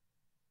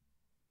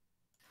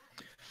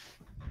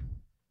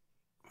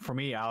 For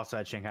me, I also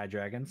had Shanghai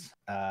Dragons.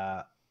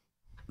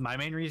 My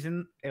main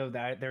reason,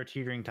 they're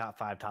teetering top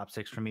 5, top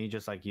 6 for me,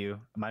 just like you.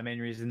 My main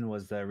reason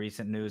was the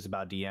recent news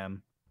about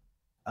DM.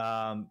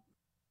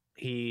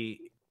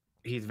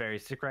 He's very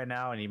sick right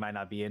now, and he might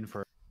not be in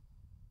for.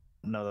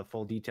 I don't know the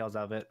full details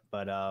of it,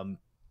 but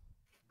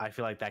I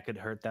feel like that could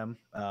hurt them.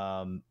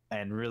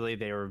 And really,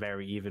 they were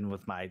very even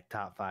with my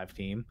top 5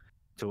 team,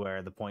 to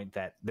where the point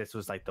that this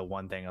was like the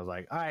one thing I was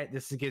like, all right,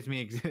 this gives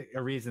me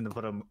a reason to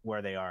put them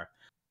where they are.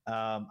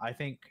 I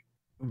think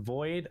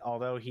Void,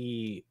 although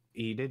he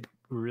did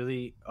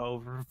really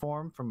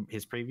overperform from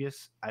his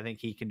previous, I think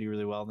he can do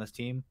really well in this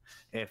team.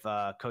 If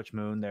Coach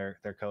Moon, their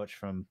coach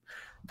from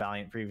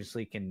Valiant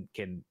previously,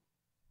 can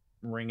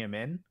ring him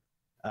in.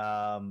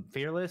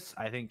 Fearless,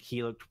 I think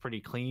he looked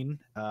pretty clean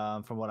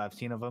from what I've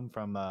seen of him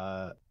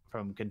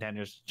from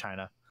Contenders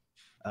China.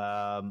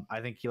 I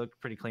think he looked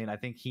pretty clean. I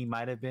think he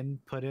might have been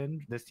put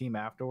in this team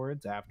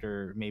afterwards,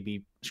 after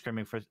maybe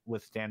scrimming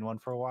with Stand One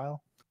for a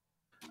while.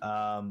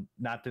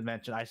 Not to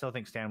mention, I still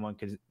think Stand One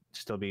could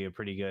still be a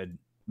pretty good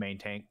main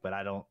tank, but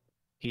I don't.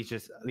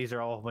 These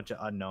are all a bunch of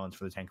unknowns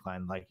for the tank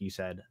line, like you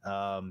said.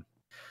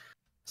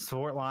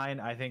 Support line,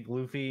 I think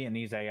Luffy and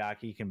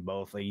Izayaki can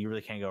both. Like, you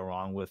really can't go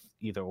wrong with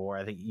either or.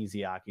 I think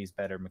Izayaki's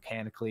better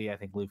mechanically. I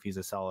think Luffy's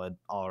a solid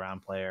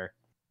all-around player.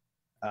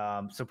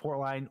 Support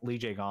line, Lee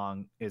Jae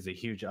Gong is a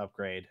huge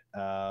upgrade.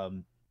 I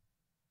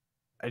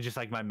just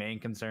like, my main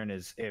concern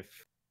is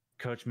if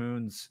Coach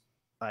Moon's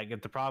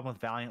if the problem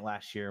with Valiant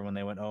last year when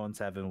they went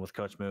 0-7 with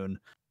Coach Moon,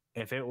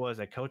 if it was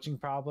a coaching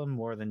problem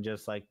more than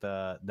just like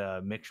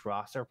the mixed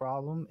roster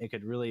problem, it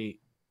could really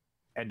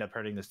end up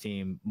hurting this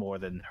team more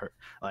than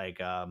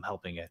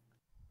helping it.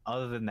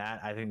 Other than that,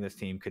 I think this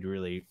team could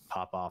really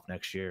pop off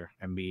next year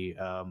and be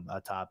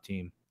a top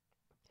team.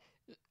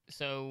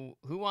 So,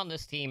 who on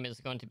this team is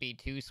going to be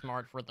too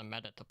smart for the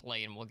meta to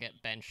play and will get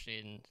benched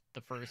in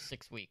the first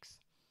 6 weeks?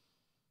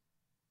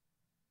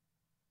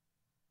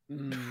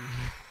 We'll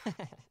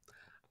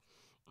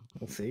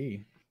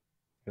see.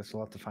 Guess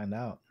we'll have to find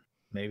out.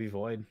 Maybe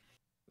Void.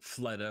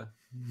 Fleta.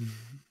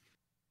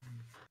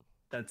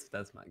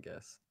 That's my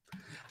guess.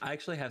 I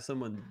actually have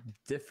someone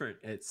different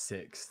at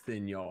 6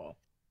 than y'all.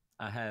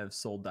 I have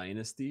Soul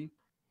Dynasty,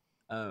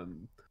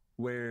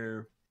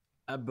 where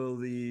I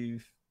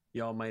believe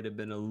y'all might have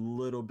been a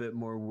little bit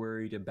more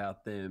worried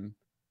about them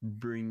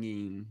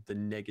bringing the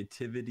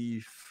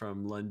negativity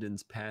from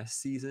London's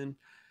past season.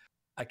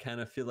 I kind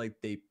of feel like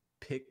they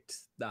picked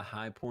the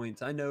high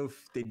points. I know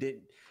they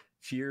did.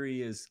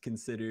 Fury is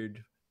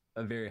considered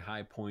a very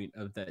high point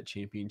of that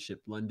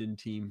championship London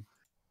team,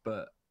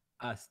 but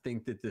I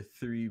think that the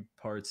 3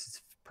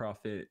 parts,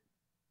 Prophet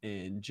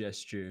and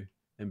Gesture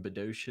and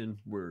Badoshan,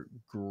 were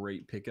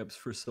great pickups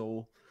for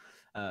Soul.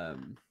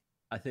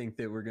 I think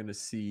that we're going to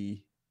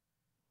see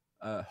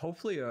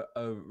hopefully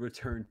a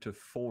return to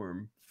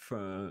form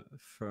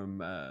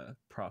from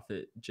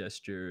Prophet,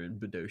 Gesture,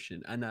 and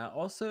Badoshan. And I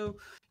also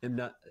am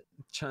not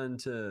trying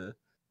to.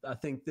 I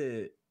think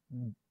that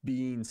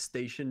being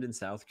stationed in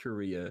South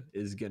Korea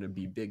is going to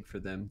be big for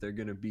them. They're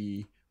going to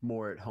be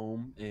more at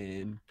home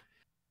and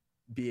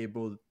be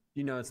able.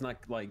 It's not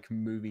like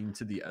moving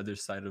to the other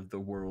side of the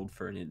world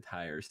for an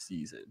entire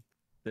season.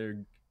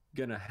 They're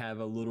going to have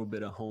a little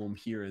bit of home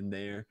here and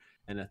there,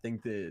 and I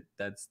think that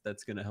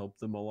that's going to help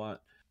them a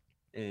lot.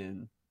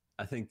 And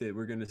I think that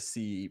we're going to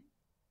see,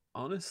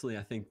 honestly,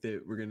 I think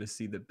that we're going to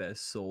see the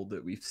best Soul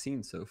that we've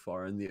seen so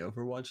far in the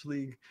Overwatch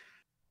League.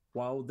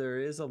 While there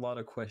is a lot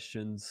of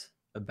questions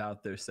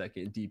about their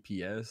second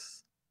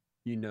DPS,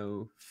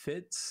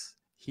 Fitz,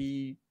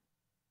 he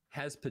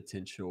has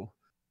potential,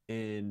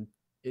 and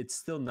it's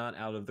still not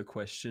out of the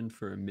question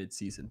for a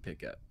mid-season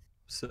pickup.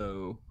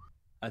 So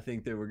I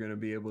think that we're going to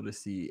be able to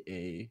see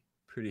a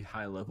pretty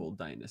high-level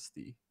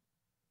dynasty.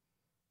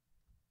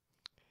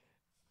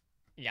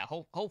 Yeah,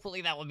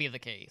 hopefully that will be the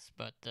case,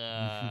 but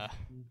I've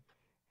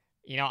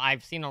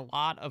seen a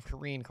lot of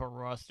Korean core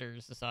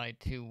rosters decide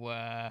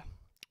to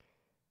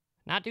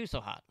not do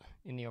so hot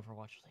in the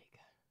Overwatch League.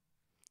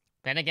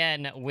 Then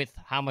again, with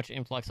how much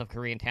influx of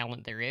Korean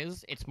talent there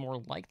is, it's more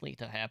likely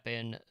to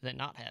happen than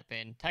not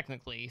happen,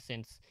 technically,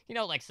 since,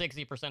 like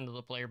 60% of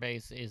the player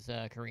base is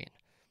Korean.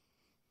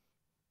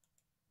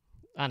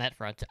 On that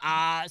front.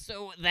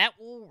 So that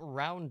will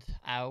round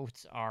out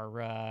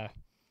our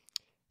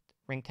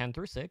rank 10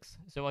 through 6.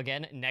 So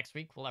again, next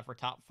week we'll have our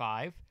top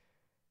 5.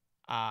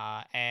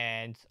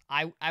 And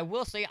I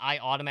will say I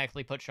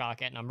automatically put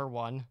Shock at number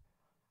 1.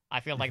 I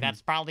feel like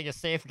that's probably a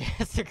safe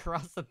guess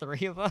across the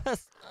 3 of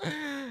us.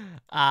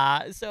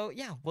 So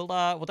yeah, we'll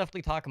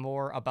definitely talk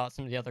more about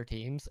some of the other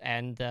teams,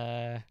 and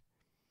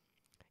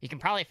you can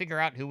probably figure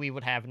out who we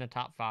would have in the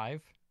top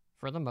 5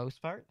 for the most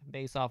part,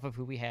 based off of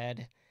who we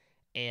had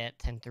at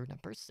 10 through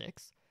number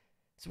 6.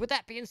 So with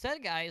that being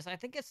said, guys, I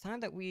think it's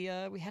time that we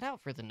head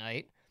out for the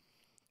night.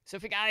 So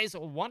if you guys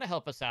want to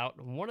help us out,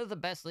 one of the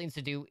best things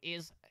to do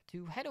is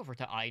to head over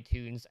to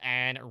iTunes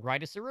and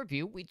write us a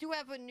review. We do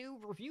have a new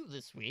review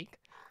this week.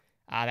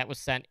 That was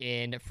sent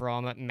in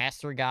from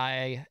Master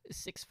Guy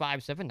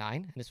 6579,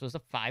 and this was a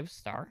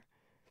 5-star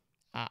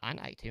on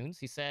iTunes.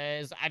 He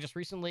says, I just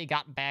recently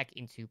got back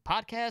into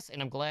podcasts,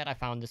 and I'm glad I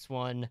found this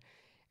one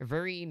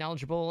very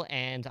knowledgeable,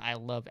 and I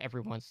love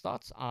everyone's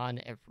thoughts on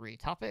every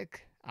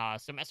topic.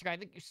 So Master Guy,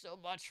 thank you so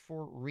much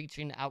for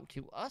reaching out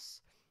to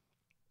us.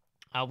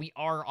 We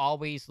are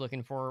always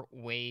looking for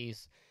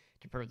ways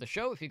to improve the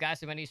show. If you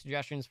guys have any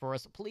suggestions for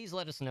us, please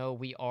let us know.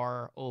 We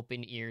are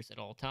open ears at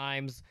all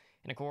times.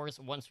 And of course,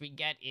 once we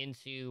get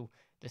into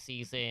the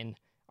season,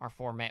 our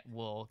format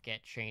will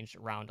get changed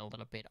around a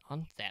little bit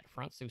on that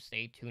front, so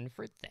stay tuned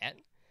for that.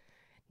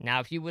 Now,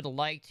 if you would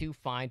like to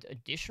find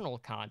additional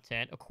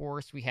content, of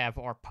course, we have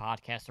our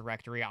podcast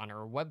directory on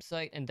our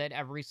website, and then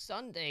every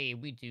Sunday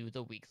we do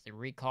the weekly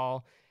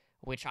recall,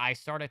 which I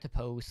started to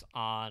post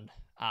on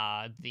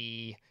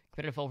the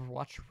Competitive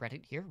Overwatch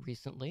Reddit here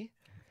recently.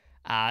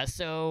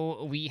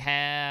 So we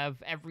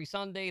have every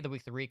Sunday the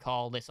weekly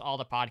recall lists all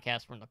the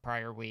podcasts from the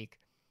prior week.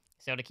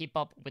 So to keep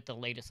up with the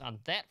latest on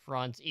that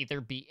front, either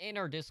be in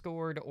our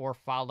Discord or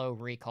follow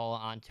Recall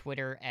on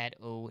Twitter at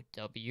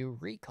OW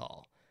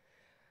Recall.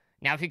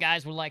 Now, if you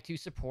guys would like to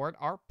support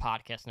our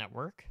podcast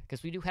network,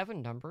 because we do have a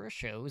number of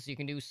shows, you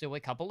can do so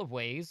a couple of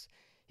ways.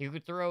 You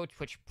could throw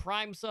Twitch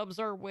Prime subs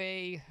our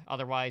way.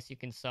 Otherwise, you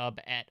can sub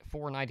at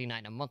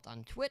 $4.99 a month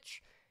on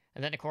Twitch.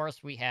 And then, of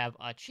course, we have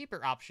a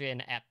cheaper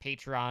option at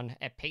Patreon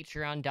at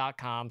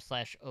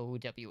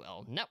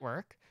patreon.com/OWL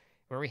Network,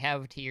 where we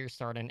have tiers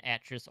starting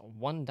at just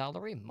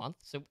 $1 a month.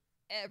 So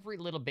every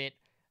little bit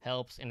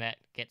helps, and that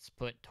gets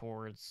put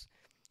towards,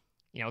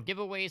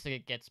 giveaways.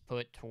 It gets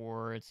put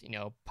towards,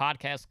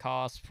 podcast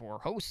costs for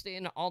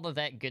hosting, all of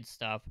that good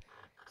stuff.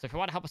 So if you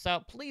want to help us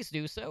out, please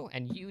do so.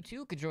 And you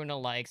too could join the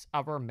likes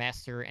of our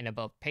master and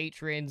above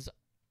patrons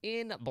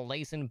in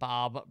Blazing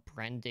Bob,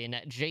 Brendan,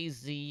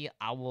 JZ,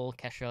 Owl,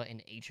 Kesha,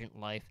 and Agent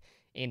Life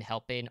in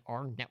helping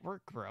our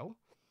network grow.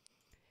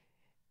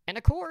 And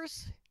of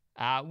course,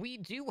 we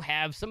do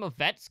have some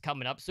events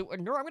coming up. So,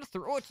 Nura, I'm going to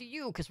throw it to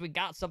you because we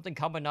got something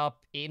coming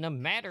up in a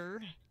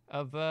matter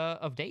of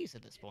days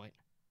at this point.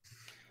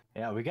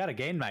 Yeah, we got a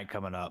game night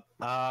coming up.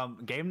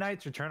 Game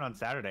nights return on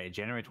Saturday,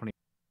 January 20th.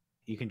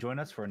 You can join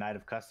us for a night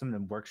of custom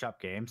and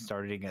workshop games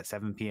starting at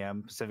 7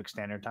 p.m. Pacific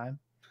Standard Time.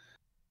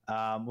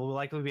 We'll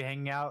likely be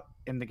hanging out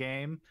in the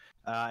game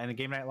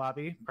night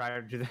lobby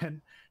prior to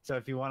then. So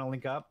if you want to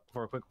link up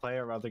for a quick play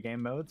or other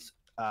game modes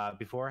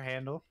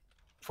beforehand,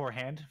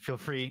 feel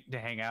free to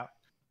hang out.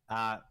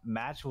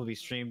 Match will be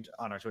streamed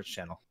on our Twitch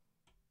channel.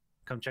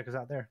 Come check us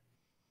out there.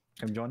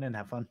 Come join in,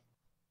 have fun.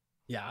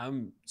 Yeah,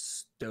 I'm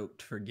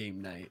stoked for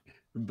game night.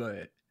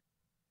 But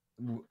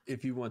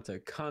if you want to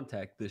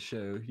contact the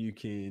show, you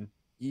can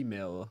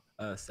email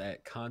us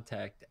at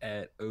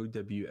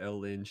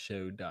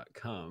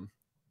contact@owlnshow.com.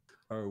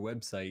 Our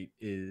website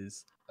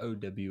is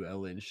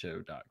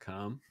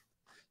owlnshow.com.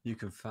 You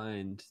can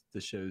find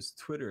the show's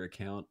Twitter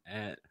account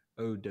at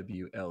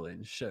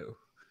owlnshow.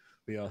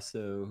 We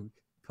also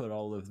put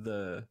all of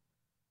the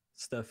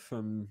stuff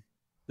from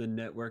the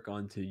network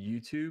onto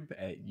YouTube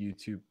at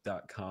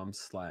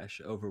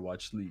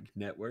youtube.com/Overwatch League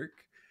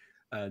Network.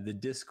 The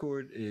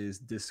Discord is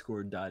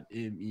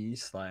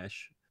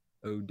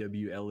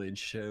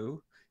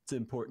discord.me/OWLN-show. It's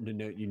important to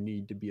note you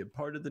need to be a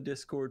part of the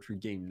Discord for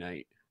game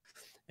night.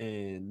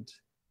 And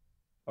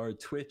our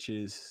Twitch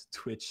is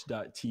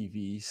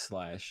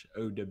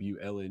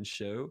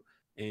twitch.tv/OWLN-show.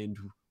 And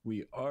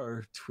we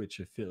are Twitch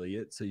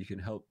affiliate, so you can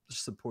help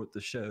support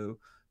the show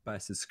by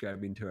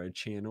subscribing to our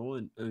channel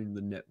and own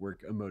the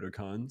network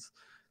emoticons.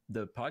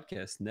 The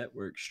podcast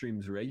network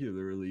streams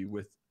regularly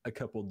with a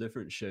couple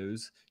different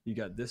shows. You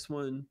got this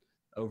one,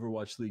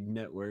 Overwatch League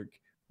Network,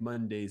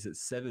 Mondays at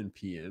 7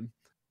 p.m.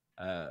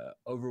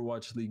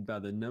 Overwatch League by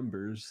the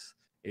Numbers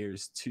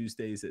airs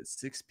Tuesdays at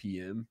 6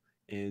 p.m.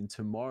 And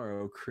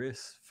tomorrow,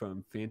 Chris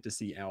from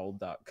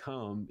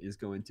fantasyowl.com is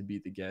going to be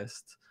the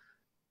guest.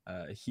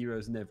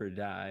 Heroes Never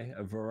Die,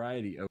 a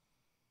variety of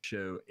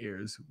show,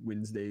 airs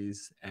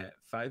Wednesdays at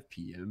 5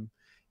 p.m.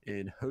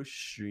 and host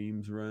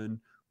streams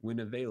run when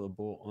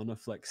available on a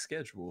flex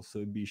schedule.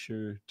 So be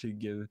sure to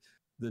give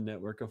the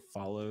network a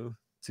follow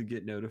to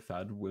get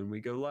notified when we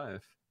go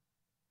live.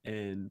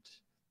 And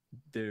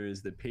there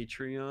is the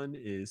Patreon,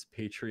 is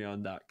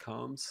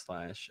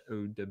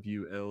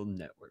patreon.com/OWL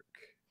network.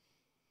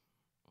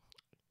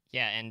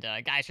 Yeah, and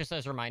guys, just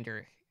as a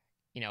reminder,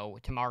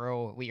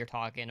 tomorrow we are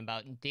talking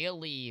about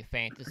daily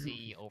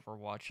fantasy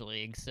Overwatch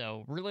League.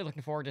 So really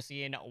looking forward to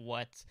seeing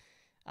what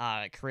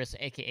Chris,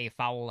 aka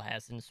Fowl,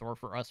 has in store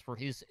for us for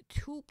his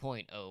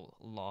 2.0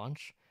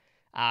 launch.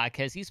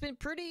 Because he's been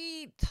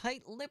pretty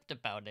tight-lipped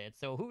about it.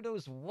 So who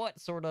knows what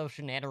sort of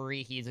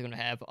shenanery he's going to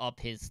have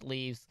up his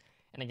sleeves.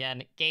 And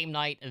again, game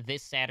night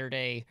this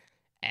Saturday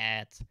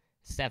at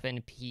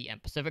 7 p.m.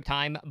 Pacific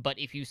time. But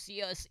if you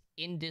see us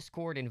in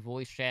Discord and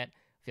voice chat,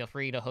 feel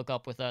free to hook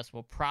up with us.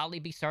 We'll probably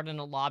be starting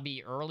a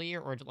lobby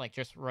earlier or like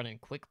just running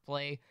quick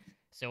play.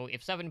 So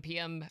if 7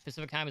 p.m.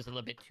 Pacific time is a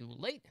little bit too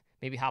late,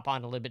 maybe hop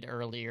on a little bit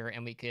earlier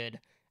and we could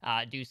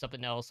do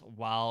something else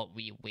while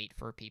we wait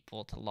for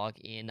people to log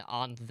in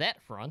on that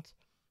front.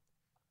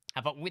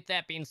 But with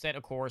that being said,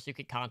 of course, you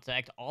could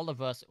contact all of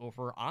us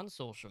over on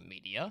social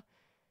media.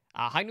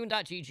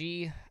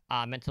 HighNoon.gg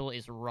Mental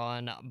is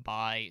run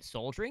by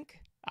Soul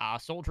Drink.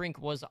 Soul Drink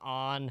was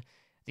on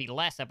the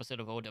last episode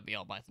of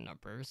OWL by the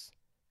Numbers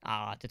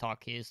to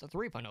talk his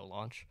 3.0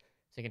 launch.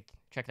 So you can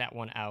check that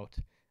one out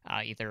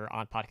either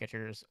on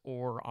Podcatchers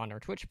or on our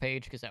Twitch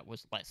page because that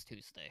was last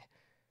Tuesday.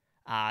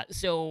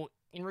 So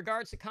in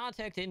regards to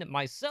contacting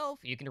myself,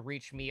 you can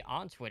reach me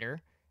on Twitter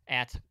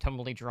at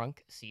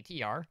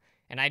TumblyDrunkCTR.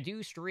 And I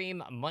do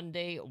stream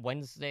Monday,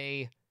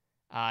 Wednesday,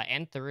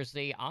 and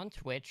Thursday on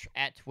Twitch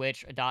at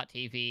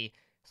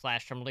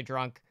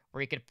twitch.tv/TumblyDrunk,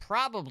 where you could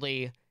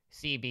probably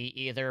see me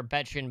either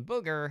benching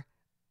Booger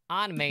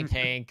on main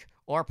tank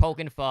or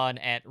poking fun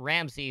at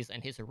Ramses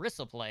and his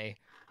Orisa play,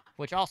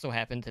 which also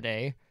happened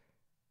today.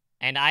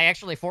 And I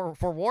actually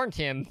forewarned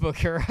him,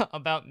 Booker,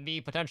 about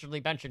me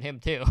potentially benching him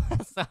too.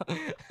 So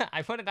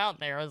I put it out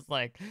there. I was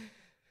like,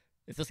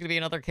 is this going to be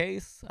another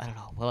case? I don't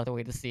know. We'll have to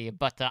wait to see.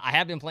 But I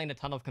have been playing a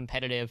ton of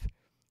competitive.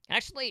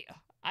 Actually,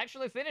 I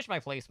actually finished my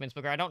placements,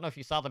 Booker. I don't know if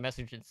you saw the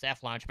message in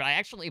Saf Launch, but I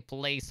actually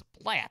placed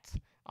plat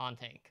on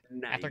tank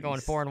after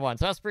going 4-1.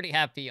 So I was pretty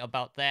happy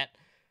about that.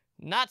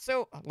 Not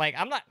so, like,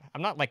 I'm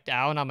not like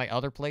down on my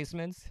other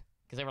placements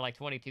because they were like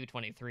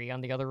 22-23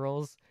 on the other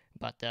roles.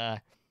 But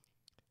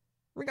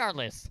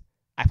regardless,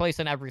 I placed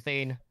on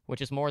everything,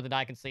 which is more than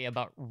I can say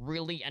about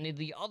really any of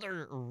the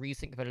other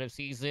recent competitive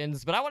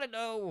seasons. But I want to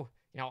know,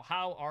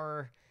 how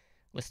our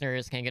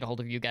listeners can get a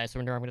hold of you guys. So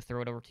I'm going to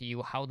throw it over to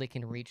you, how they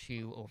can reach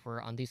you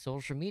over on the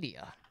social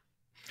media.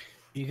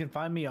 You can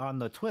find me on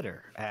the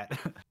Twitter at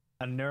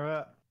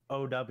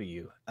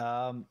AnuraOW.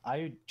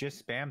 I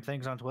just spam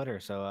things on Twitter.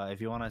 So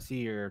if you want to see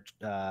your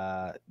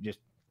just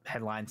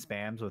headline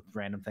spams with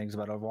random things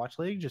about Overwatch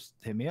League, just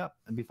hit me up.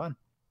 It'd be fun.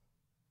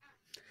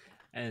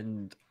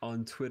 And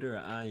on Twitter,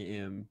 I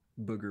am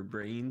Booger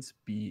Brains,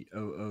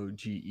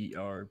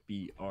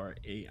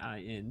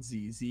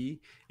 BOOGERBRAINZZ.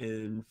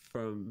 And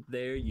from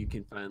there, you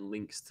can find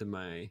links to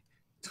my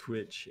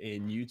Twitch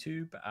and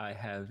YouTube. I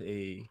have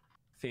a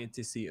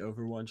fantasy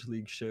Overwatch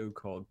League show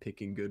called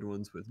Picking Good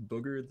Ones with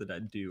Booger that I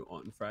do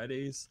on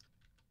Fridays.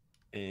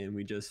 And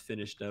we just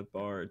finished up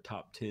our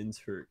top 10s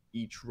for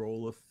each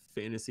role of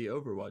fantasy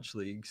Overwatch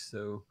League.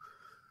 So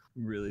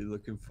really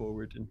looking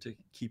forward into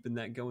keeping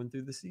that going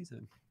through the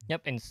season.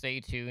 Yep, and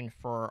stay tuned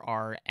for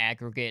our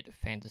aggregate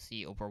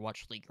fantasy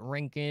Overwatch League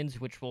rankings,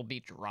 which will be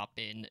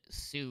dropping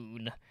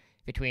soon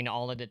between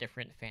all of the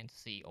different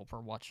fantasy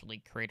Overwatch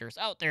League creators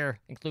out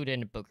there,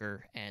 including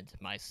Booker and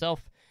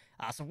myself.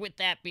 So with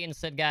that being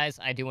said, guys,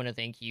 I do want to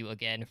thank you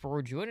again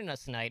for joining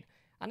us tonight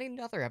on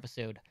another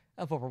episode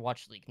of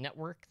Overwatch League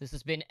Network. This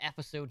has been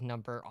episode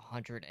number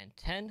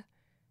 110.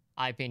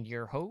 I've been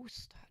your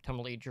host,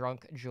 Tumbly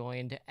Drunk,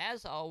 joined,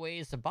 as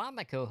always, by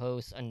my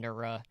co-hosts,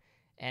 Anura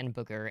and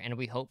Booker, and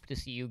we hope to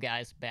see you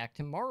guys back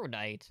tomorrow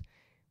night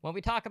when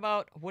we talk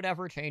about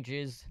whatever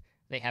changes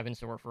they have in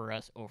store for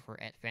us over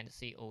at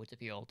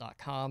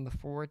fantasyotpl.com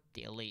for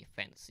daily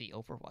fantasy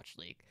Overwatch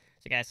League.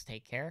 So guys,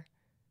 take care,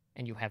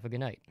 and you have a good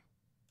night.